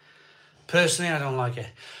 Personally, I don't like it.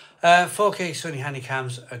 4K Sony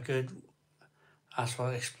Handycams are good. That's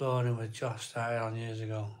what exploring with Josh started on years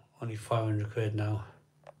ago. Only 500 quid now.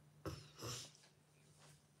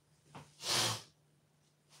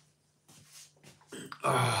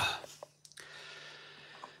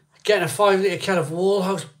 Getting a 5-litre can of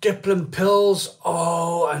Wallhouse Diplan pills.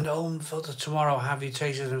 Oh, and home filter tomorrow. Have you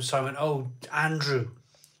tasted them, Simon? Oh, Andrew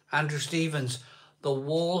Stevens. The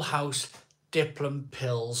Wallhouse Diplan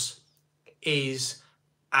pills is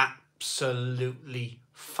absolutely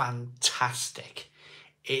fantastic.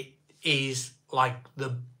 It is like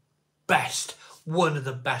the best, one of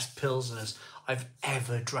the best pilsners I've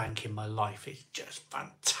ever drank in my life. It's just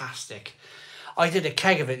fantastic. I did a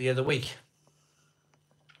keg of it the other week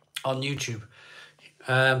on YouTube.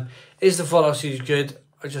 Is the Fallout series good?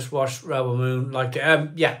 I just watched Rebel Moon, liked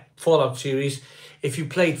it. Yeah, Fallout series. If you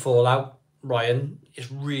played Fallout, Ryan,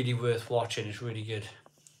 it's really worth watching. It's really good.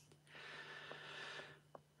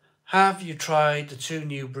 Have you tried the 2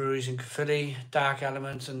 new breweries in Caerphilly, Dark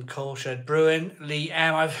Element and Coal Shed Brewing? Lee,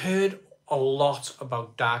 I've heard a lot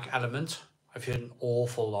about Dark Element. I've heard an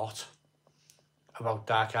awful lot about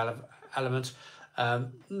Dark Element.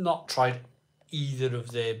 Not tried either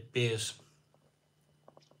of their beers.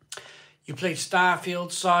 You played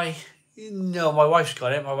Starfield, Si? No, my wife's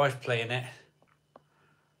got it. My wife's playing it.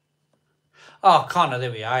 Oh, Connor,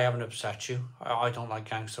 there we are. I haven't upset you. I don't like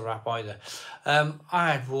gangster rap either. I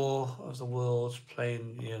had War of the Worlds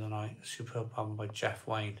playing the other night. A superb album by Jeff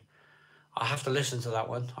Wayne. I have to listen to that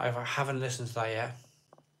one. I haven't listened to that yet.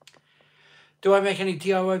 Do I make any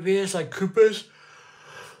DIY beers like Cooper's?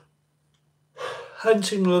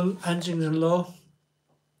 Huntington Law.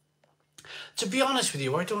 To be honest with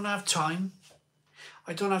you, I don't have time.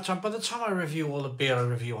 By the time I review all the beer I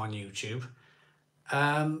review on YouTube,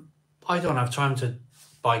 I don't have time to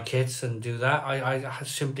buy kits and do that. I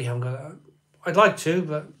simply haven't got that. I'd like to,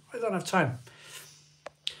 but I don't have time.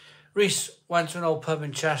 Reese went to an old pub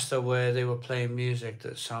in Chester where they were playing music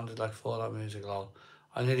that sounded like Fallout music. Lol.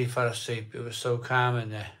 I nearly fell asleep. It was so calm in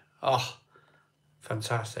there. Oh,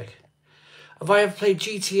 fantastic. Have I ever played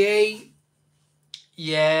GTA?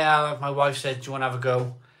 Yeah, my wife said, do you want to have a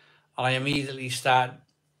go? I immediately start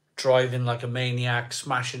driving like a maniac,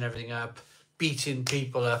 smashing everything up, beating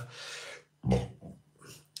people up.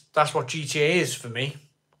 That's what GTA is for me.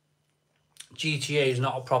 GTA is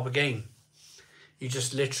not a proper game. You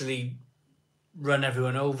just literally run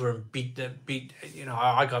everyone over and beat, you know,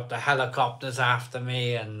 I got the helicopters after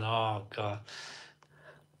me and oh God.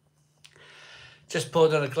 Just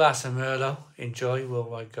poured on a glass of Merlot. Enjoy,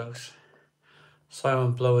 Worldwide Ghost.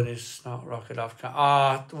 Simon blowing his snot rocket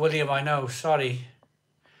off. William, I know, sorry.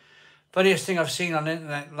 Funniest thing I've seen on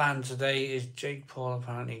internet land today is Jake Paul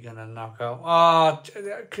apparently going to knock out.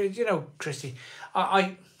 You know, Christy,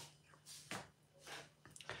 I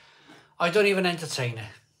don't even entertain it.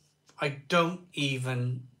 I don't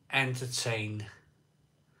even entertain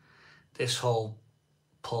this whole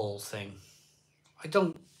Paul thing. I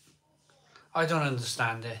don't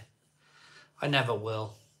understand it. I never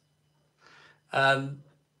will.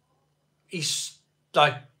 He's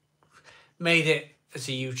like made it as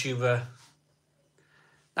a YouTuber.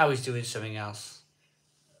 Now he's doing something else.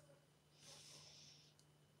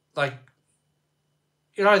 Like,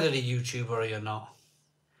 you're either a YouTuber or you're not.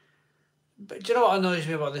 But do you know what annoys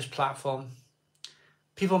me about this platform?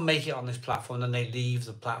 People make it on this platform and they leave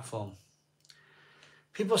the platform.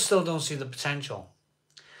 People still don't see the potential.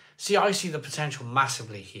 See, I see the potential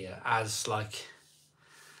massively here as like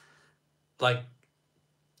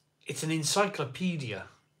it's an encyclopedia.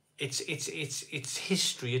 It's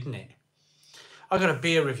history, isn't it? I got a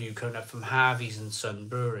beer review coming up from Harvey's and Son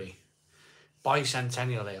Brewery,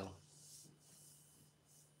 Bicentennial Ale.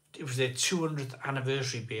 It was their 200th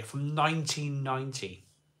anniversary beer from 1990.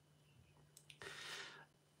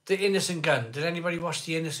 The Innocent Gun. Did anybody watch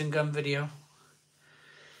the Innocent Gun video?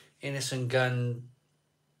 Innocent Gun.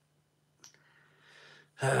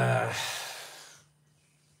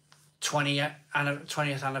 20th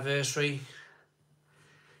anniversary.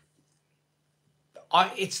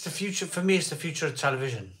 It's the future for me. It's the future of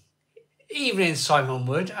television. Evening, Simon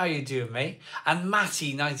Wood. How you doing, mate? And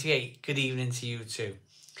Matty 98. Good evening to you too.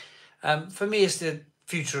 For me, it's the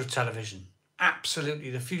future of television. Absolutely,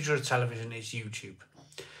 the future of television is YouTube.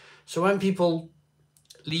 So when people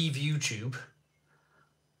leave YouTube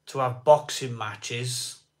to have boxing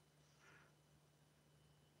matches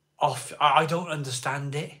off, I don't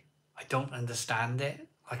understand it. I don't understand it.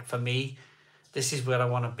 Like, for me, this is where I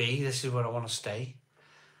want to be. This is where I want to stay.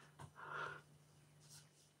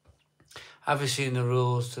 Have you seen the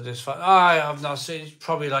rules to this fight? I have not seen. It's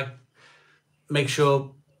probably like make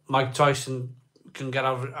sure Mike Tyson can get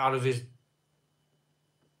out of his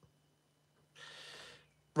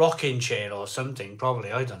rocking chair or something.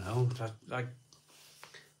 Probably, I don't know. Like,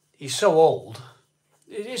 he's so old.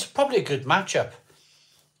 It's probably a good matchup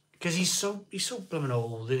because he's so blooming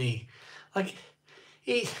old, isn't he? Like,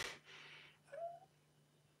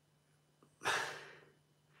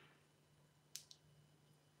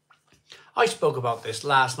 I spoke about this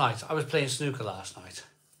last night. I was playing snooker last night.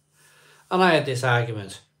 And I had this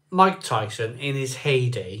argument. Mike Tyson, in his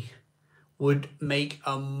heyday, would make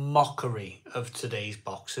a mockery of today's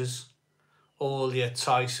boxers. All your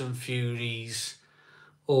Tyson Furies,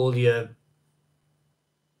 all your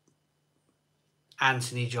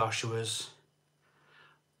Anthony Joshuas.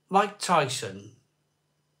 Mike Tyson.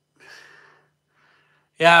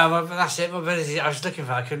 Yeah, that's it. I was looking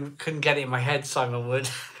for it. I couldn't get it in my head, Simon Wood.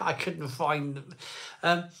 I couldn't find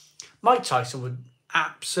Mike Tyson would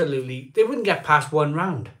absolutely... They wouldn't get past one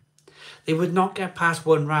round. They would not get past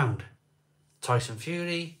one round. Tyson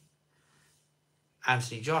Fury,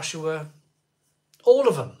 Anthony Joshua, all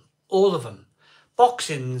of them.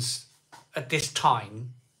 Boxing's, at this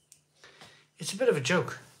time, it's a bit of a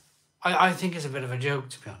joke. I think it's a bit of a joke,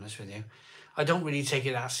 to be honest with you. I don't really take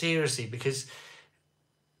it that seriously because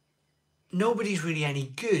nobody's really any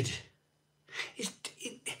good.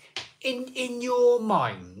 In your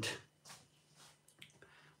mind,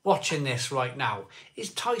 watching this right now,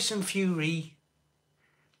 is Tyson Fury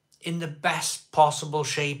in the best possible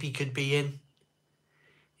shape he could be in?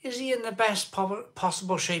 Is he in the best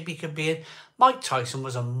possible shape he could be in? Mike Tyson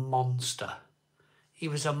was a monster. He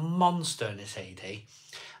was a monster in his heyday.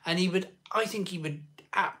 And I think he would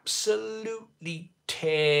absolutely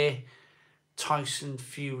tear Tyson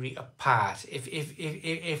Fury apart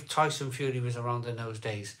if Tyson Fury was around in those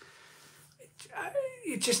days.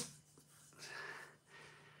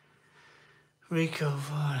 Rico,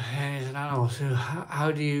 he's an animal. So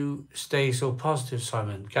how do you stay so positive,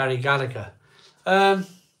 Simon? Gary Gallagher. I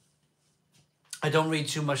don't read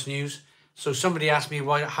too much news. So somebody asked me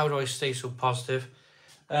how do I stay so positive?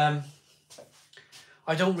 I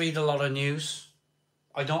don't read a lot of news.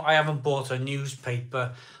 I haven't bought a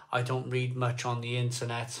newspaper. I don't read much on the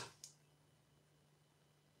internet.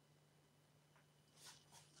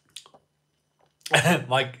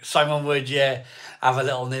 Mike, Simon would, yeah, have a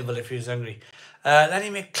little nibble if he was hungry. Lenny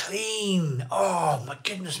McLean. Oh, my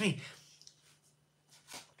goodness me.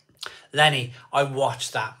 Lenny, I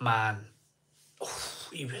watched that man. Oh,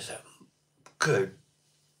 he was a good...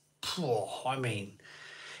 Oh, I mean,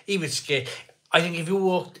 he would scare... I think if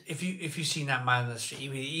you seen that man in the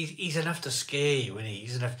street, he's enough to scare you, and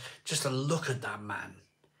he's enough... Just to look at that man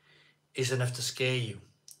is enough to scare you.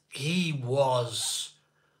 He was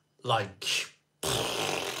like...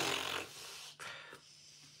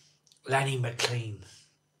 Lenny McLean.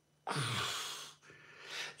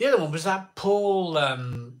 The other one was that Paul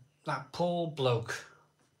bloke.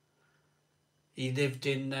 He lived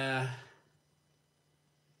in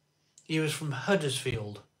he was from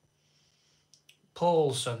Huddersfield.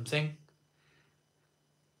 Paul something.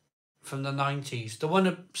 From the 90s. The one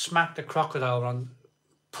that smacked the crocodile on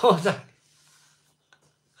Paul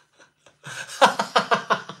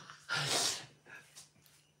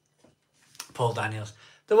Paul Daniels.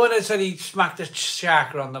 The one that said he smacked the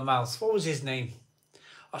shark around the mouth. What was his name?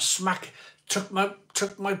 I took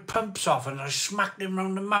my pumps off and I smacked him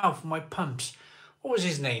around the mouth with my pumps. What was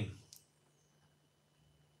his name?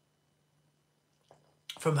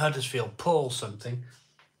 From Huddersfield, Paul something.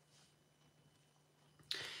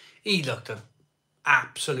 He looked an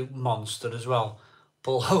absolute monster as well.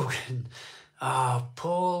 Paul Hogan. Ah,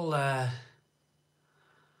 Paul...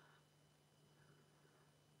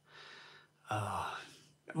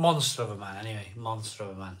 monster of a man, anyway. Monster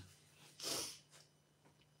of a man.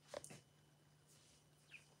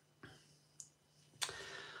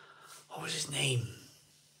 What was his name?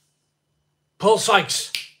 Paul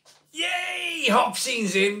Sykes. Yay!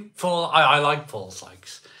 Hopsing's in. Paul. I like Paul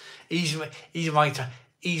Sykes. He's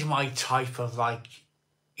my type of, like,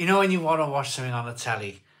 you know, when you want to watch something on the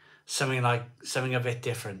telly, something a bit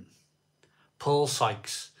different. Paul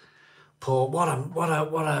Sykes. Paul, what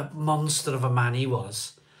a monster of a man he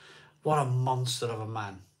was. What a monster of a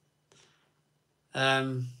man.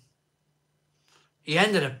 He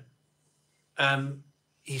ended up,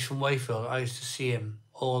 he's from Wayfield. I used to see him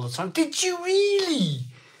all the time. Did you really?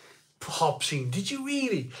 Hopsing, did you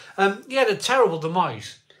really? He had a terrible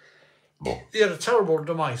demise.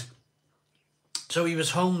 So he was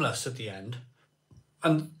homeless at the end.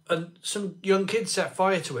 And some young kids set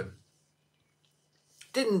fire to him.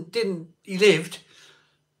 He lived.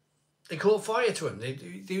 They caught fire to him.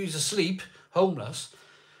 He was asleep, homeless,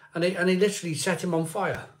 and they literally set him on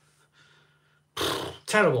fire.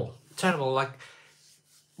 Terrible, like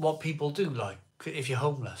what people do, like if you're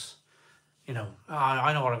homeless. You know,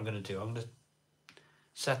 I know what I'm going to do. I'm going to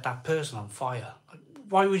set that person on fire. Like,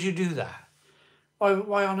 why would you do that?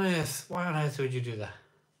 Why on earth would you do that?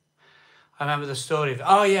 I remember the story of,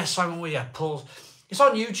 oh yes, Simon Williams, Paul. It's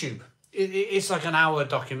on YouTube. It's like an hour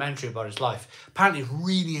documentary about his life. Apparently,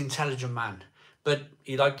 really intelligent man, but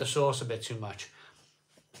he liked the sauce a bit too much.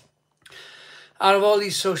 Out of all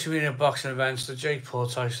these social media boxing events, the Jake Paul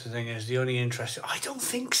Tyson thing is the only interesting. I don't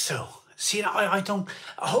think so. See, I don't.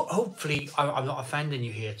 Hopefully, I'm not offending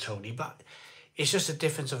you here, Tony, but it's just a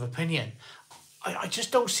difference of opinion. I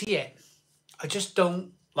just don't see it. I just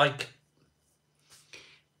don't like.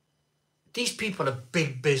 These people are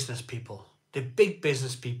big business people. They're big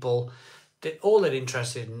business people. They're all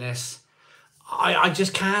interested in this. I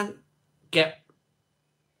just can't get...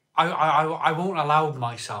 I won't allow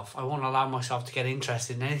myself. I won't allow myself to get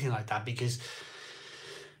interested in anything like that because...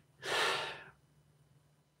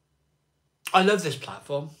 I love this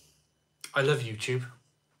platform. I love YouTube.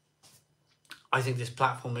 I think this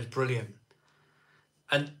platform is brilliant.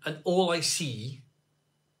 And all I see...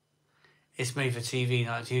 It's made for TV,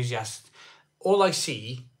 not enthusiasts. All I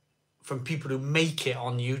see... from people who make it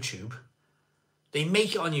on YouTube, they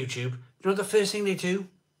make it on YouTube. You know what the first thing they do?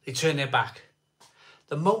 They turn their back.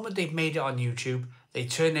 The moment they've made it on YouTube, they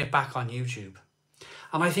turn their back on YouTube.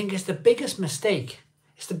 And I think it's the biggest mistake.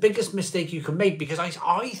 It's the biggest mistake you can make because I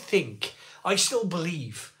still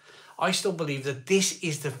believe that this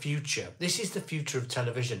is the future. This is the future of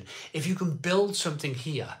television. If you can build something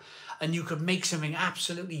here and you can make something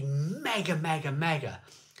absolutely mega, mega, mega,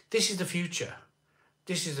 this is the future.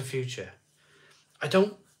 This is the future. I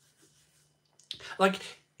don't... Like,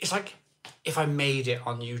 it's like if I made it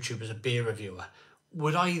on YouTube as a beer reviewer,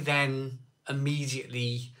 would I then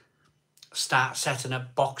immediately start setting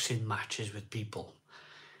up boxing matches with people.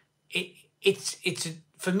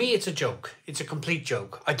 For me, it's a joke. It's a complete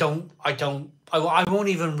joke. I won't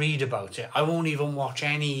even read about it. I won't even watch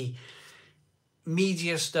any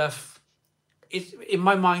media stuff. In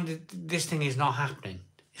my mind, this thing is not happening.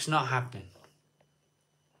 It's not happening.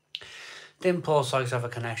 Didn't Paul Sykes have a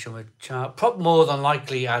connection with more than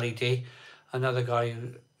likely Ali D, another guy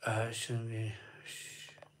who shouldn't be.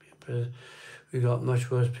 We got much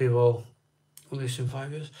worse people, at least in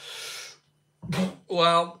 5 years.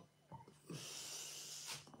 Well,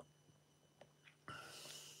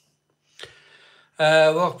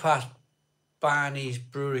 walked past Barney's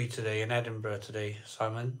Brewery today in Edinburgh today,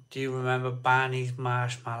 Simon. Do you remember Barney's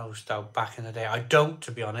Marshmallow Stout back in the day? I don't,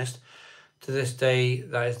 to be honest. To this day,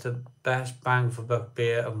 that is the best bang for buck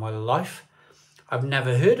beer of my life. I've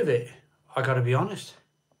never heard of it. I got to be honest.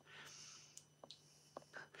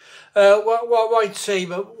 What I'd say,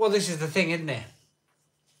 but well, this is the thing, isn't it?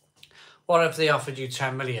 What if they offered you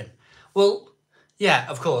 10 million? Well, yeah,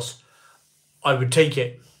 of course, I would take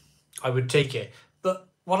it. I would take it. But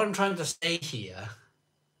what I'm trying to say here,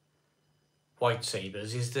 White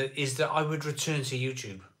Sabres, is that I would return to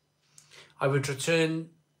YouTube. I would return,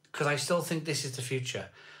 because I still think this is the future.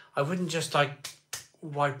 I wouldn't just like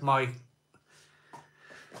wipe my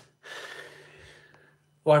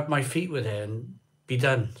feet with it and be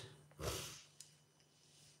done.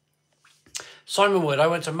 Simon Wood, I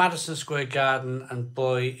went to Madison Square Garden and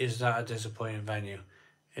boy, is that a disappointing venue.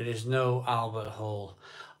 It is no Albert Hall.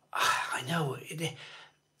 I know.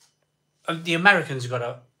 The Americans got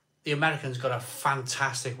a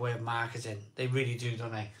fantastic way of marketing. They really do,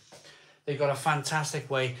 don't they? They've got a fantastic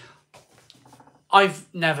way. I've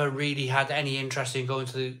never really had any interest in going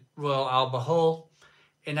to the Royal Albert Hall.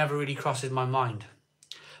 It never really crosses my mind.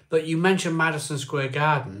 But you mentioned Madison Square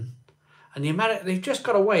Garden, and they've just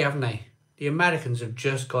got a way, haven't they? The Americans have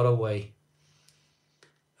just got a way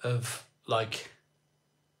of, like,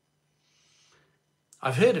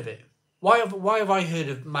 I've heard of it. Why have I heard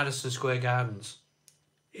of Madison Square Gardens?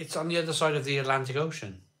 It's on the other side of the Atlantic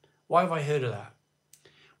Ocean. Why have I heard of that?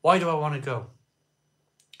 Why do I want to go?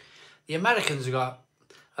 The Americans have got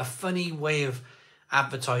a funny way of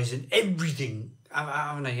advertising everything,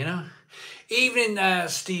 haven't they, you know? Evening,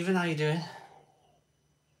 Stephen, how you doing?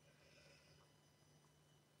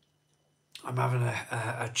 I'm having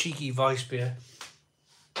a cheeky Vice beer.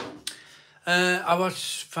 I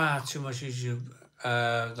watch far too much YouTube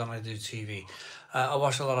than I do TV. I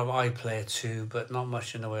watch a lot of iPlayer too, but not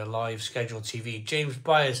much in the way of live scheduled TV. James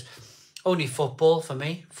Byers, only football for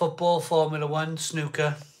me. Football, Formula One,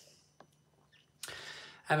 snooker.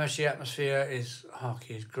 MSG atmosphere is,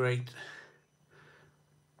 hockey is great,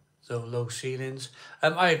 though low ceilings.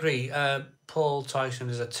 I agree. Paul Tyson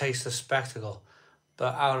is a tasteless spectacle,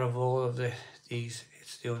 but out of all of these,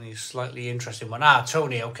 it's the only slightly interesting one.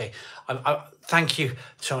 Tony, okay. Thank you,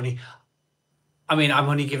 Tony. I mean, I'm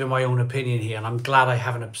only giving my own opinion here, and I'm glad I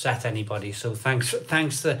haven't upset anybody. So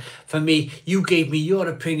thanks for me. You gave me your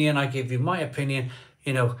opinion, I gave you my opinion.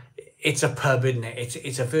 You know, it's a pub, isn't it?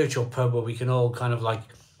 It's a virtual pub where we can all kind of like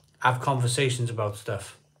have conversations about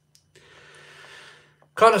stuff.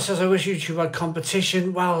 Connor says, I wish YouTube had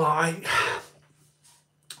competition. Well,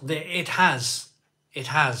 it has,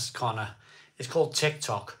 Connor. It's called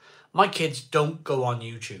TikTok. My kids don't go on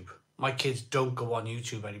YouTube. My kids don't go on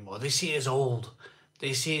YouTube anymore. They see it as old.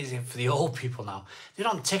 They see it as for the old people now. They're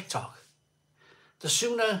on TikTok. The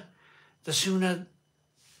sooner,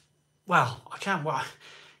 well, I can't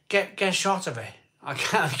get shot of it. I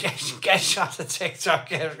can't get shot of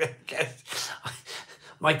TikTok.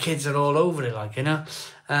 My kids are all over it, like, you know.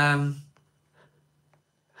 I've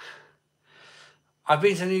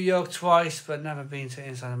been to New York twice, but never been to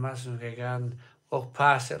inside the Madison Square Garden. Walked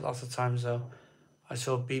past it lots of times, though. I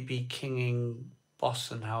saw B.B. King in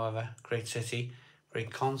Boston, however. Great city,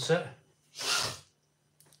 great concert.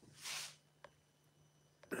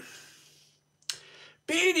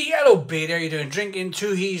 Beardy, hello Beardy, how you doing? Drinking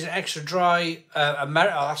Tooheys extra dry,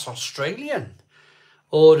 America, oh, that's Australian.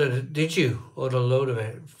 Did you? Order a load of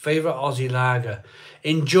it. Favourite Aussie lager.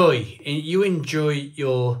 You enjoy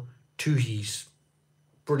your Tooheys.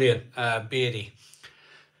 Brilliant, Beardy.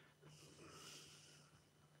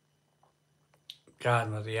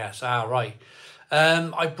 Garden, yes, right.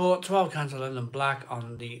 I bought 12 cans of London Black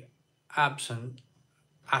on the Anspach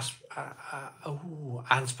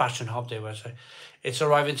and Hobday website. It's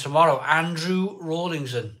arriving tomorrow. Andrew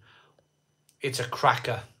Rawlingson. It's a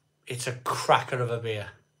cracker. It's a cracker of a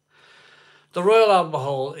beer. The Royal Albert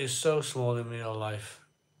Hall is so small in real life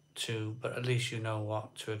too, but at least you know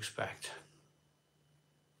what to expect.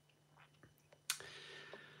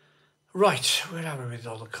 Right, where are we with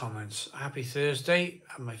all the comments? Happy Thursday.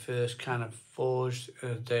 I had my first can of Forged of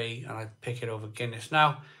the day, and I pick it over Guinness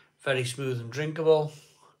now. Very smooth and drinkable.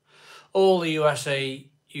 All the USA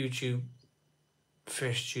YouTube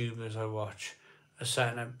fish tubers I watch are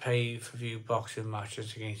setting up pay-per-view boxing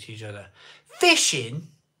matches against each other. Fishing?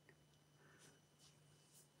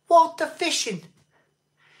 What the fishing?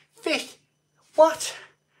 Fish? What?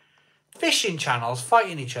 Fishing channels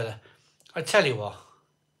fighting each other. I tell you what.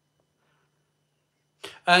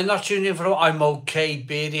 Not tuning in for. I'm okay,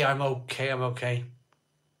 Beardy. I'm okay.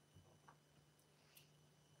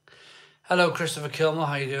 Hello, Christopher Kilmer.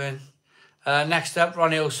 How you doing? Next up,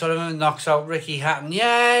 Ronnie O'Sullivan knocks out Ricky Hatton.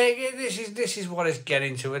 Yeah, this is what it's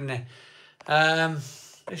getting to, isn't it?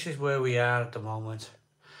 This is where we are at the moment.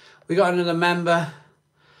 We got another member,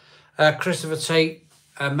 Christopher Tate,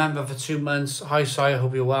 a member for 2 months. Hi, Si. I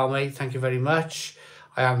hope you're well, mate. Thank you very much.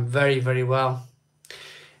 I am very, very well.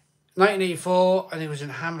 1984, and it was in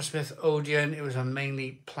Hammersmith, Odeon. It was a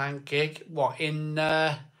mainly plank gig. What, in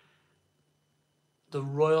the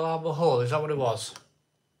Royal Albert Hall? Is that what it was?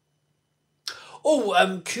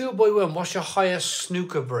 Oh, Cure Boy Worm, what's your highest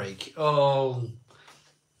snooker break? Oh,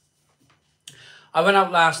 I went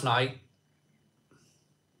out last night.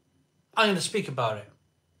 I'm going to speak about it.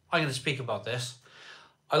 I'm going to speak about this.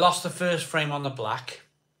 I lost the first frame on the black.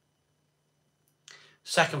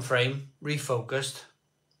 Second frame, refocused.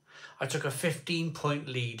 I took a 15-point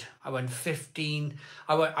lead. I went 15.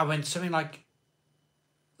 I went something like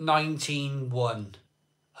 19-1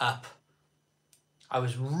 up. I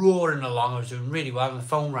was roaring along. I was doing really well, and the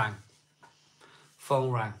phone rang.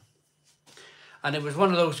 And it was one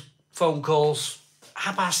of those phone calls,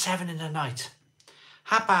 7:30 in the night.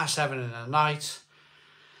 7:30 in the night.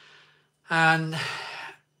 And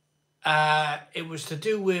it was to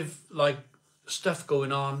do with, like, stuff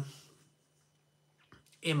going on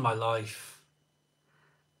in my life,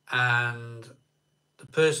 and the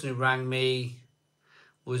person who rang me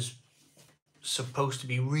was supposed to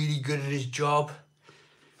be really good at his job,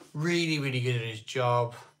 really good at his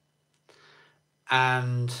job,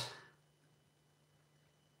 and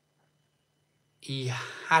he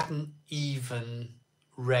hadn't even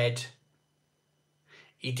read,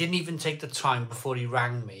 he didn't even take the time before he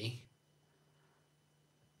rang me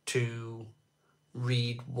to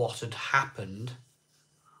read what had happened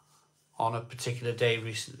on a particular day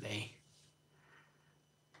recently.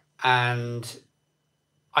 And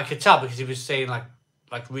I could tell because he was saying like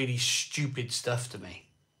really stupid stuff to me.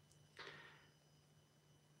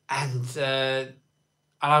 And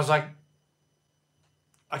I was like,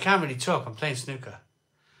 I can't really talk, I'm playing snooker.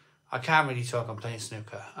 And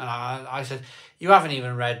I said, you haven't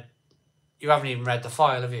even read the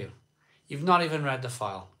file, have you? You've not even read the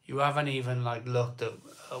file. You haven't even like looked at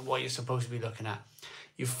what you're supposed to be looking at.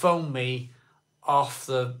 You phoned me off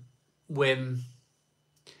the whim,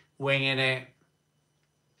 winging it,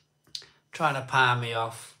 trying to palm me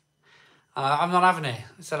off. I'm not having it.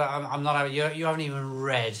 I said, I'm not having it. You haven't even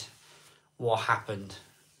read what happened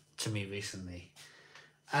to me recently.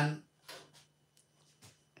 And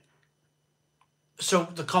so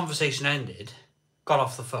the conversation ended, got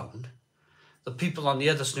off the phone. The people on the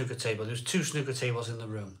other snooker table, there was 2 snooker tables in the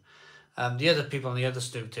room. The other people on the other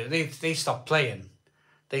snooker table, they stopped playing.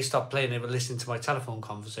 They were listening to my telephone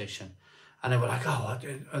conversation. And they were like, oh,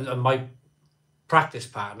 and my practice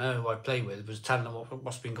partner, who I play with, was telling them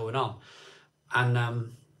what's been going on.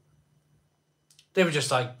 And they were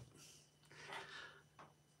just like,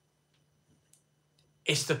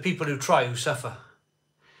 it's the people who try who suffer.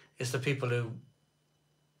 It's the people who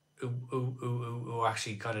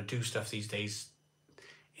actually kind of do stuff these days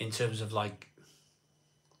in terms of like,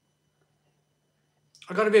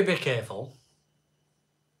 I've got to be a bit careful.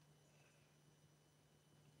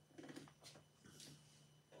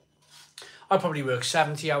 I probably work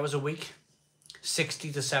 70 hours a week,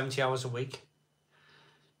 60 to 70 hours a week.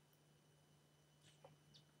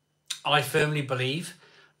 I firmly believe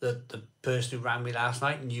that the person who rang me last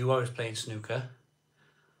night knew I was playing snooker,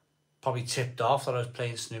 probably tipped off that I was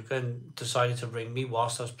playing snooker and decided to ring me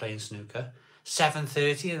whilst I was playing snooker.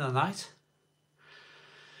 7:30 in the night.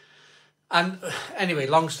 And anyway,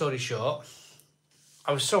 long story short,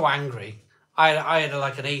 I was so angry. I had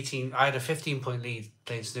like an 15-point lead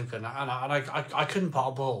playing snooker, and I couldn't pot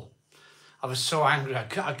a ball. I was so angry. I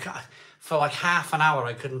for like half an hour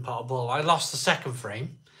I couldn't pot a ball. I lost the second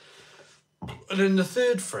frame, and in the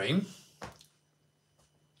third frame,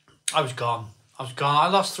 I was gone. I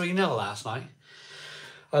lost 3-0 last night.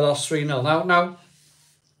 I lost 3-0. Now,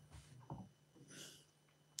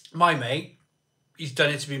 my mate, he's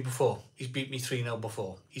done it to me before. He's beat me 3-0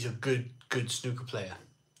 before. He's a good snooker player.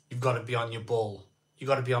 you've got to be on your ball. You've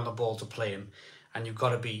got to be on the ball to play him, and you've got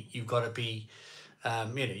to be, you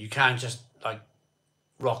know, you can't just like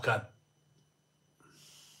rock up.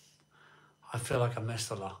 I feel like I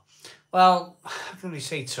missed a lot. Well, I can't really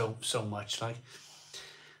say so much. Like,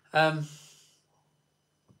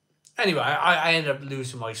 anyway, I ended up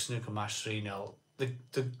losing my snooker match 3-0.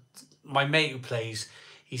 My mate who plays,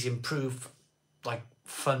 he's improved like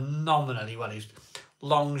phenomenally well. His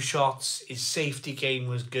long shots, his safety game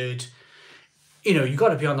was good. You know, you got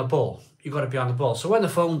to be on the ball. You got to be on the ball. So when the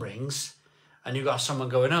phone rings, and you got someone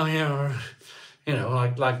going, oh yeah, you know,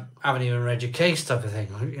 like haven't even read your case type of thing.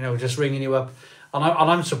 You know, just ringing you up, and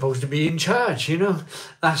I'm supposed to be in charge. You know,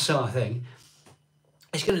 that sort of thing.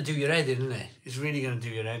 It's going to do your head in, isn't it? It's really going to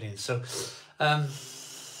do your head in. So,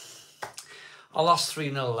 I lost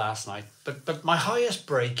 3-0 last night, but my highest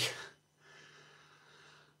break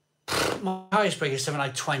is something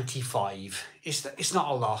like 25. It's not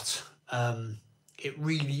a lot. It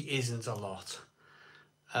really isn't a lot.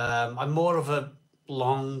 I'm more of a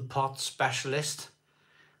long pot specialist.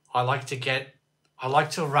 I like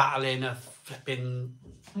to rattle in a flipping.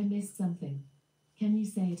 I missed something. Can you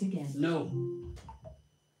say it again? No.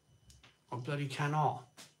 I bloody cannot.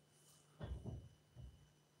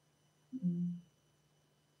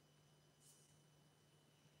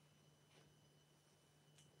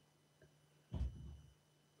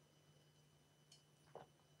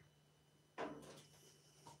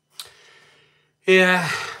 Yeah.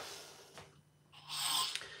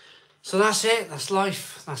 So that's it. That's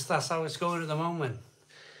life. That's how it's going at the moment.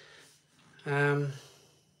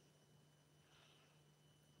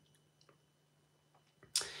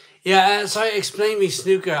 Yeah, so I explained me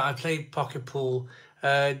snooker. I played pocket pool.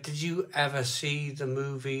 Did you ever see the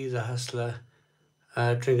movie The Hustler?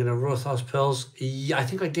 Drinking a Rothos pills? Yeah, I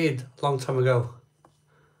think I did a long time ago.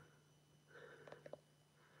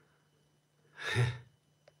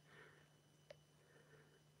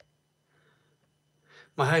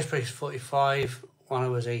 My house break is 45 when I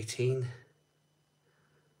was 18.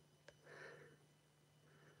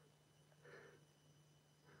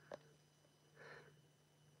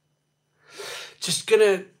 Just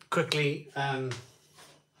gonna quickly have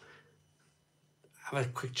a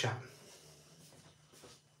quick chat.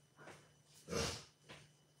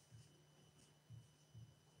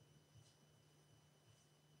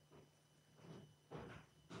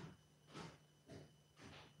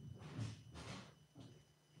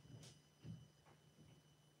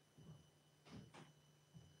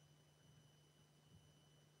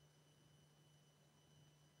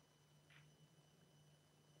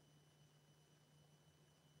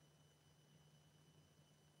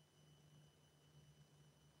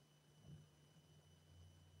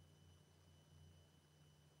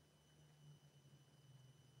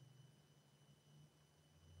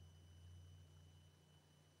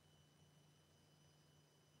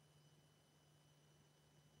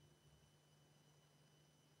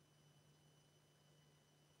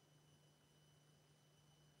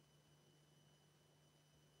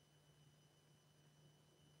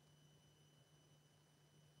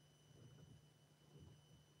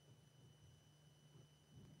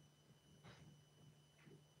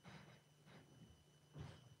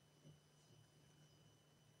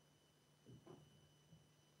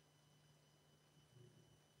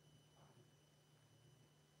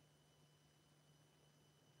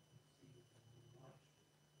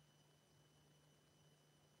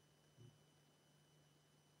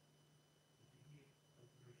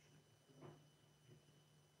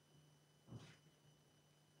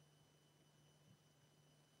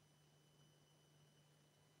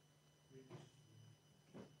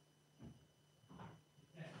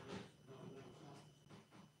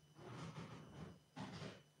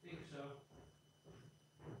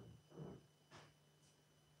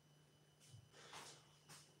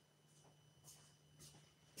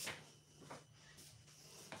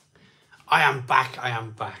 I am back.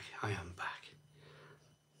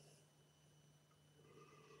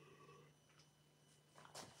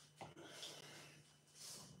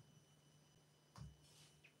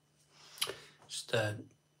 Just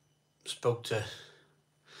spoke to.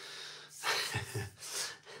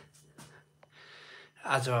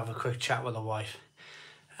 I had to have a quick chat with the wife.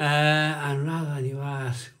 And rather than you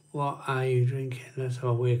ask, what are you drinking? That's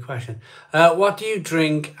a weird question. What do you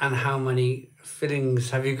drink and how many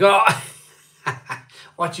fillings have you got?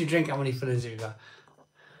 What do you drink? How many fillings have you got?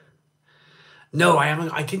 No, I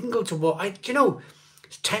haven't. I didn't go to work. You know,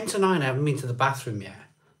 it's 10 to 9. I haven't been to the bathroom yet.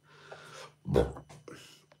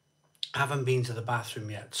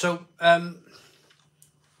 So,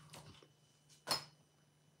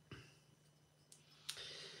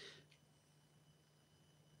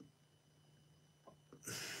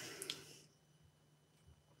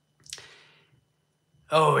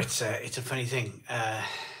 Oh, it's a funny thing.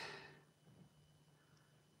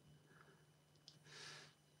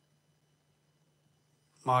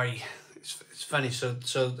 It's funny. So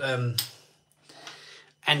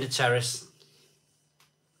end of terrace,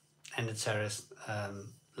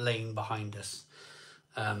 lane behind us.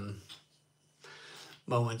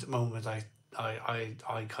 Moment I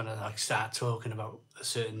kind of like start talking about a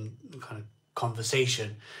certain kind of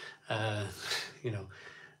conversation. You know,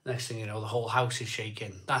 next thing you know, the whole house is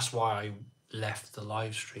shaking. That's why I left the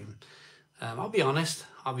live stream. I'll be honest.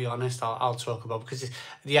 I'll talk about, because at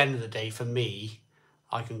the end of the day, for me,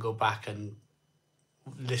 I can go back and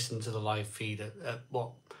listen to the live feed at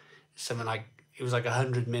what, something like, it was like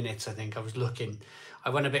 100 minutes. I think I was looking. I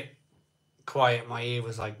went a bit quiet. My ear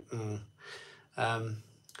was like,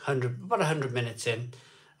 100 minutes in.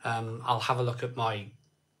 I'll have a look at my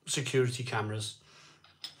security cameras,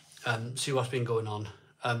 see what's been going on.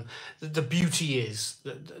 The beauty is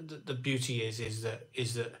that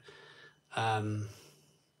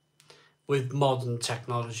with modern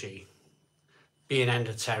technology, being end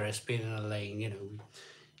of terrace, being in a lane, you know,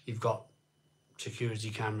 you've got security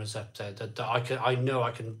cameras up there that I know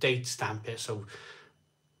I can date stamp it. So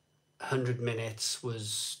 100 minutes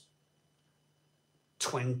was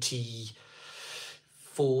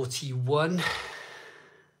 2041.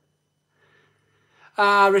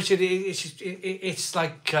 Richard, it's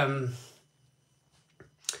like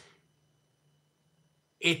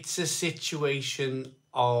it's a situation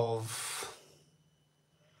of,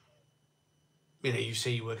 you know, you say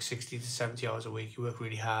you work 60 to 70 hours a week, you work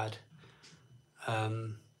really hard.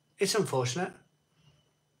 It's unfortunate.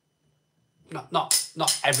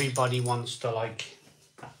 Not everybody wants to, like,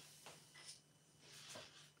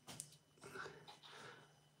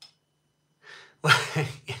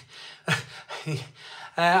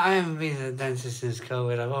 I haven't been to the dentist since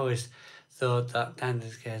COVID. I've always thought that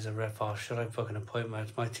dentist care is a rip-off. Should I book an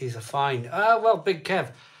appointment? My teeth are fine. Well, Big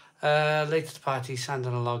Kev. Latest party, sand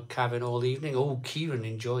on a log cabin all evening. Oh, Kieran,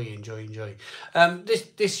 enjoy.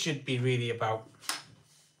 This should be really about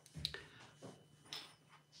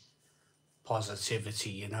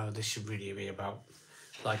positivity, you know. This should really be about,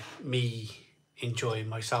 like, me enjoying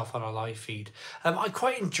myself on a live feed. I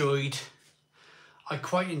quite enjoyed,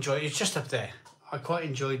 it's just up there. I quite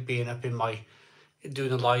enjoyed being up in doing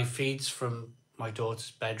the live feeds from my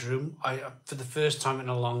daughter's bedroom. For the first time in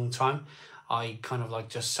a long time, I kind of like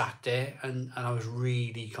just sat there and I was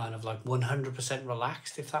really kind of like 100%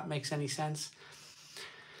 relaxed, if that makes any sense.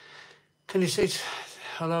 Can you say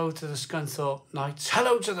hello to the Scunthorpe Knights?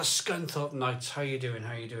 Hello to the Scunthorpe Knights. How you doing?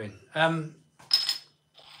 I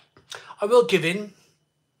will give in.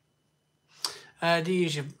 Do you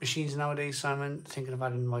use your machines nowadays, Simon? Thinking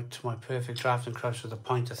about adding my perfect draft and crush with a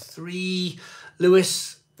pint of 3.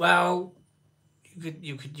 Lewis, well,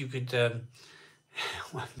 you could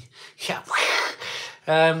well, yeah.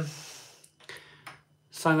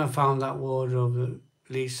 Simon found that wardrobe at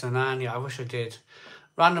Lisa and Anya. I wish I did.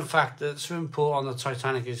 Random fact, the swimming pool on the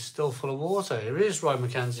Titanic is still full of water. It is, Roy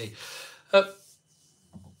Mackenzie. I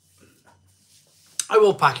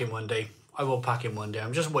will pack in one day.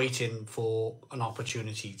 I'm just waiting for an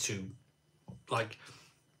opportunity to, like,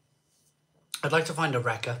 I'd like to find a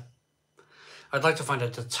wrecker. I'd like to find a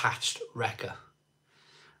detached wrecker.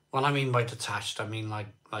 What I mean by detached, I mean like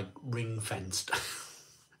ring-fenced.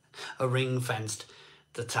 A ring-fenced,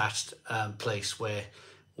 detached place where,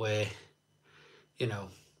 you know,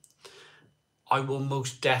 I will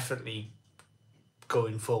most definitely,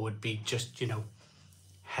 going forward, be just, you know,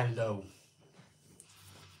 hello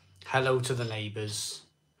to the neighbours.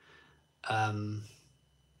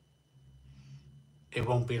 It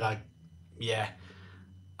won't be like, yeah,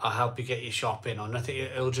 I'll help you get your shopping or nothing.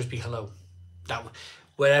 It'll just be hello. That,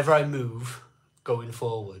 wherever I move going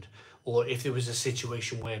forward, or if there was a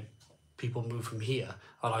situation where people moved from here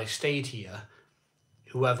and I stayed here,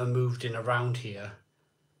 whoever moved in around here,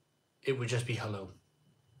 it would just be hello.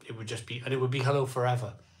 It would just be, and it would be hello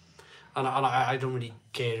forever. And I don't really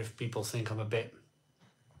care if people think I'm a bit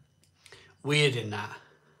weird in that.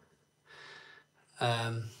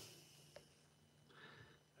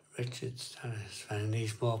 Richard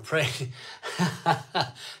needs more praise.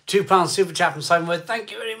 £2 super chat from Simon Wood.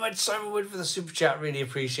 Thank you very much, Simon Wood, for the super chat. Really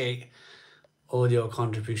appreciate all your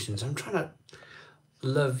contributions. I'm trying to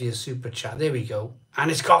love your super chat. There we go.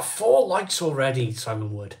 And it's got 4 likes already,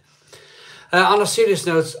 Simon Wood. On a serious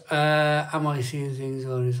note, am I seeing things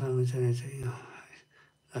or is simultaneously?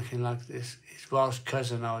 Looking like this. His Welsh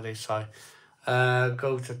cousin nowadays, sorry.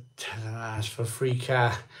 Go to ask for a free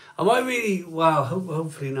car. Am I really? Wow,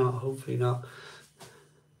 hopefully not.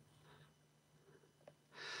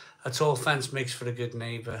 A tall fence makes for a good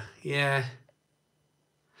neighbour. Yeah.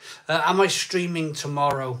 Am I streaming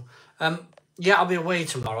tomorrow? Yeah, I'll be away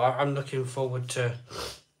tomorrow. I'm looking forward to.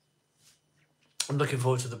 I'm looking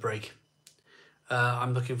forward to the break.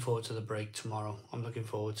 I'm looking forward to the break tomorrow. I'm looking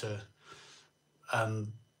forward to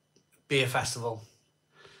beer festival.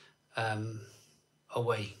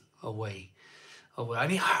 Away.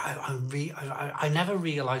 I never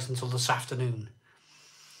realised until this afternoon.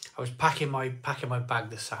 I was packing my bag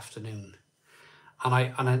this afternoon,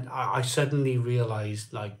 and I suddenly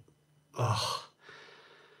realised, like, oh,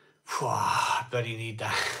 I bloody need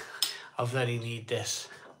that. I bloody need this.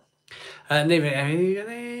 Harold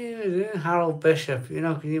Bishop, you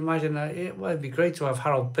know, can you imagine that? Well, it'd be great to have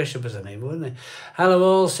Harold Bishop as a name, wouldn't it? Hello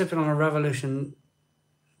all, sipping on a Revolution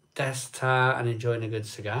Destar and enjoying a good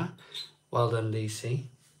cigar. Well done, DC.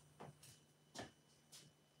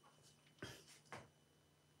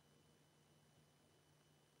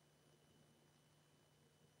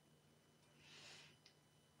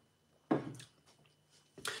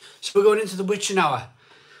 So we're going into the witching hour.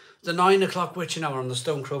 The 9 o'clock witching hour on the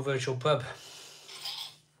Stone Crow Virtual Pub.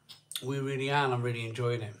 We really are, and I'm really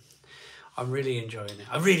enjoying it. I'm really enjoying it.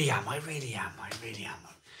 I really am.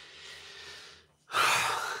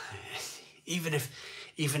 Even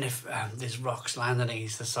if there's rocks landing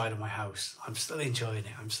against the side of my house, I'm still enjoying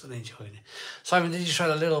it. Simon, did you try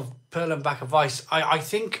the little pearl and back of ice? I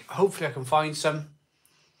think hopefully I can find some.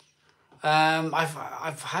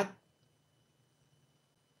 I've had.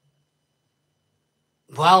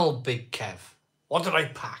 Well, Big Kev, what did I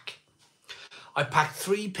pack? I packed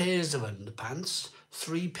 3 pairs of underpants,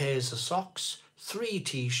 3 pairs of socks, 3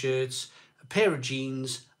 t-shirts, a pair of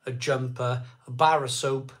jeans, a jumper, a bar of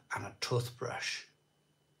soap, and a toothbrush.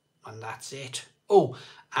 And that's it. Oh,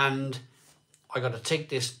 and I got to take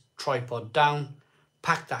this tripod down,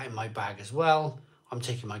 pack that in my bag as well. I'm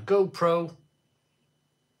taking my GoPro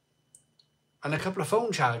and a couple of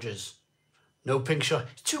phone chargers. No pink shirt.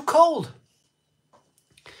 It's too cold.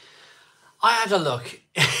 I had a look.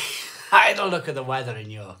 I had a look at the weather in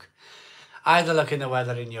York.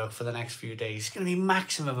 For the next few days. It's going to be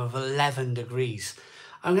maximum of 11 degrees.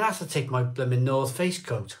 I'm going to have to take my blooming North Face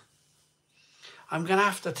coat. I'm going to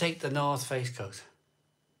have to take the North Face coat.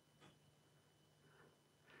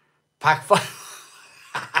 Pack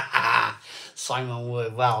 5. Simon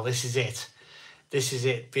Wood. Well, this is it. This is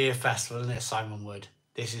it. Beer festival, isn't it, Simon Wood?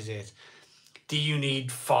 This is it. Do you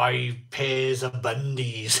need 5 pairs of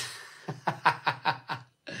bundies?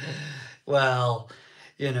 Well,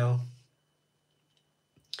 you know.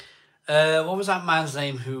 What was that man's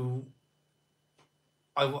name who...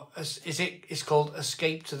 It's called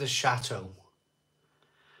Escape to the Chateau.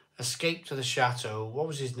 Escape to the Chateau. What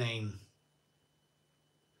was his name?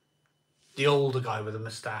 The older guy with a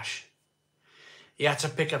moustache. He had to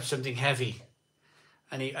pick up something heavy.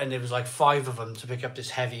 And there was like 5 of them to pick up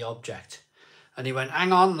this heavy object. And he went,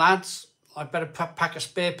 hang on, lads. I better pack a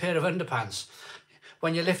spare pair of underpants.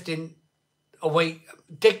 When you're lifting away...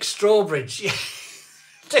 Dick Strawbridge.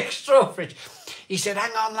 Dick Strawbridge. He said,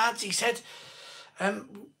 hang on, lads. He said...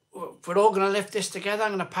 we're all going to lift this together.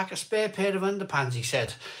 I'm going to pack a spare pair of underpants, he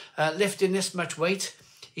said. Lifting this much weight,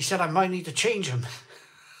 he said I might need to change them.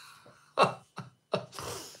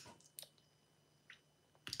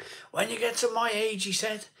 When you get to my age, he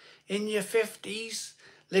said, in your 50s,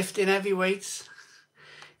 lifting heavy weights.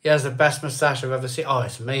 He has the best moustache I've ever seen. Oh,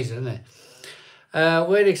 it's amazing, isn't it?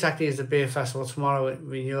 Where exactly is the beer festival tomorrow in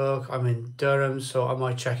New York? I'm in Durham, so I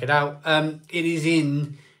might check it out. It is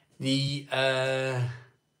in the...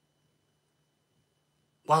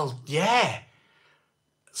 well, yeah.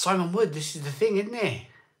 Simon Wood, this is the thing, isn't it?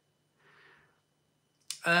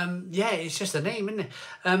 Yeah, it's just a name, isn't it?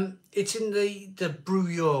 It's in the Brew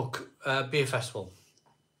York Beer Festival.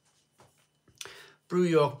 Brew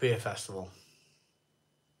York Beer Festival.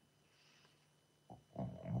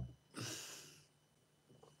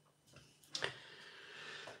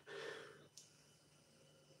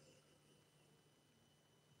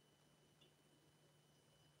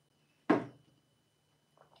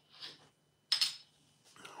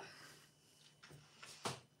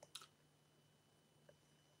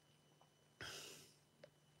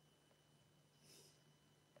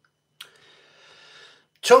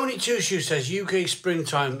 Tony Two Shoe says UK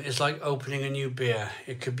springtime is like opening a new beer.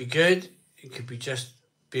 It could be good, it could be just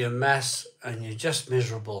be a mess, and you're just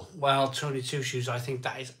miserable. Well, Tony Two Shoes, I think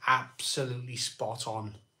that is absolutely spot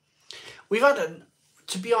on. We've had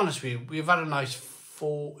to be honest with you, we've had a nice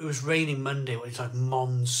it was raining Monday. It's like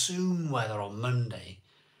monsoon weather on Monday.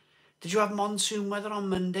 Did you have monsoon weather on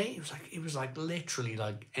Monday? It was like literally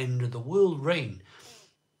like end of the world rain.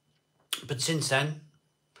 But since then,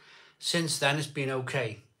 since then it's been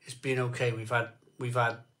okay. It's been okay. We've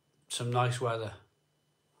had some nice weather.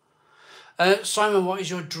 Simon, what is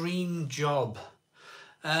your dream job?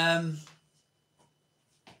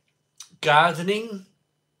 Gardening,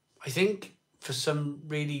 I think, for some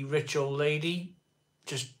really rich old lady,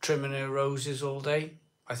 just trimming her roses all day.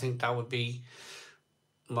 I think that would be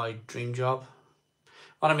my dream job.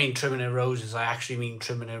 When I mean trimming her roses, I actually mean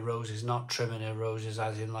trimming her roses, not trimming her roses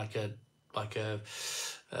as in like a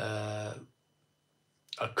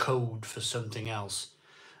code for something else.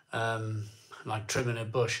 Like trimming a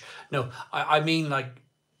bush. No, I mean like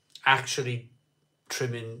actually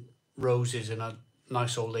trimming roses in a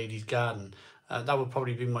nice old lady's garden. That would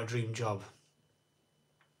probably be my dream job.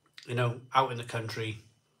 You know, out in the country.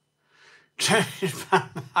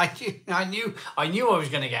 I knew I was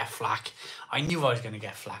going to get flack. I knew I was going to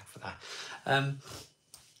get flack for that.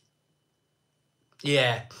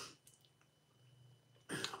 Yeah,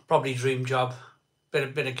 probably dream job.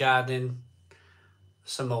 Bit of gardening.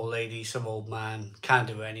 Some old lady, some old man, can't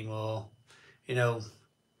do it anymore. You know,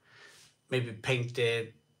 maybe paint their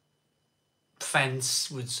fence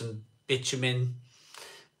with some bitumen,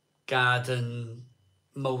 garden,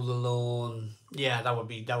 mow the lawn. Yeah, that would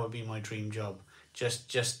be my dream job.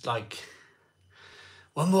 Just like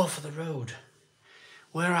one more for the road.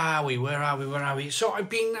 Where are we? So I've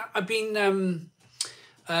been how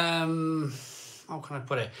can I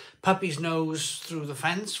put it? Puppy's nose through the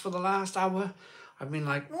fence for the last hour. I've been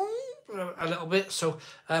like a little bit. So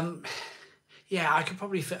yeah, I could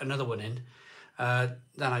probably fit another one in. Then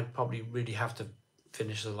I probably really have to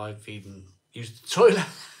finish the live feed and use the toilet.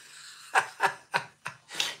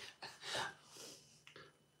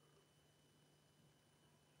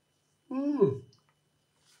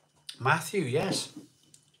 Matthew, yes.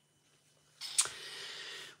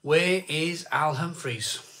 Where is Al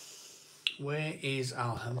Humphreys? Where is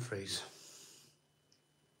Al Humphreys?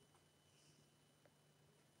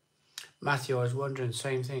 Matthew, I was wondering,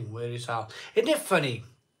 same thing. Where is Al? Isn't it funny?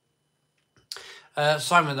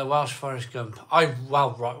 Simon, the Welsh Forest Gump.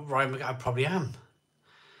 Ryan, I probably am.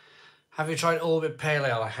 Have you tried Orbit Pale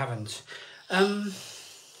Ale? I haven't.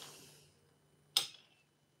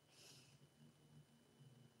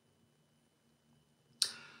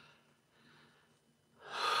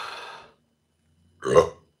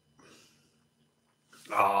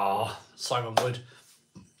 Oh, Simon Wood.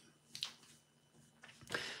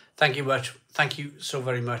 Thank you so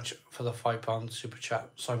very much for the £5 super chat,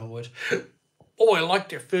 Simon Wood. Oh, I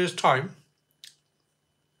liked it first time.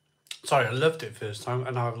 Sorry, I loved it first time,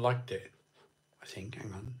 and I've liked it. I think,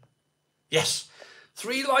 hang on. Yes,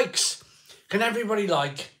 3 likes. Can everybody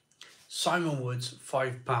like Simon Wood's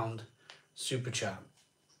 £5 super chat?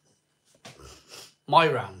 My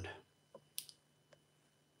round.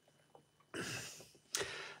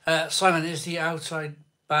 Simon, is the outside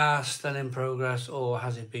bar still in progress, or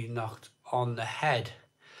has it been knocked on the head?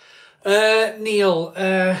 Neil,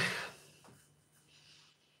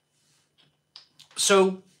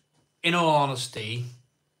 so in all honesty,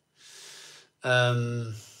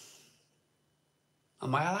 am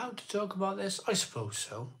I allowed to talk about this? I suppose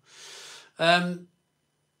so.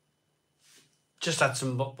 Just had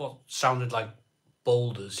some what sounded like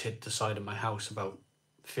boulders hit the side of my house about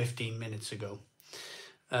 15 minutes ago.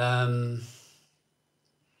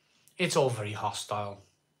 It's all very hostile.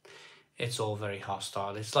 It's all very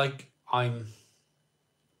hostile. It's like I'm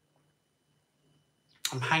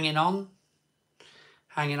hanging on.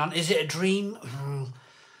 Hanging on. Is it a dream?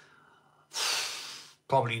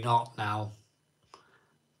 Probably not now.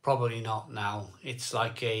 Probably not now. It's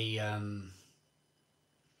like a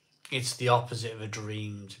it's the opposite of a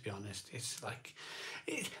dream, to be honest. It's like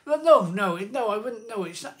no, I wouldn't. No,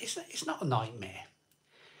 it's not a nightmare.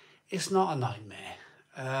 It's not a nightmare.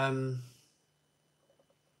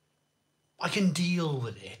 I can deal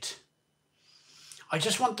with it. I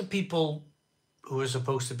just want the people who are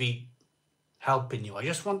supposed to be helping you, I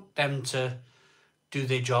just want them to do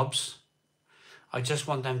their jobs. I just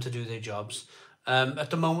want them to do their jobs. At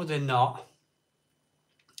the moment they're not.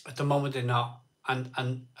 At the moment they're not.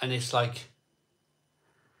 And it's like,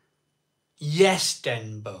 yes,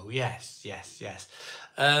 Denbo, yes.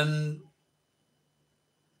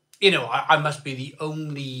 You know, I must be the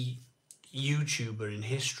only YouTuber in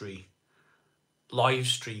history live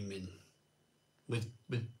streaming with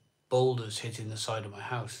boulders hitting the side of my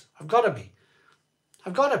house. I've got to be. I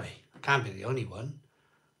can't be the only one.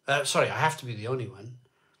 Sorry, I have to be the only one.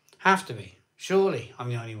 Have to be. Surely I'm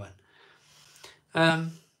the only one.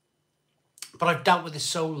 But I've dealt with this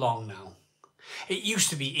so long now. It used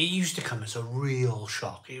to come as a real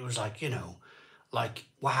shock. It was like, you know, like,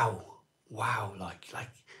 wow,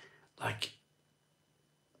 like,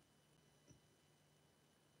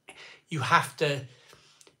 you have to.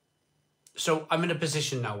 So I'm in a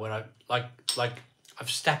position now where I've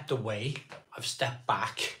stepped away, I've stepped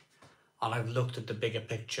back, and I've looked at the bigger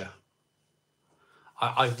picture.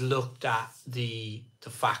 I've looked at the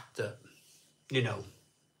fact that, you know,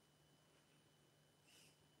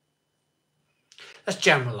 let's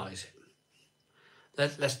generalize it.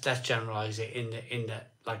 Let's generalize it in the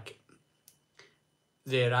like,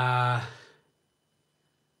 there are,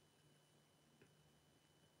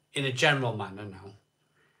 in a general manner now,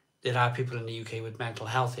 there are people in the UK with mental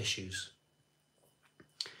health issues.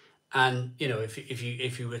 And, you know,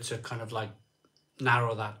 if you were to kind of like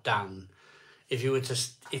narrow that down, if you were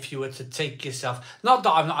to take yourself, not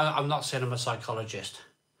that I'm not saying I'm a psychologist.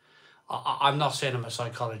 I'm not saying I'm a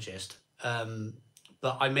psychologist.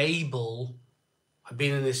 But I've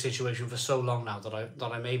been in this situation for so long now that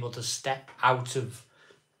I'm able to step out of,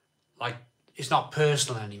 like, it's not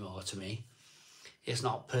personal anymore to me. It's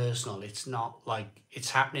not personal. It's not like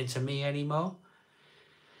it's happening to me anymore.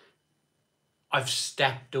 I've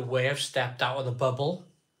stepped away. I've stepped out of the bubble,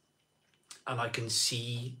 and I can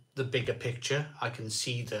see the bigger picture. I can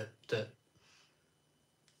see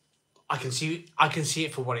I can see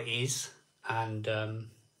it for what it is, and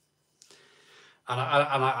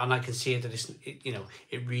I can see it that you know,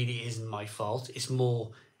 it really isn't my fault. It's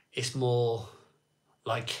more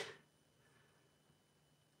like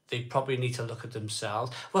they probably need to look at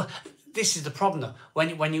themselves. Well, this is the problem though.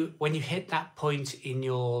 When you hit that point in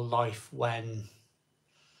your life when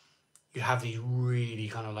you have these really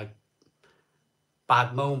kind of like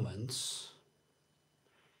bad moments,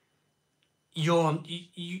 you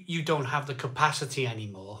don't have the capacity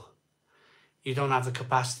anymore. You don't have the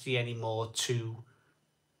capacity anymore to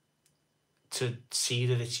see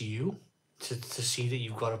that it's you, to see that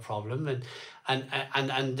you've got a problem,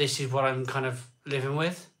 and this is what I'm kind of living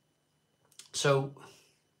with. So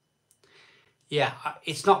yeah,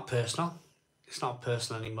 it's not personal. It's not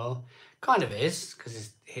personal anymore. Kind of is, because it's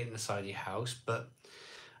hitting the side of your house, but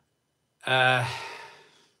I'm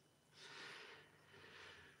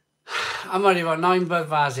only about 9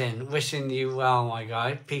 bars in, wishing you well, my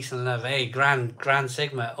guy. Peace and love. Hey, Grand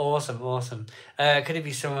Sigma. Awesome. Could it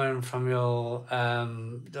be someone from your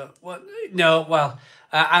what? No, well,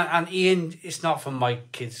 and Ian, it's not from my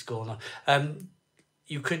kids' school. No.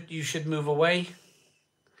 You should move away.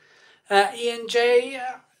 Ian J.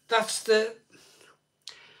 That's the.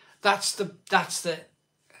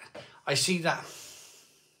 I see that.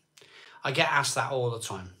 I get asked that all the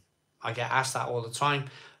time.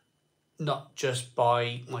 Not just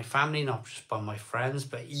by my family, not just by my friends,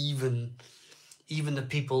 but even the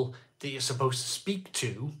people that you're supposed to speak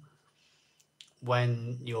to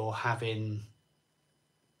when you're having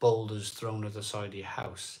boulders thrown at the side of your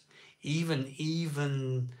house.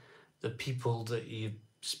 Even the people that you're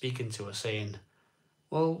speaking to are saying,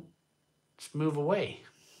 well, just move away.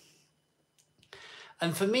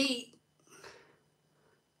 And for me,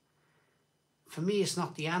 it's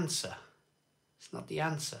not the answer. It's not the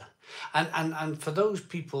answer. And for those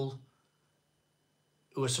people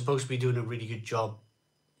who are supposed to be doing a really good job,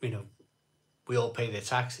 you know, we all pay their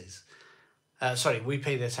taxes. We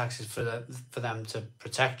pay their taxes for them to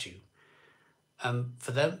protect you.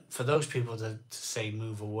 For those people to say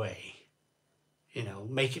move away, you know,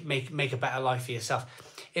 make a better life for yourself.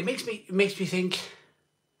 It makes me think,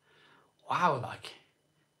 wow, like,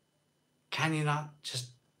 can you not just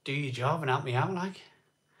do your job and help me out, like?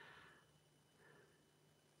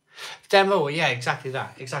 Demo, yeah, exactly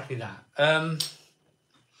that.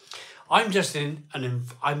 I'm just in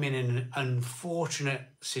an unfortunate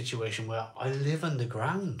situation where I live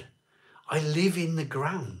underground. I live in the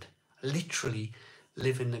ground. I literally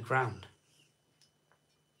live in the ground.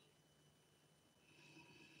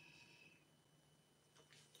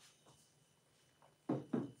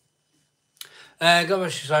 God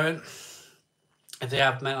bless you, Simon. If they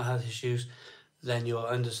have mental health issues, then your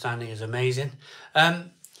understanding is amazing.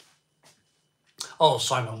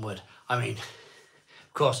 Simon Wood. I mean,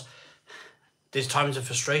 of course, there's times of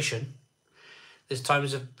frustration. There's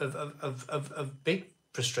times of big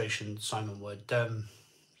frustration, Simon Wood.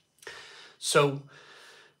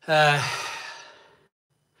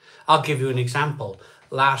 I'll give you an example.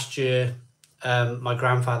 Last year, my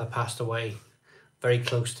grandfather passed away, very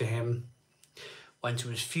close to him. Went to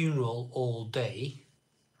his funeral all day,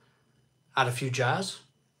 had a few jars,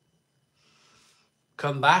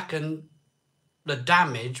 come back, and the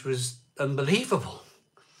damage was unbelievable.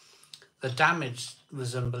 And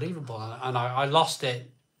I lost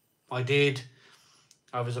it. I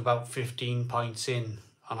was about 15 pints in,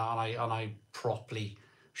 and I properly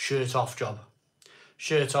shirt off job.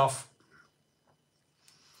 Shirt off,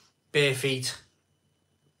 bare feet,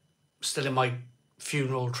 still in my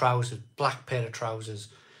funeral trousers, black pair of trousers,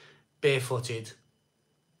 barefooted,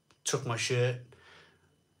 took my shirt,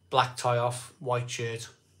 black tie off, white shirt.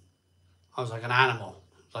 I was like an animal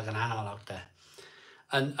out there.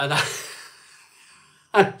 And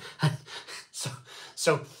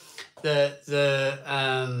so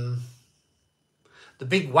the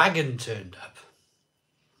big wagon turned up.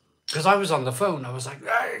 Because I was on the phone, I was like,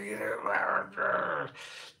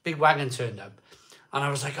 big wagon turned up, and I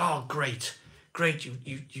was like, oh, great,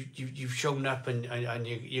 you've shown up and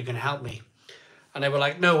you're gonna help me, and they were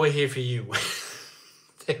like, no, we're here for you.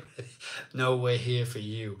 No, we're here for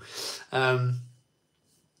you. I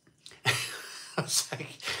was like,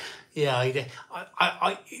 yeah,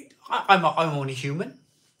 I'm only human.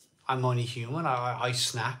 I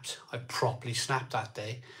snapped. I properly snapped that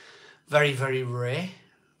day. Very, very rare.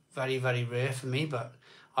 Very, very rare for me, but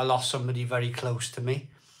I lost somebody very close to me.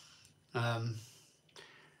 Do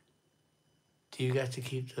you get to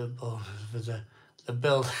keep the bonus for the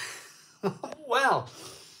build? Well,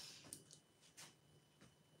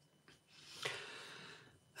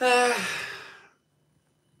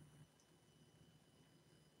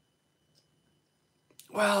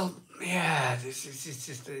 well, yeah, it's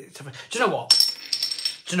just, do you know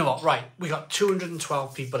what? Right, we got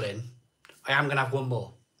 212 people in. I am going to have one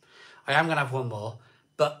more.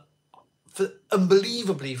 But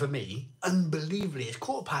unbelievably for me, it's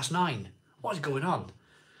 9:15. What is going on?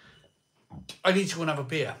 I need to go and have a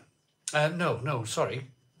beer. No, sorry.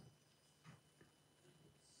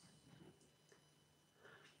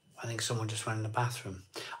 I think someone just went in the bathroom.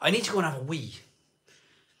 I need to go and have a wee.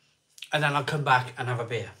 And then I'll come back and have a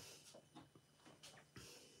beer.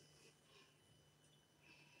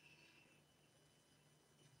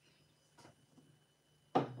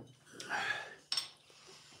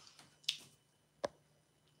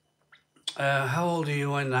 How old are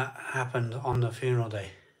you when that happened on the funeral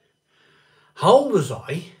day? How old was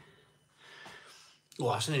I?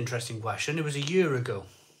 Well, that's an interesting question. It was a year ago.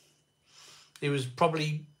 It was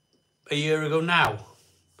probably a year ago now.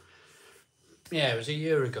 Yeah, it was a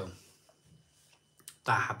year ago.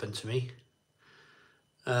 That happened to me.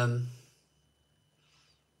 I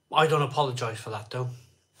don't apologise for that though.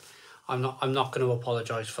 I'm not going to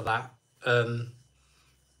apologise for that.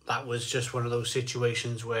 That was just one of those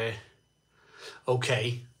situations where,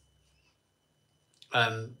 okay,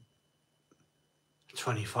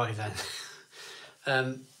 25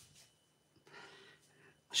 then.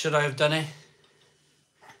 Should I have done it?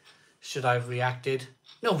 Should I have reacted?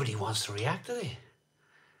 Nobody wants to react, do they?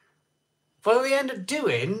 But what they end up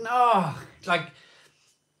doing,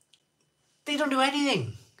 they don't do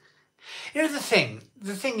anything. You know, the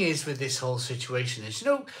thing is with this whole situation is,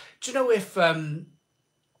 do you know if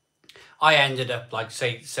I ended up like,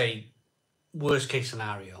 say, worst case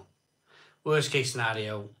scenario,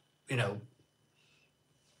 you know,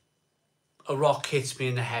 a rock hits me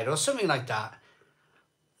in the head or something like that,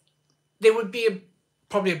 there would be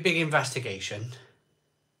probably a big investigation,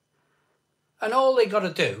 and all they got to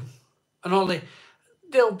do,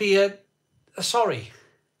 there'll be a sorry.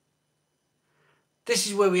 This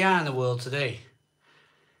is where we are in the world today.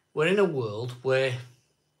 We're in a world where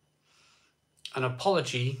an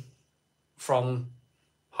apology from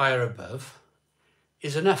higher above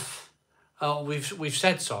is enough. We've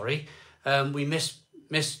said sorry. We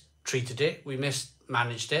mistreated it. We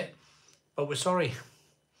mismanaged it, but we're sorry.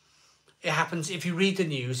 It happens. If you read the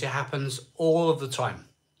news, it happens all of the time.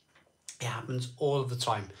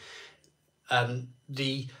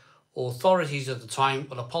 The authorities at the time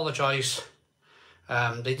will apologise.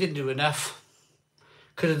 They didn't do enough.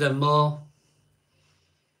 Could have done more.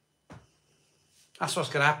 That's what's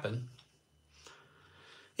going to happen.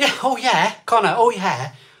 Yeah, oh yeah, Connor, oh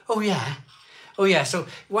yeah. So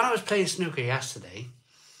when I was playing snooker yesterday,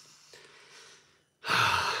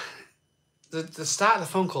 the start of the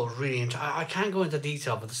phone call was really interesting. I can't go into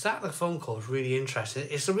detail, but the start of the phone call was really interesting.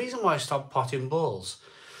 It's the reason why I stopped potting balls.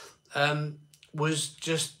 Was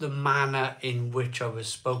just the manner in which I was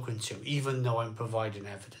spoken to, even though I'm providing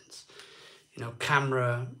evidence. You know,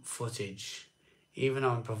 camera footage, even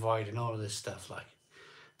though I'm providing all of this stuff, like,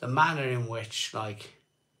 the manner in which, like,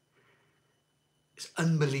 it's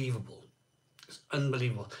unbelievable. It's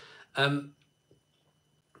unbelievable.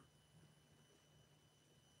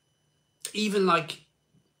 Even, like,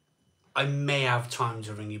 I may have time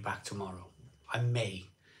to ring you back tomorrow. I may.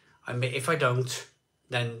 If I don't,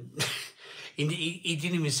 then... He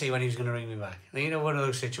didn't even say when he was going to ring me back. You know, one of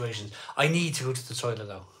those situations. I need to go to the toilet,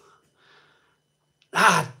 though.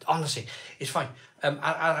 Honestly, it's fine.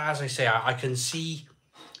 As I say, I can see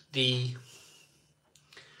the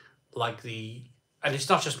and it's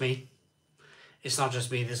not just me. It's not just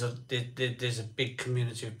me. There's a big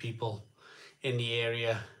community of people in the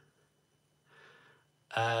area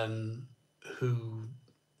who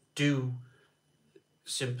do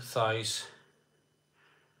sympathise,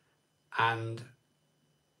 and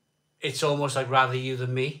it's almost like rather you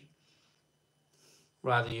than me.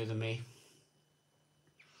 Rather you than me.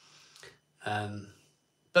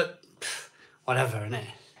 But whatever, innit?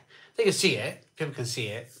 They can see it. People can see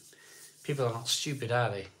it. People are not stupid, are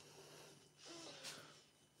they?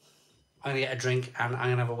 I'm going to get a drink and I'm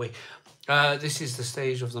going to have a wee. This is the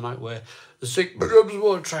stage of the night where the sick becomes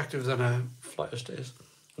more attractive than a flight of stairs.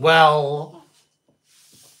 Well,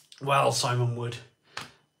 Simon Wood.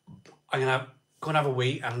 I'm going to go and have a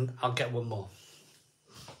wee and I'll get one more.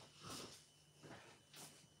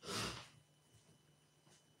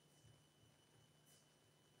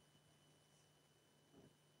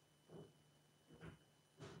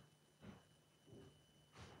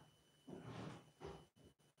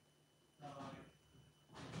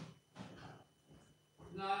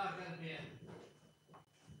 No, I'm going to be in.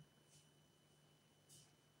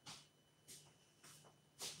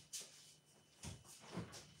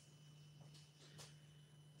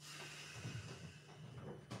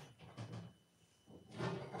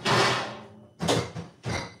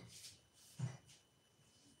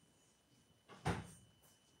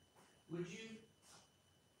 Would you?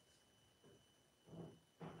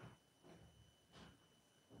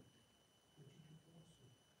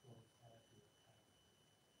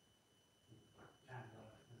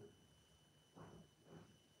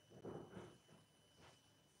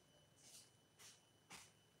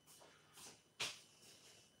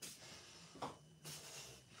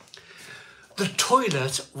 The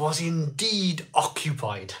toilet was indeed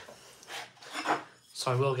occupied.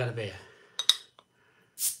 So I will get a beer.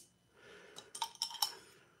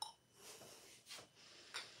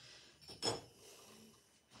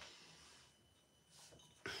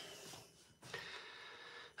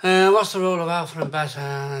 What's the role of alpha and beta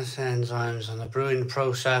enzymes in the brewing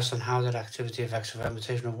process, and how that activity affects the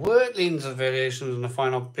fermentation of wort leans the variations in the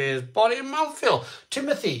final beer's body and mouthfeel?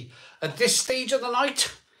 Timothy, at this stage of the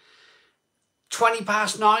night,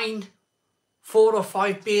 9:20, 4 or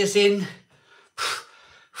 5 beers in,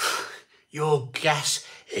 your guess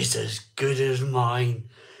is as good as mine.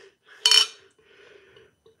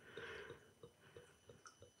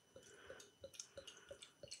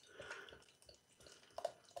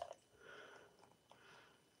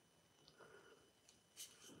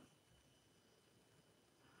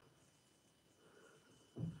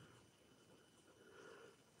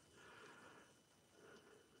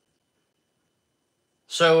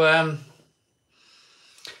 So,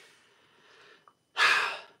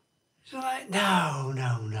 no.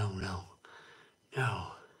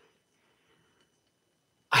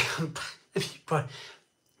 But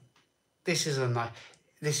this is a night.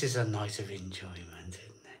 This is a night of enjoyment,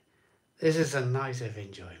 isn't it? This is a night of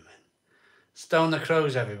enjoyment. Stone the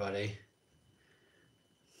crows, everybody.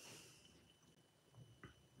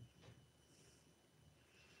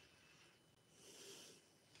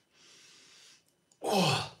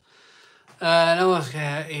 Oh, no one's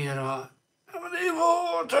gonna, you know.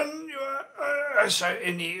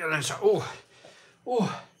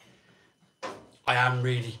 I am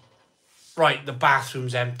really right. The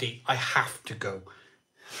bathroom's empty. I have to go.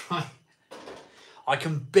 Right. I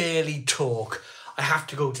can barely talk. I have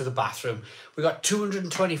to go to the bathroom. We got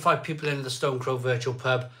 225 people in the Stone Crow virtual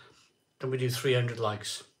pub. Can we do 300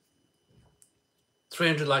 likes?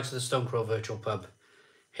 300 likes of the Stone Crow virtual pub.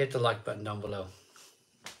 Hit the like button down below.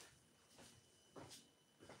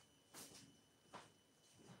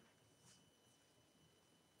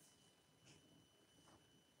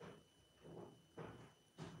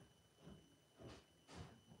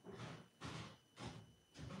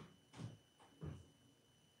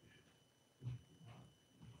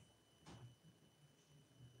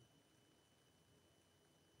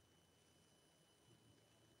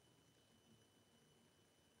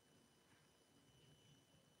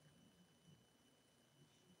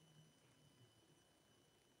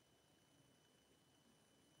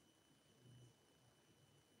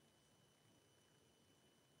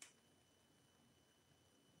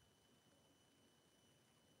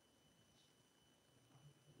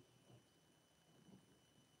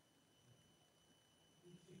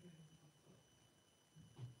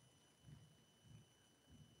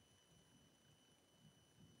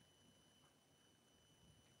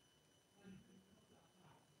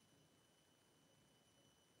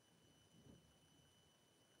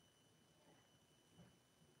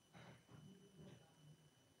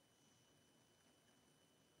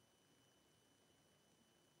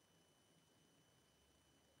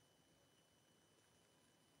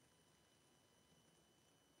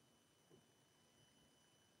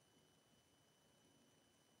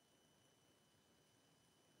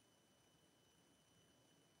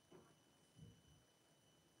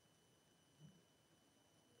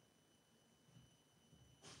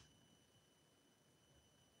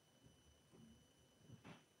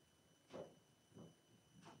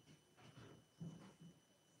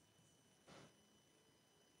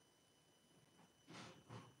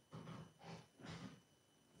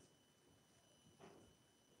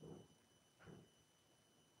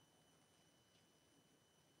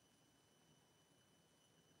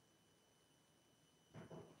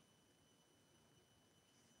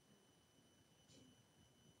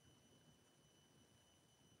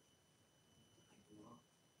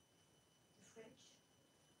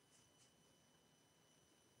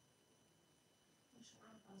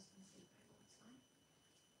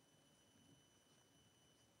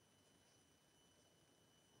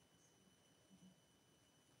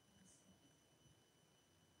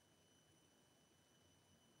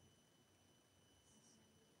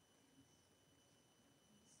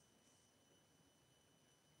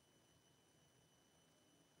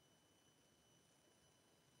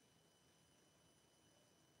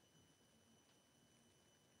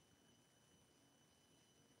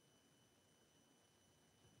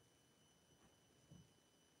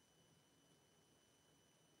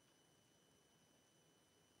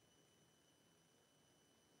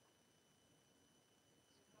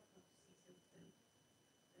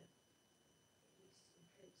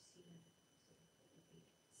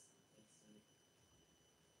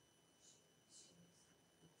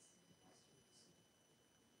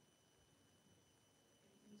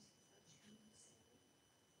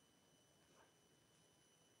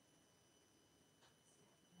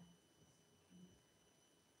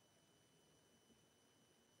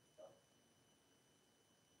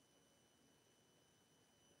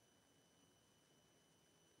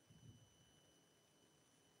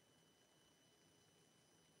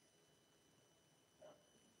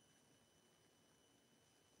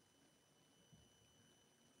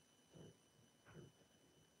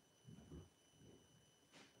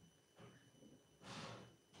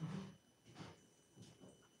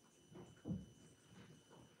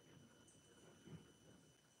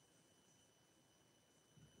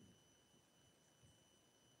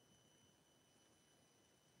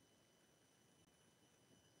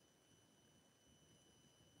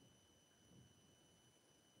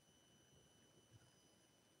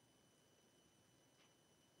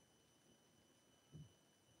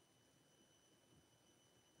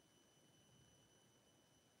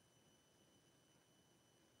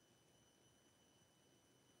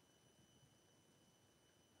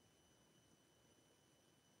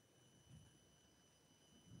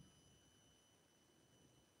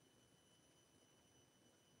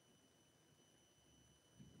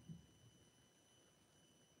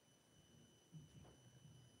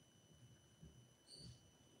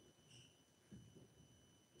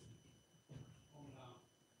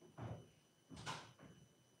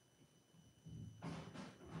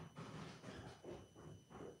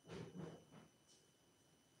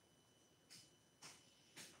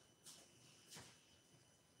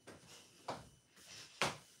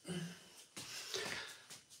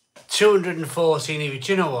 214 of you.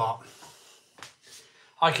 Do you know what?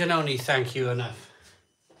 I can only thank you enough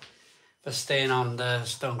for staying on the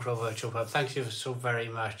Stone Crow Virtual Pub. Thank you so very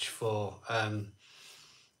much for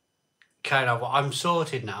carrying on. I'm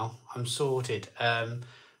sorted now. I'm sorted.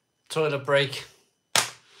 Toilet break.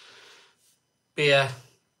 Beer.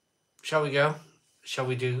 Shall we go? Shall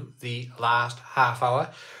we do the last half hour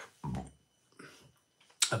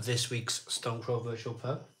of this week's Stone Crow Virtual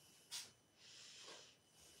Pub?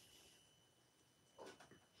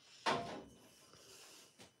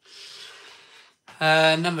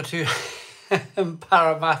 Number 2,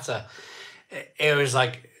 Parramatta. It was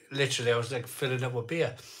like, literally, I was like filling up with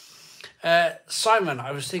beer. Simon,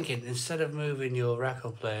 I was thinking, instead of moving your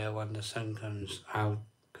record player when the sun comes out,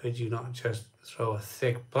 could you not just throw a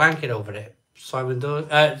thick blanket over it? Simon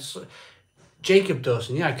Dawson, Jacob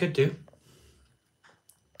Dawson, yeah, I could do.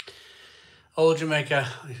 Old Jamaica,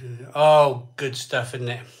 oh, good stuff,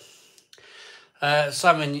 isn't it?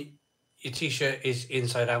 Simon, your t-shirt is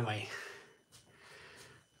inside out, mate.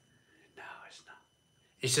 No, it's not.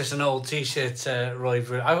 It's just an old t-shirt, Roy.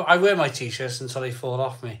 I wear my t-shirts until they fall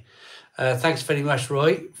off me. Thanks very much,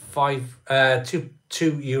 Roy.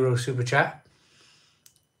 €2 super chat.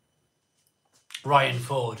 Ryan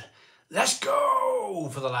Ford, let's go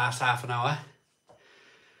for the last half an hour.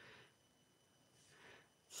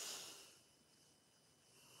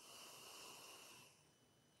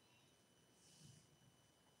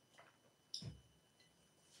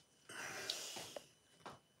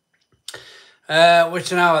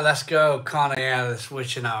 Witching hour, let's go. Connor, yeah, this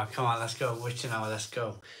witching hour. Come on, let's go. Witching hour, let's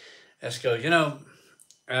go. Let's go. You know,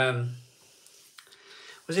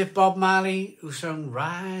 was it Bob Marley who sung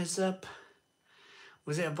Rise Up?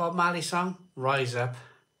 Was it a Bob Marley song? Rise Up.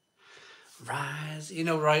 Rise, you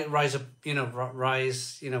know, rise up, you know,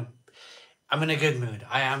 rise, you know. I'm in a good mood.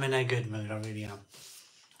 I am in a good mood. I really am.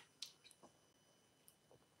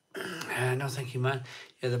 No, thank you, man.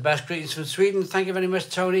 You're the best. Greetings from Sweden. Thank you very much,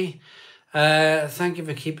 Tony. Thank you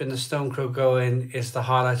for keeping the Stone Crow going. It's the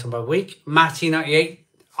highlight of my week. Matty98,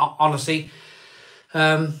 honestly,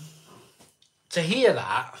 to hear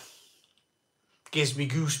that gives me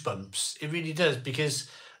goosebumps. It really does, because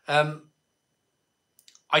I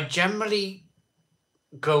generally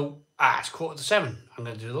go, it's 7:15. I'm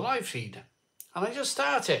going to do the live feed. And I just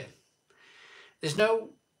start it. There's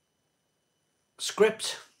no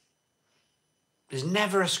script. There's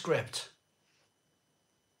never a script.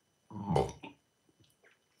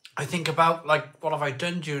 I think about, like, what have I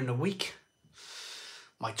done during the week?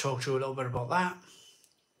 Might talk to you a little bit about that.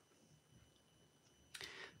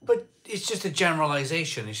 But it's just a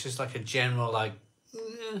generalization. It's just like a general, like,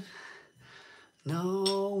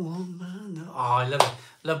 no woman, no. Oh, I love it.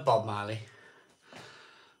 Love Bob Marley.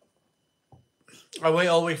 I wait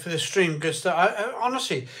all week for the stream. Good stuff. I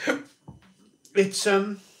honestly, it's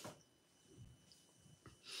an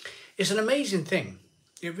amazing thing.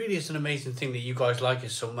 It really is an amazing thing that you guys like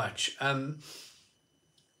it so much.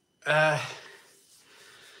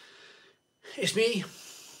 It's me,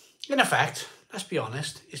 in effect, let's be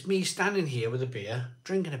honest, it's me standing here with a beer,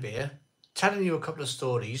 drinking a beer, telling you a couple of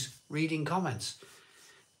stories, reading comments.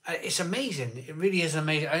 It's amazing. It really is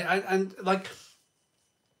amazing. And like,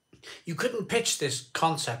 you couldn't pitch this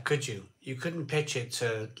concept, could you? You couldn't pitch it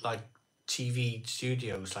to, like, TV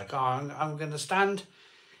studios. Like, oh, I'm going to stand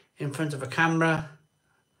in front of a camera.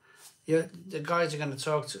 Yeah, the guys are going to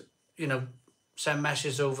talk to, you know, send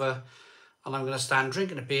messages over, and I'm going to stand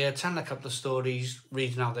drinking a beer, telling a couple of stories,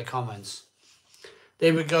 reading out their comments.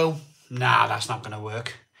 They would go, nah, that's not going to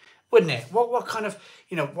work, wouldn't it? What kind of,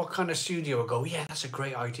 you know, what kind of studio would go, yeah, that's a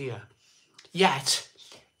great idea. Yet,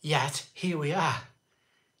 here we are.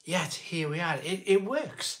 It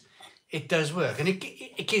works. It does work, and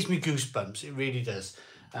it gives me goosebumps. It really does.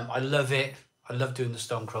 I love it. I love doing the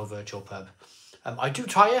Stone Crow Virtual Pub. I do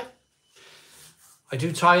tire. I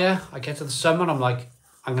get to the summer and I'm like,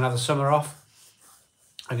 I'm going to have the summer off.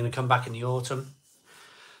 I'm going to come back in the autumn.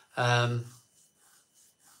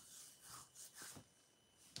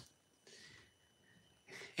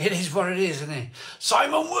 It is what it is, isn't it?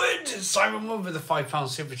 Simon Wood with a £5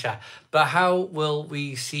 super chat. But how will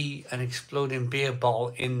we see an exploding beer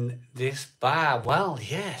bottle in this bar? Well,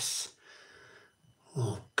 yes.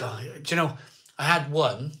 Oh, God. Do you know, I had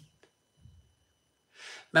one.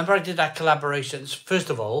 Remember I did that collaboration. First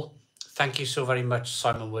of all, thank you so very much,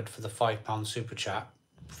 Simon Wood, for the £5 super chat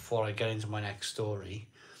before I get into my next story.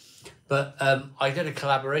 But I did a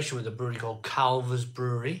collaboration with a brewery called Calver's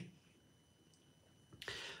Brewery.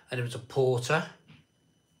 And it was a porter.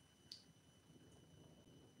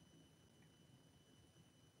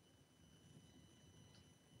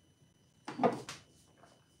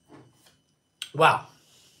 Well,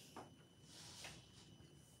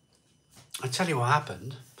 I tell you what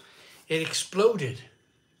happened. It exploded.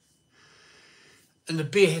 And the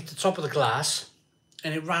beer hit the top of the glass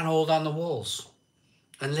and it ran all down the walls.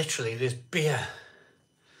 And literally there's beer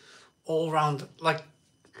all around, like,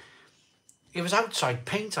 it was outside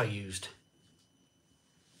paint I used.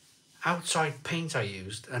 Outside paint I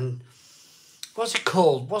used. And what's it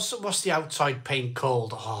called? What's the outside paint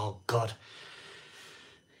called? Oh, God.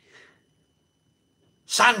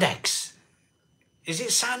 Sandex. Is it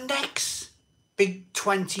Sandex? Big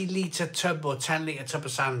 20-litre tub or 10-litre tub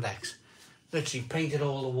of Sandex. Literally painted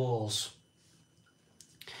all the walls.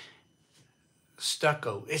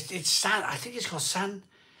 Stucco. It's sand. I think it's called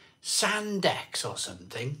Sandex or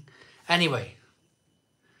something. Anyway,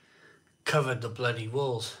 covered the bloody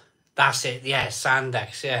walls. That's it. Yes,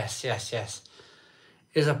 Sandex. Yes.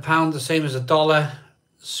 Is £1 the same as $1?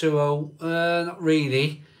 Suo? Not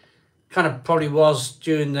really. Kind of probably was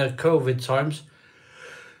during the COVID times.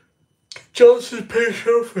 Johnson's Pay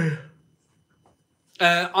Sophie.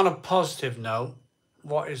 On a positive note,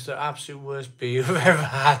 what is the absolute worst beer you've ever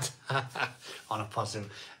had? On a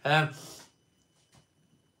positive.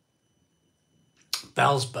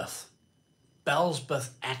 Bellsbeth. Bellsbeth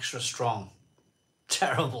Extra Strong.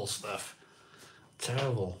 Terrible stuff.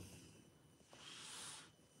 Terrible.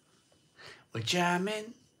 We're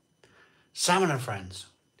jamming. Salmon and Friends.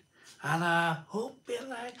 And I hope you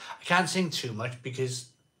like... I can't sing too much because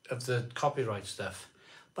of the copyright stuff.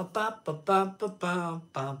 We're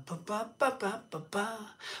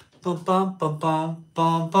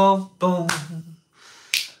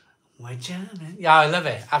jamming. Yeah, I love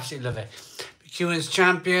it. Absolutely love it. McEwen's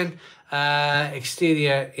champion.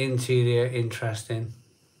 Exterior, interior, interesting.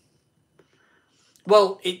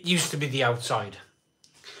 Well, it used to be the outside.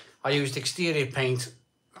 I used exterior paint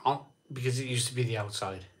on because it used to be the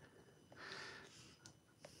outside.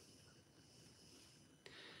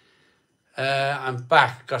 I'm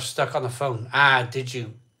back. Got stuck on the phone. Did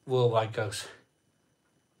you? Worldwide Ghost.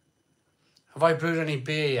 Have I brewed any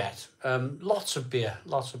beer yet? Lots of beer.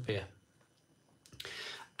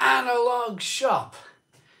 Analog Shop.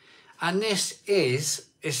 And this is,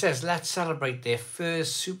 it says, let's celebrate their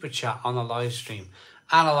first super chat on the live stream.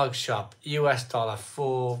 Analog Shop, US dollar,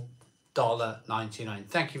 $4.99.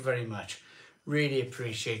 Thank you very much. Really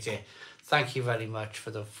appreciate it. Thank you very much for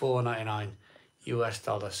the $4.99 US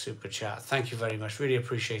dollar super chat. Thank you very much. Really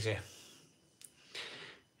appreciate it.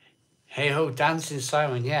 Hey ho, Dancing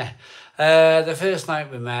Simon, yeah. The first night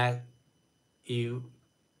we met, you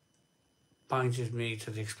pointed me to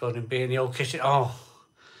the exploding beer in the old kitchen. Oh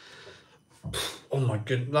my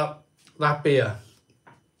goodness, that beer,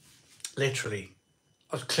 literally,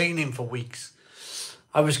 I was cleaning for weeks.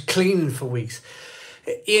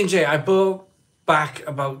 Ian J, I bought back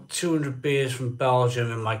about 200 beers from Belgium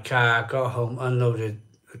in my car, got home, unloaded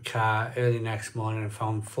the car early next morning and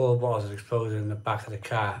found 4 bottles of exploded in the back of the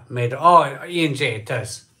car. Ian J, it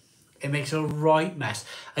does. It makes a right mess.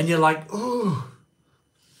 And you're like, ooh.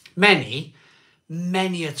 Many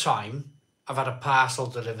a time, I've had a parcel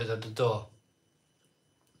delivered at the door.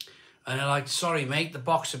 And they're like, sorry, mate, the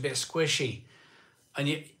box is a bit squishy. And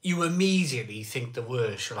you immediately think the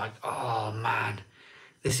worst. You're like, oh, man,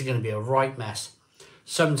 this is going to be a right mess.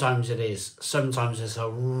 Sometimes it is. Sometimes it's a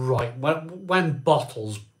right... When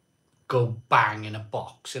bottles go bang in a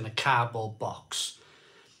box, in a cardboard box,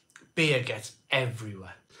 beer gets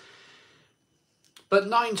everywhere. But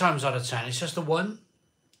 9 times out of 10, it's just the one.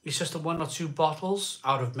 It's just the 1 or 2 bottles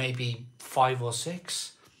out of maybe 5 or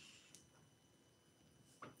 6.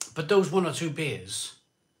 But those 1 or 2 beers,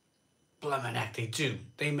 blimmin' heck, they do.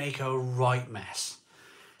 They make a right mess.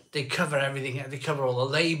 They cover everything. They cover all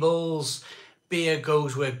the labels. Beer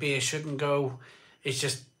goes where beer shouldn't go.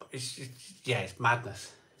 It's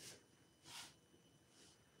madness.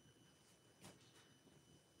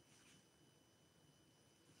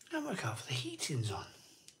 And look out for the heating's on.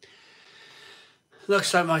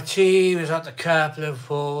 Looks like my team is at the cup,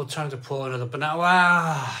 Liverpool, time to pour another banana.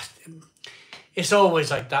 Wow. It's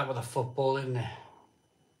always like that with a football, isn't it?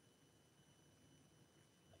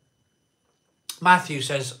 Matthew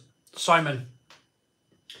says, Simon,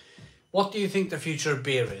 what do you think the future of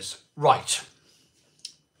beer is? Right.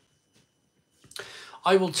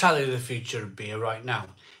 I will tell you the future of beer right now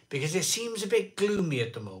because it seems a bit gloomy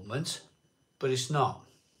at the moment, but it's not.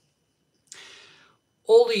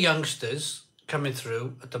 All the youngsters coming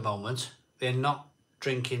through at the moment, they're not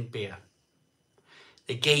drinking beer.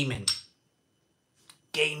 They're gaming.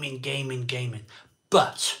 Gaming.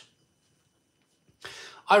 But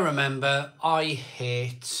I remember I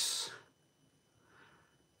hit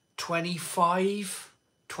 25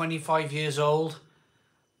 25 years old,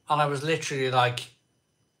 and I was literally like,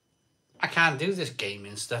 I can't do this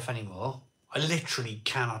gaming stuff anymore. I literally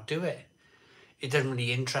cannot do it. It doesn't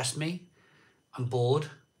really interest me. I'm bored.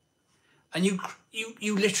 And you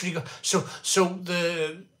literally go, so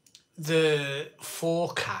the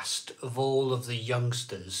forecast of all of the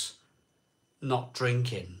youngsters not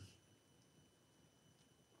drinking,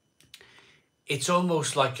 it's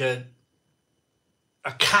almost like a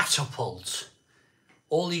catapult.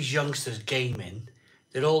 All these youngsters gaming,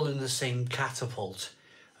 they're all in the same catapult,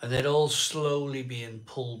 and they're all slowly being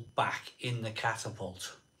pulled back in the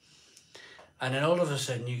catapult. And then all of a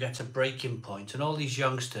sudden you get to breaking point, and all these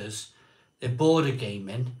youngsters, they're bored of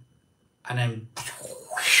gaming, and then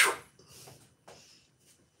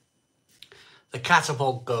the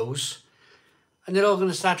catapult goes, and they're all going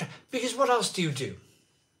to start. Because what else do?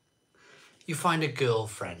 You find a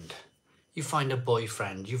girlfriend, you find a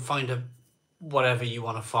boyfriend, you find a whatever you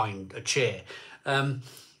want to find, a chair.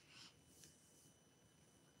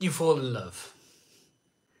 You fall in love.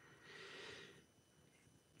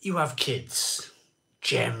 You have kids,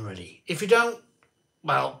 generally. If you don't,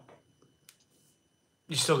 well,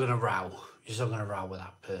 you're still going to row. You're still going to row with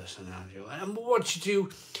that person, aren't you? And what you do,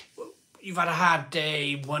 you've had a hard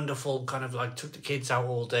day, wonderful, kind of like took the kids out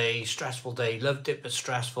all day, stressful day, loved it, but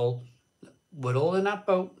stressful. We're all in that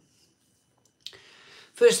boat.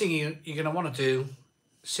 First thing you're going to want to do,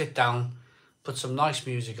 sit down, put some nice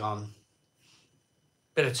music on,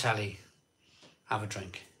 bit of telly, have a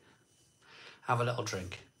drink. Have a little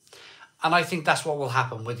drink. And I think that's what will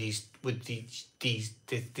happen with this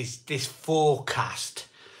forecast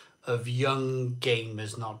of young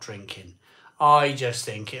gamers not drinking. I just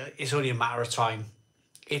think it's only a matter of time.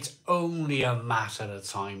 It's only a matter of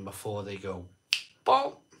time before they go,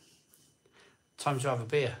 well, time to have a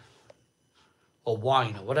beer or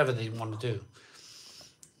wine or whatever they want to do.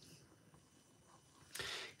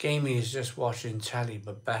 Gaming is just watching telly,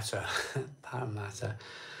 but better. That matter.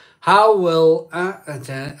 How will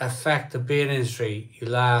that affect the beer industry? You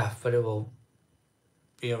laugh, but it will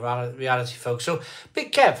be a reality, folks. So,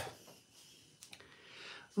 Big Kev,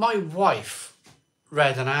 my wife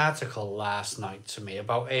read an article last night to me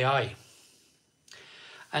about AI.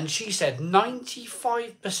 And she said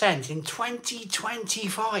 95% in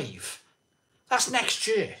 2025. That's next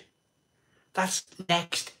year. That's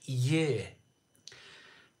next year.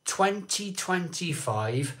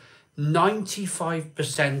 2025,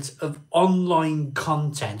 95% of online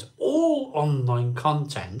content, all online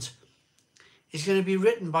content, is going to be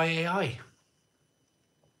written by AI.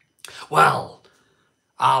 Well,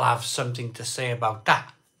 I'll have something to say about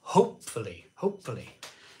that. Hopefully.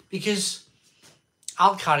 Because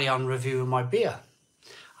I'll carry on reviewing my beer.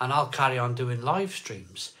 And I'll carry on doing live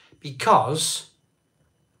streams. Because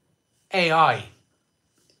AI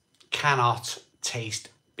cannot taste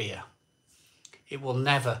beer. It will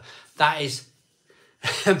never. That is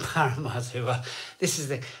Parramatta. This is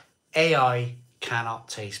the AI cannot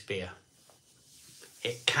taste beer.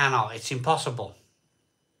 It cannot. It's impossible.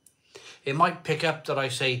 It might pick up that I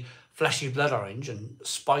say fleshy blood orange and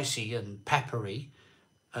spicy and peppery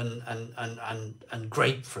and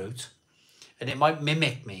grapefruit, and it might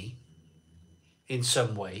mimic me in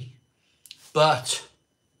some way, but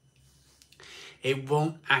it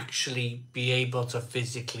won't actually be able to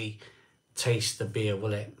physically taste the beer,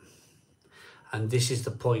 will it? And this is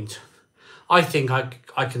the point. I think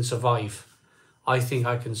I can survive. I think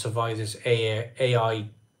I can survive this AI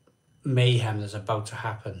mayhem that's about to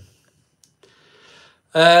happen.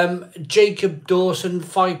 Jacob Dawson,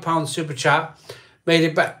 £5 super chat, made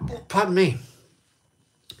it back. Pardon me.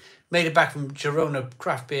 Made it back from Girona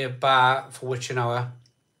Craft Beer Bar for witching hour.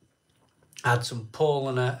 Had some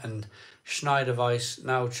Paulaner and Schneider Weiss,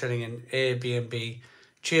 now chilling in Airbnb.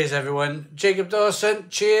 Cheers, everyone. Jacob Dawson,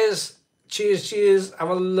 cheers. Cheers. Have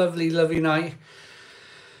a lovely night.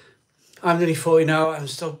 I'm nearly 40 now. I'm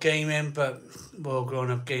still gaming, but we're all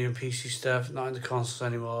grown up gaming PC stuff. Not into consoles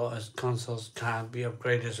anymore, as consoles can't be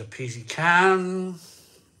upgraded as a PC can.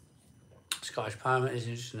 Scottish Parliament is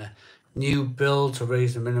interesting. A new bill to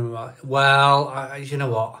raise the minimum. Well, you know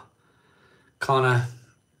what, Connor,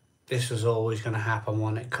 this was always going to happen,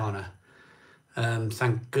 wasn't it, Connor?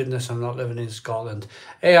 Thank goodness I'm not living in Scotland.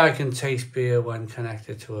 AI can taste beer when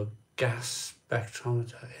connected to a gas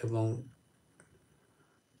spectrometer. It won't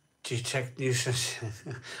detect nuisance.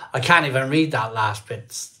 I can't even read that last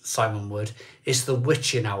bit, Simon Wood. It's the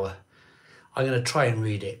witching hour. I'm going to try and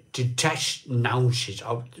read it. Detect nuisance.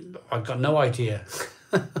 I've got no idea.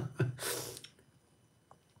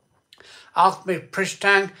 Alchemy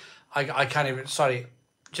Prishtang. I can't even, sorry.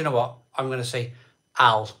 Do you know what? I'm going to say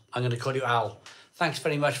Al. I'm going to call you Al. Thanks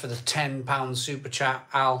very much for the £10 super chat,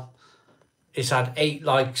 Al. It's had 8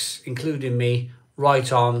 likes, including me.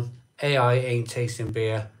 Right on. AI ain't tasting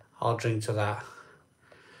beer. I'll drink to that.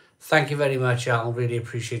 Thank you very much, Al. Really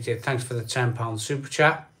appreciate it. Thanks for the £10 super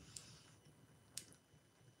chat.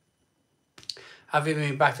 Have you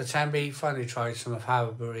been back to Tenby? Finally tried some of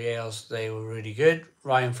Haverbury ales. They were really good.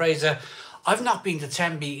 Ryan Fraser. I've not been to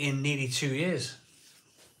Tenby in nearly 2 years.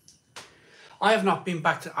 I have not been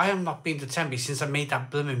to Tenby since I made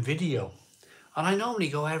that blooming video. And I normally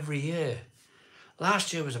go every year.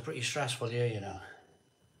 Last year was a pretty stressful year, you know.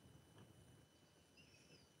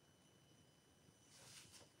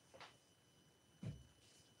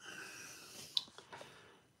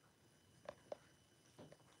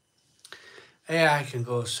 Yeah, I can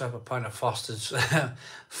go serve a pint of Foster's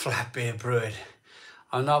flat beer brewed.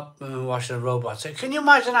 I'm not watching a robot. So can you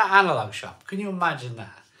imagine that analog shop? Can you imagine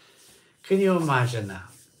that? Can you imagine that?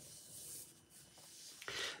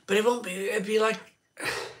 But it won't be, it'd be like,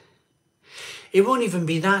 it won't even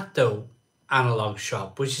be that though, analog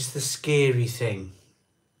shop, which is the scary thing.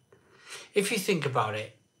 If you think about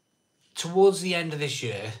it, towards the end of this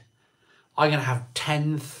year, I'm going to have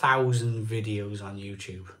 10,000 videos on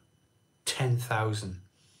YouTube. 10,000.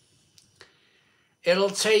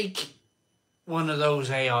 It'll take one of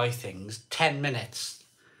those AI things 10 minutes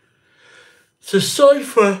to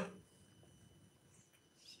cipher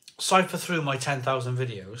through my 10,000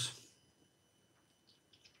 videos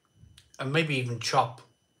and maybe even chop.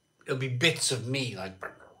 It'll be bits of me like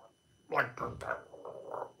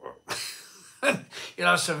you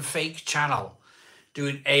know, some fake channel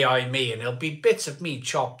doing AI me, and it'll be bits of me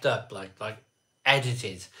chopped up like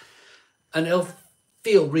edited, and it'll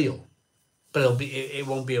feel real, but it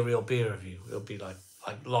won't be a real beer review. It'll be like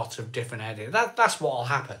lots of different edits. That's what'll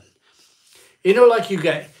happen. You know, like you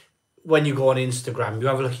get when you go on Instagram, you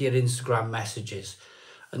have a look at your Instagram messages,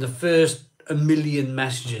 and the first 1 million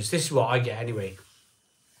messages, this is what I get anyway,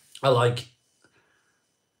 are like,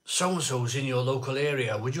 so-and-so's in your local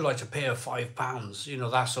area, would you like to pay her £5? You know,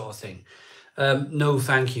 that sort of thing. No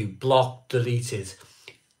thank you, blocked, deleted.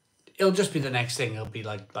 It'll just be the next thing. It'll be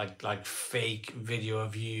like fake video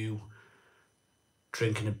of you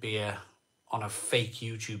drinking a beer on a fake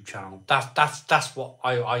YouTube channel. That's what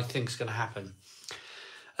I think is going to happen.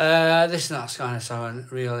 This is not Sky and Simon.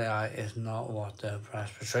 Real AI is not what the press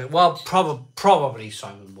portray. Well, probably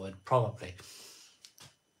Simon would. Probably.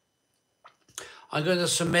 I'm going to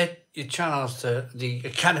submit your channels to the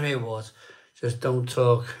Academy Awards. Just don't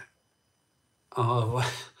talk. Oh,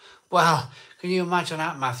 well, can you imagine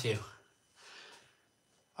that, Matthew?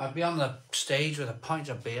 I'd be on the stage with a pint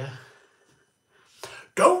of beer.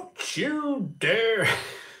 Don't you dare.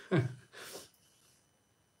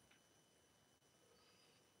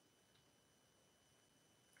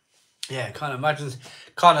 Yeah,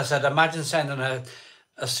 Connor said, imagine sending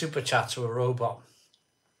a super chat to a robot.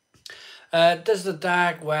 Does the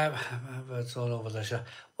dark web, it's all over the show.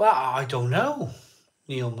 Well, I don't know,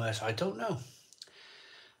 Neil Mercer, I don't know.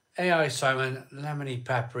 AI Simon, lemony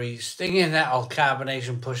peppery, stinging nettle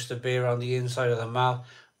carbonation, push the beer on the inside of the mouth,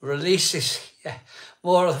 releases, yeah,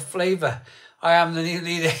 more of the flavour. I am the new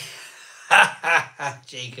leader.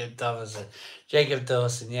 Jacob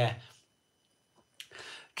Dawson, yeah.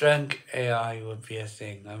 Drunk AI would be a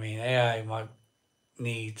thing. I mean, AI might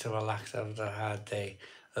need to relax after a hard day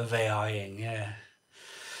of AIing, yeah.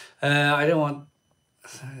 I don't want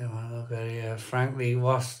to look at it. Frankly,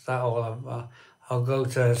 what's that all about? I'll go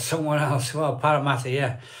to someone else. Well, Parramatta,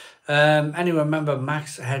 yeah. Anyway, remember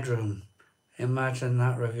Max Headroom. Imagine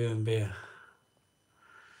that reviewing beer.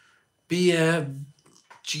 Beer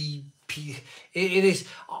GP. It is.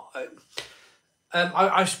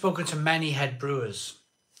 I've spoken to many head brewers.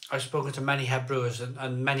 And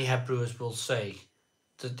many head brewers will say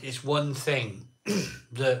that it's one thing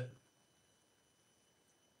that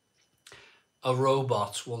a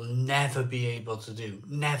robot will never be able to do.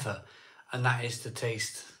 Never. And that is to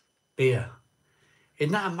taste beer.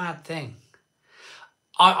 Isn't that a mad thing?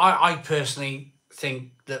 I personally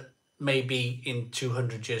think that maybe in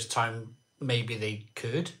 200 years' time, maybe they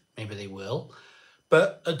could, maybe they will.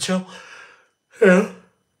 But until,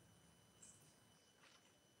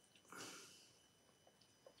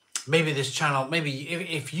 maybe this channel, maybe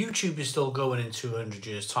if YouTube is still going in 200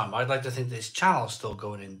 years' time, I'd like to think this channel is still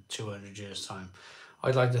going in 200 years' time.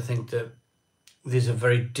 I'd like to think that there's a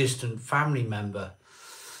very distant family member,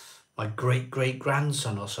 my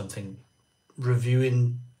great-great-grandson or something,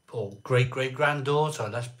 reviewing, or great-great-granddaughter,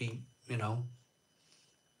 let's be, you know,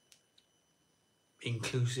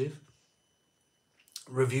 inclusive,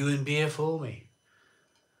 reviewing beer for me.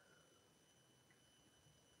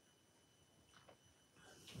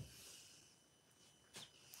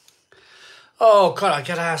 Oh God, I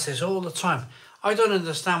get asked this all the time. I don't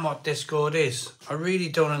understand what Discord is. I really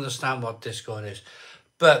don't understand what Discord is.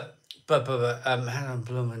 But hang on,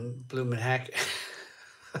 bloomin' heck.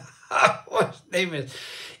 What his name is?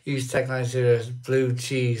 Use Tech9 Serious. Blue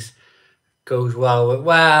cheese goes well with,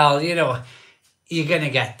 well, you know, you're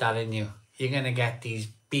gonna get that in you. You're gonna get these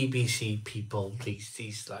BBC people,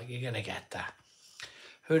 these like, you're gonna get that.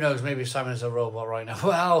 Who knows? Maybe Simon's a robot right now.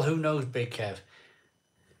 Well, who knows, Big Kev?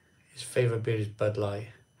 His favourite beer is Bud Light.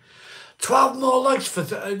 12 more likes for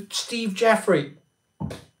Steve Jeffrey.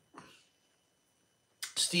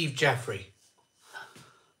 Steve Jeffrey.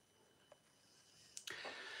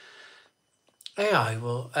 AI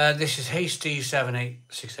will... this is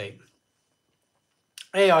Hasty7868.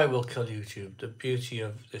 AI will kill YouTube. The beauty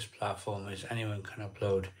of this platform is anyone can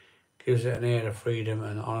upload. Gives it an air of freedom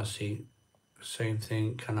and honesty. Same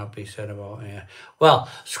thing cannot be said about AI. Well,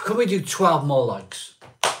 so can we do 12 more likes?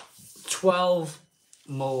 12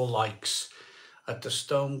 more likes at the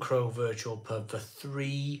Stone Crow Virtual Pub for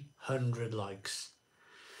 300 likes.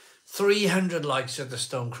 300 likes at the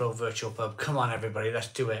Stone Crow Virtual Pub. Come on, everybody, let's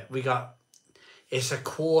do it. It's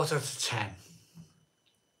 9:45.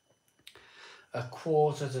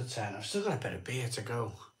 9:45. I've still got a bit of beer to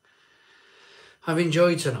go. I've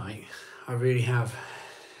enjoyed tonight. I really have.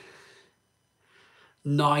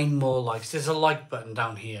 9 more likes. There's a like button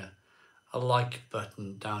down here. A like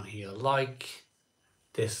button down here. Like,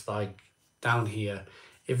 dislike down here.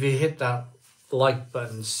 If you hit that like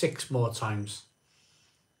button 6 more times,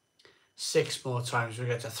 6 more times, we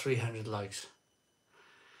get to 300 likes.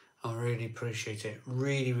 I really appreciate it.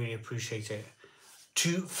 Really, really appreciate it.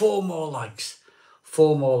 4 more likes.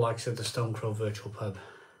 4 more likes at the Stone Crow Virtual Pub.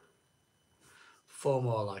 4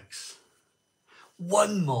 more likes.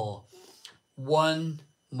 1 more. 1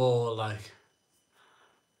 more like.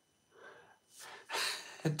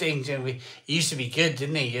 Things, he used to be good,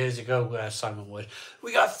 didn't he, years ago, Simon Wood.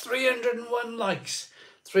 We got 301 likes.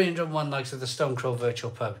 301 likes at the Stone Crow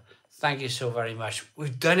Virtual Pub. Thank you so very much.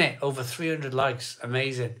 We've done it. Over 300 likes.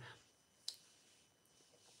 Amazing.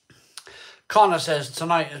 Connor says,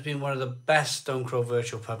 tonight has been one of the best Stone Crow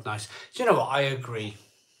Virtual Pub nights. Do you know what? I agree.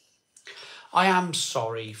 I am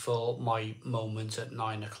sorry for my moment at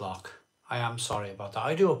 9 o'clock. I am sorry about that.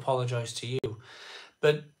 I do apologise to you.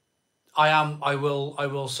 But I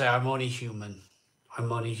will say I'm only human.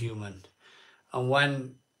 I'm only human. And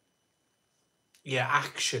when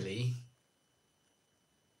actually,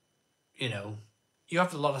 you know, you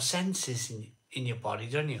have a lot of senses in your body,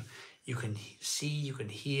 don't you? You can see, you can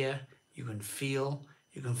hear, you can feel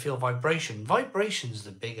vibration. Vibration's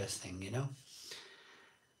the biggest thing, you know?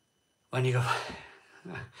 When you go...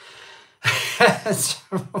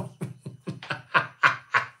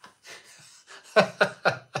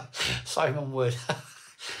 Simon Wood.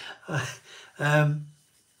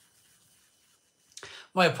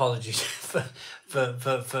 My apologies for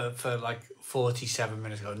like 47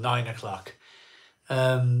 minutes ago, 9 o'clock.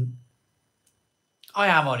 I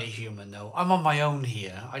am only human though. I'm on my own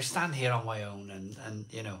here. I stand here on my own and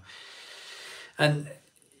you know, and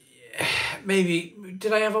maybe,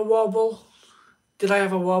 did I have a wobble? Did I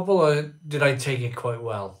have a wobble or did I take it quite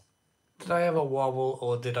well? Did I have a wobble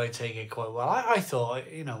or did I take it quite well? I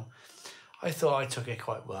thought, you know, I thought I took it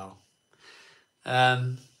quite well.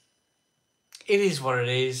 It is what it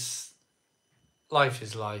is. Life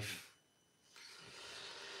is life.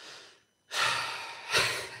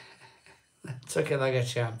 Took it like a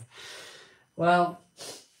champ. Well,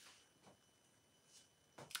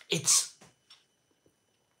 it's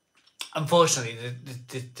unfortunately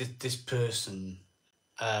this person.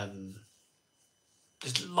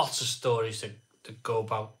 There's lots of stories that go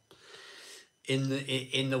about in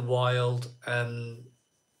the wild.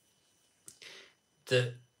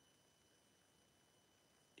 That,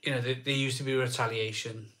 you know, there used to be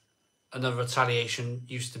retaliation, and the retaliation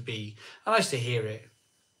used to be, and I used to hear it.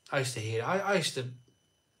 I used to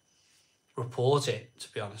report it, to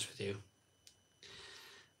be honest with you.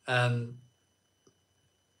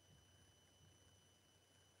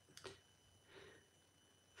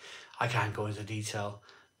 I can't go into detail,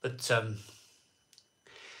 but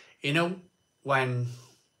you know, when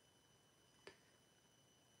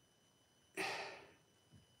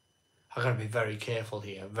I gotta be very careful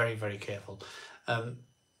here, very, very careful. I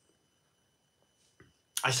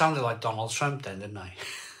sounded like Donald Trump then, didn't I?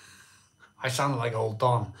 I sounded like old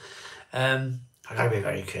Don. I gotta be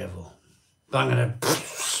very careful. But I'm gonna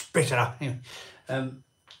spit it out.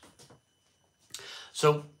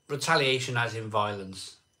 So retaliation as in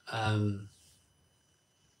violence.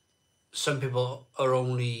 Some people are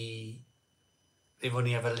they've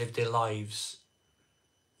only ever lived their lives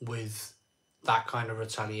with that kind of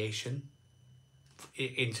retaliation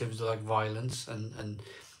in terms of like violence, and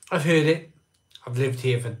I've heard it. I've lived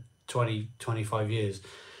here for 25 years.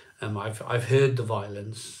 I've heard the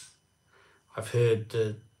violence. I've heard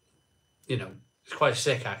the, you know, it's quite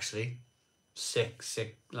sick actually. Sick,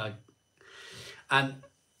 like, and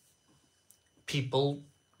people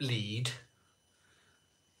lead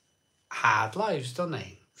hard lives, don't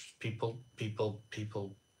they? People.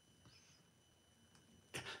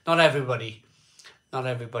 Not everybody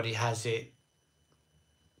has it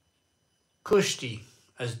cushy,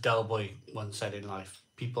 as Del Boy once said in life.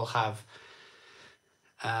 People have,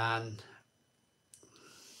 and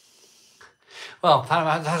well,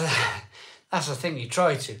 that's the thing. You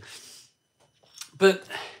try to, but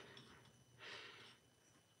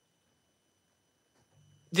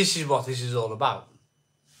this is what this is all about.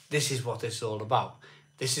 This is what this is all about.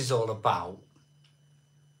 This is all about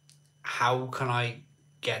how can I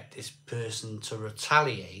get this person to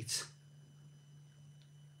retaliate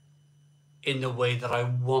in the way that I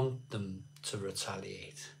want them to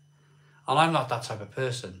retaliate. And I'm not that type of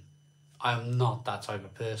person. I'm not that type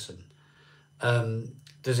of person.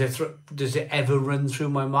 Does it ever run through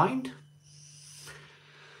my mind?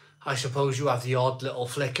 I suppose you have the odd little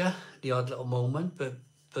flicker, the odd little moment, but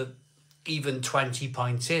even 20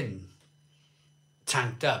 pints in,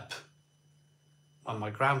 tanked up, when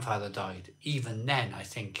my grandfather died, even then I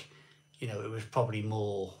think, you know, it was probably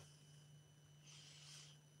more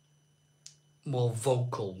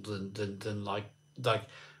vocal than like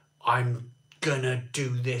I'm gonna do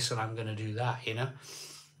this and I'm gonna do that, you know.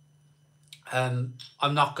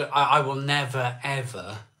 I'm not gonna, I will never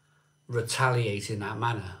ever retaliate in that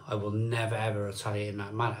manner. I will never ever retaliate in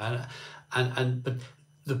that manner. And but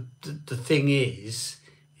the thing is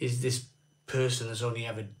this person has only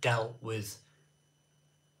ever dealt with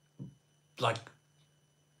like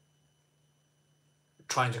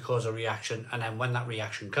trying to cause a reaction, and then when that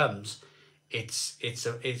reaction comes, it's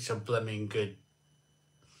a blooming good,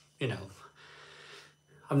 you know.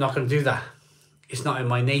 I'm not going to do that. It's not in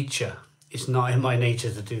my nature. It's not in my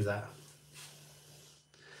nature to do that.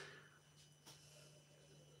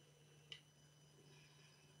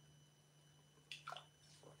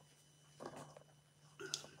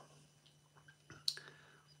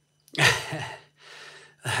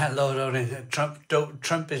 Lord,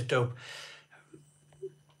 Trump is dope.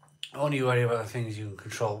 Only worry about the things you can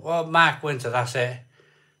control. Well, Mark Winter, that's it.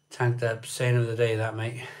 Tanked up, saying of the day, that,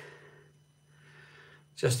 mate.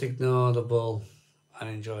 Just ignore the bull and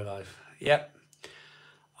enjoy life. Yep.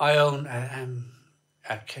 I own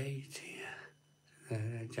a KT.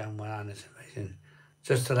 John Moran is amazing.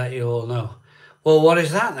 Just to let you all know. Well, what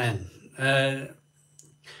is that then?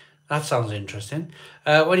 That sounds interesting.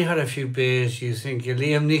 When you had a few beers, you think you're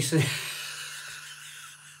Liam Neeson.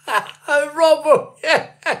 Robbo, yeah.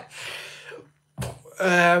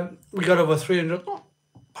 We got over 300. Oh,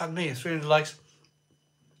 pardon me, 300 likes.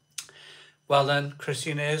 Well done,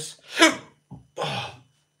 Christina is. Oh,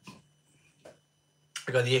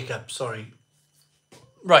 I got the hiccup, sorry.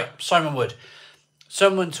 Right, Simon Wood.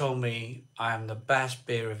 Someone told me I am the best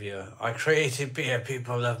beer reviewer. I created beer.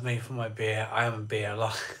 People love me for my beer. I am a beer.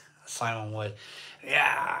 Simon Wood.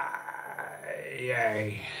 Yeah.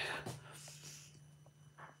 Yay.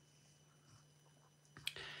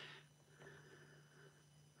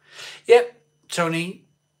 Yep, Tony.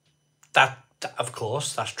 That of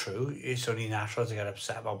course, that's true. It's only natural to get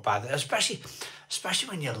upset about bad, especially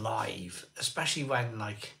when you're live. Especially when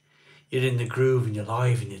like you're in the groove and you're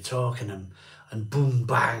live and you're talking and boom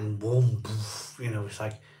bang boom boof. You know, it's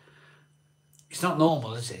like it's not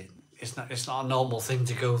normal, is it? It's not a normal thing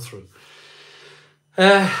to go through.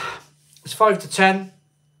 It's 5 to 10.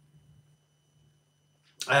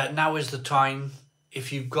 Now is the time.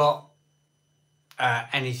 If you've got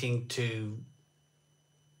anything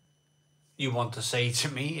you want to say to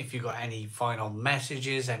me, if you've got any final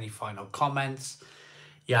messages, any final comments,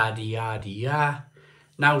 yada yada yada,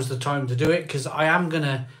 now's the time to do it, because I am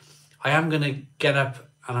gonna get up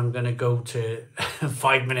and I'm gonna go to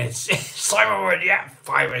 5 minutes. Simon Wood, yeah,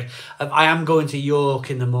 5 minutes. I am going to York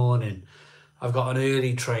in the morning. I've got an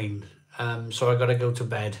early train, so I got to go to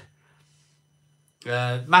bed.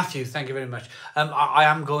 Matthew, thank you very much. I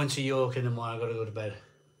am going to York in the morning. I've got to go to bed.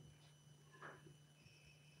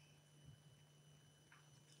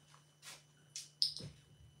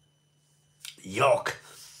 York.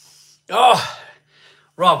 Oh,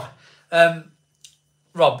 Rob,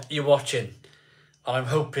 you're watching, and I'm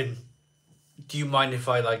hoping. Do you mind if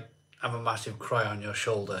I like have a massive cry on your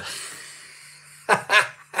shoulder?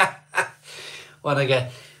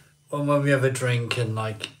 when we have a drink and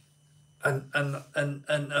like, and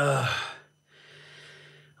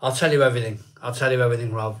I'll tell you everything. I'll tell you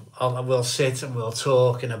everything, Rob. We'll sit and we'll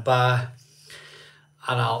talk in a bar,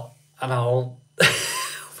 and I'll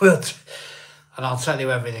we'll and I'll tell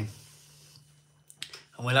you everything.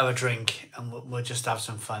 And we'll have a drink and we'll just have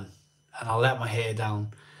some fun. And I'll let my hair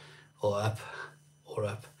down or up.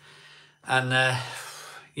 And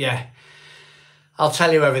yeah, I'll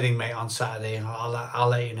tell you everything, mate, on Saturday. And I'll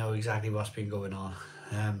let you know exactly what's been going on.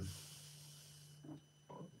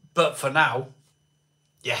 But for now,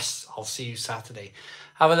 yes, I'll see you Saturday.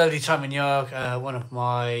 Have a lovely time in York. One of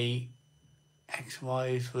my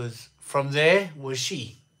ex-wives was from there, was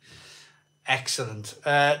she? Excellent.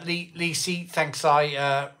 Lacey, thanks.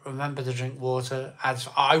 I remember to drink water.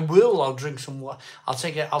 I'll drink some water. I'll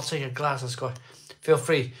take a glass of scotch. Feel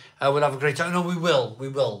free. We'll have a great time. No, we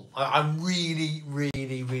will. I'm really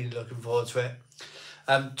looking forward to it.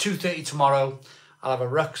 2:30 tomorrow. I'll have a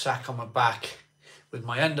rucksack on my back with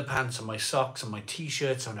my underpants and my socks and my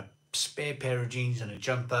t-shirts and a spare pair of jeans and a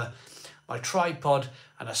jumper, my tripod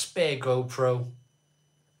and a spare GoPro.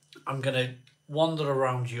 I'm gonna wander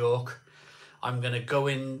around York. I'm gonna go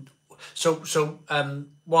in. So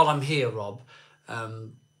while I'm here, Rob,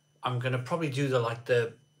 I'm gonna probably do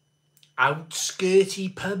the outskirty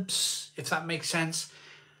pubs, if that makes sense.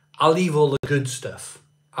 I'll leave all the good stuff.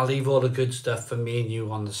 I'll leave all the good stuff for me and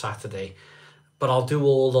you on the Saturday, but I'll do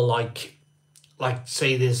all the like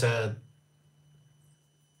say there's a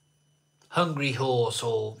Hungry Horse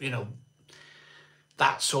or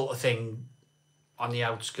that sort of thing on the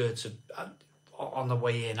outskirts of on the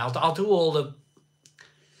way in. I'll do all the,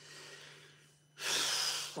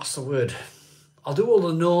 what's the word? I'll do all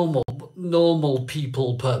the normal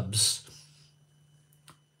people pubs,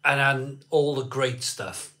 and then all the great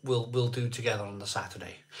stuff we'll do together on the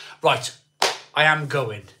Saturday. Right, I am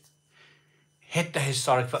going. Hit the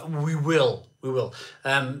historic, but we will.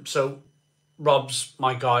 So Rob's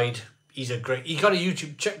my guide. He got a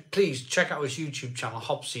YouTube. Please check out his YouTube channel,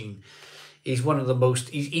 Hop Scene. He's one of the most.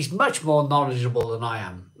 He's much more knowledgeable than I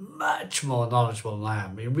am. Much more knowledgeable than I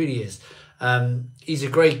am. He really is. He's a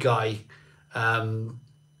great guy.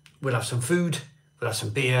 We'll have some food. We'll have some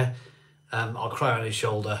beer. I'll cry on his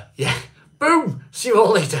shoulder. Yeah. Boom. See you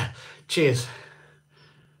all later. Cheers.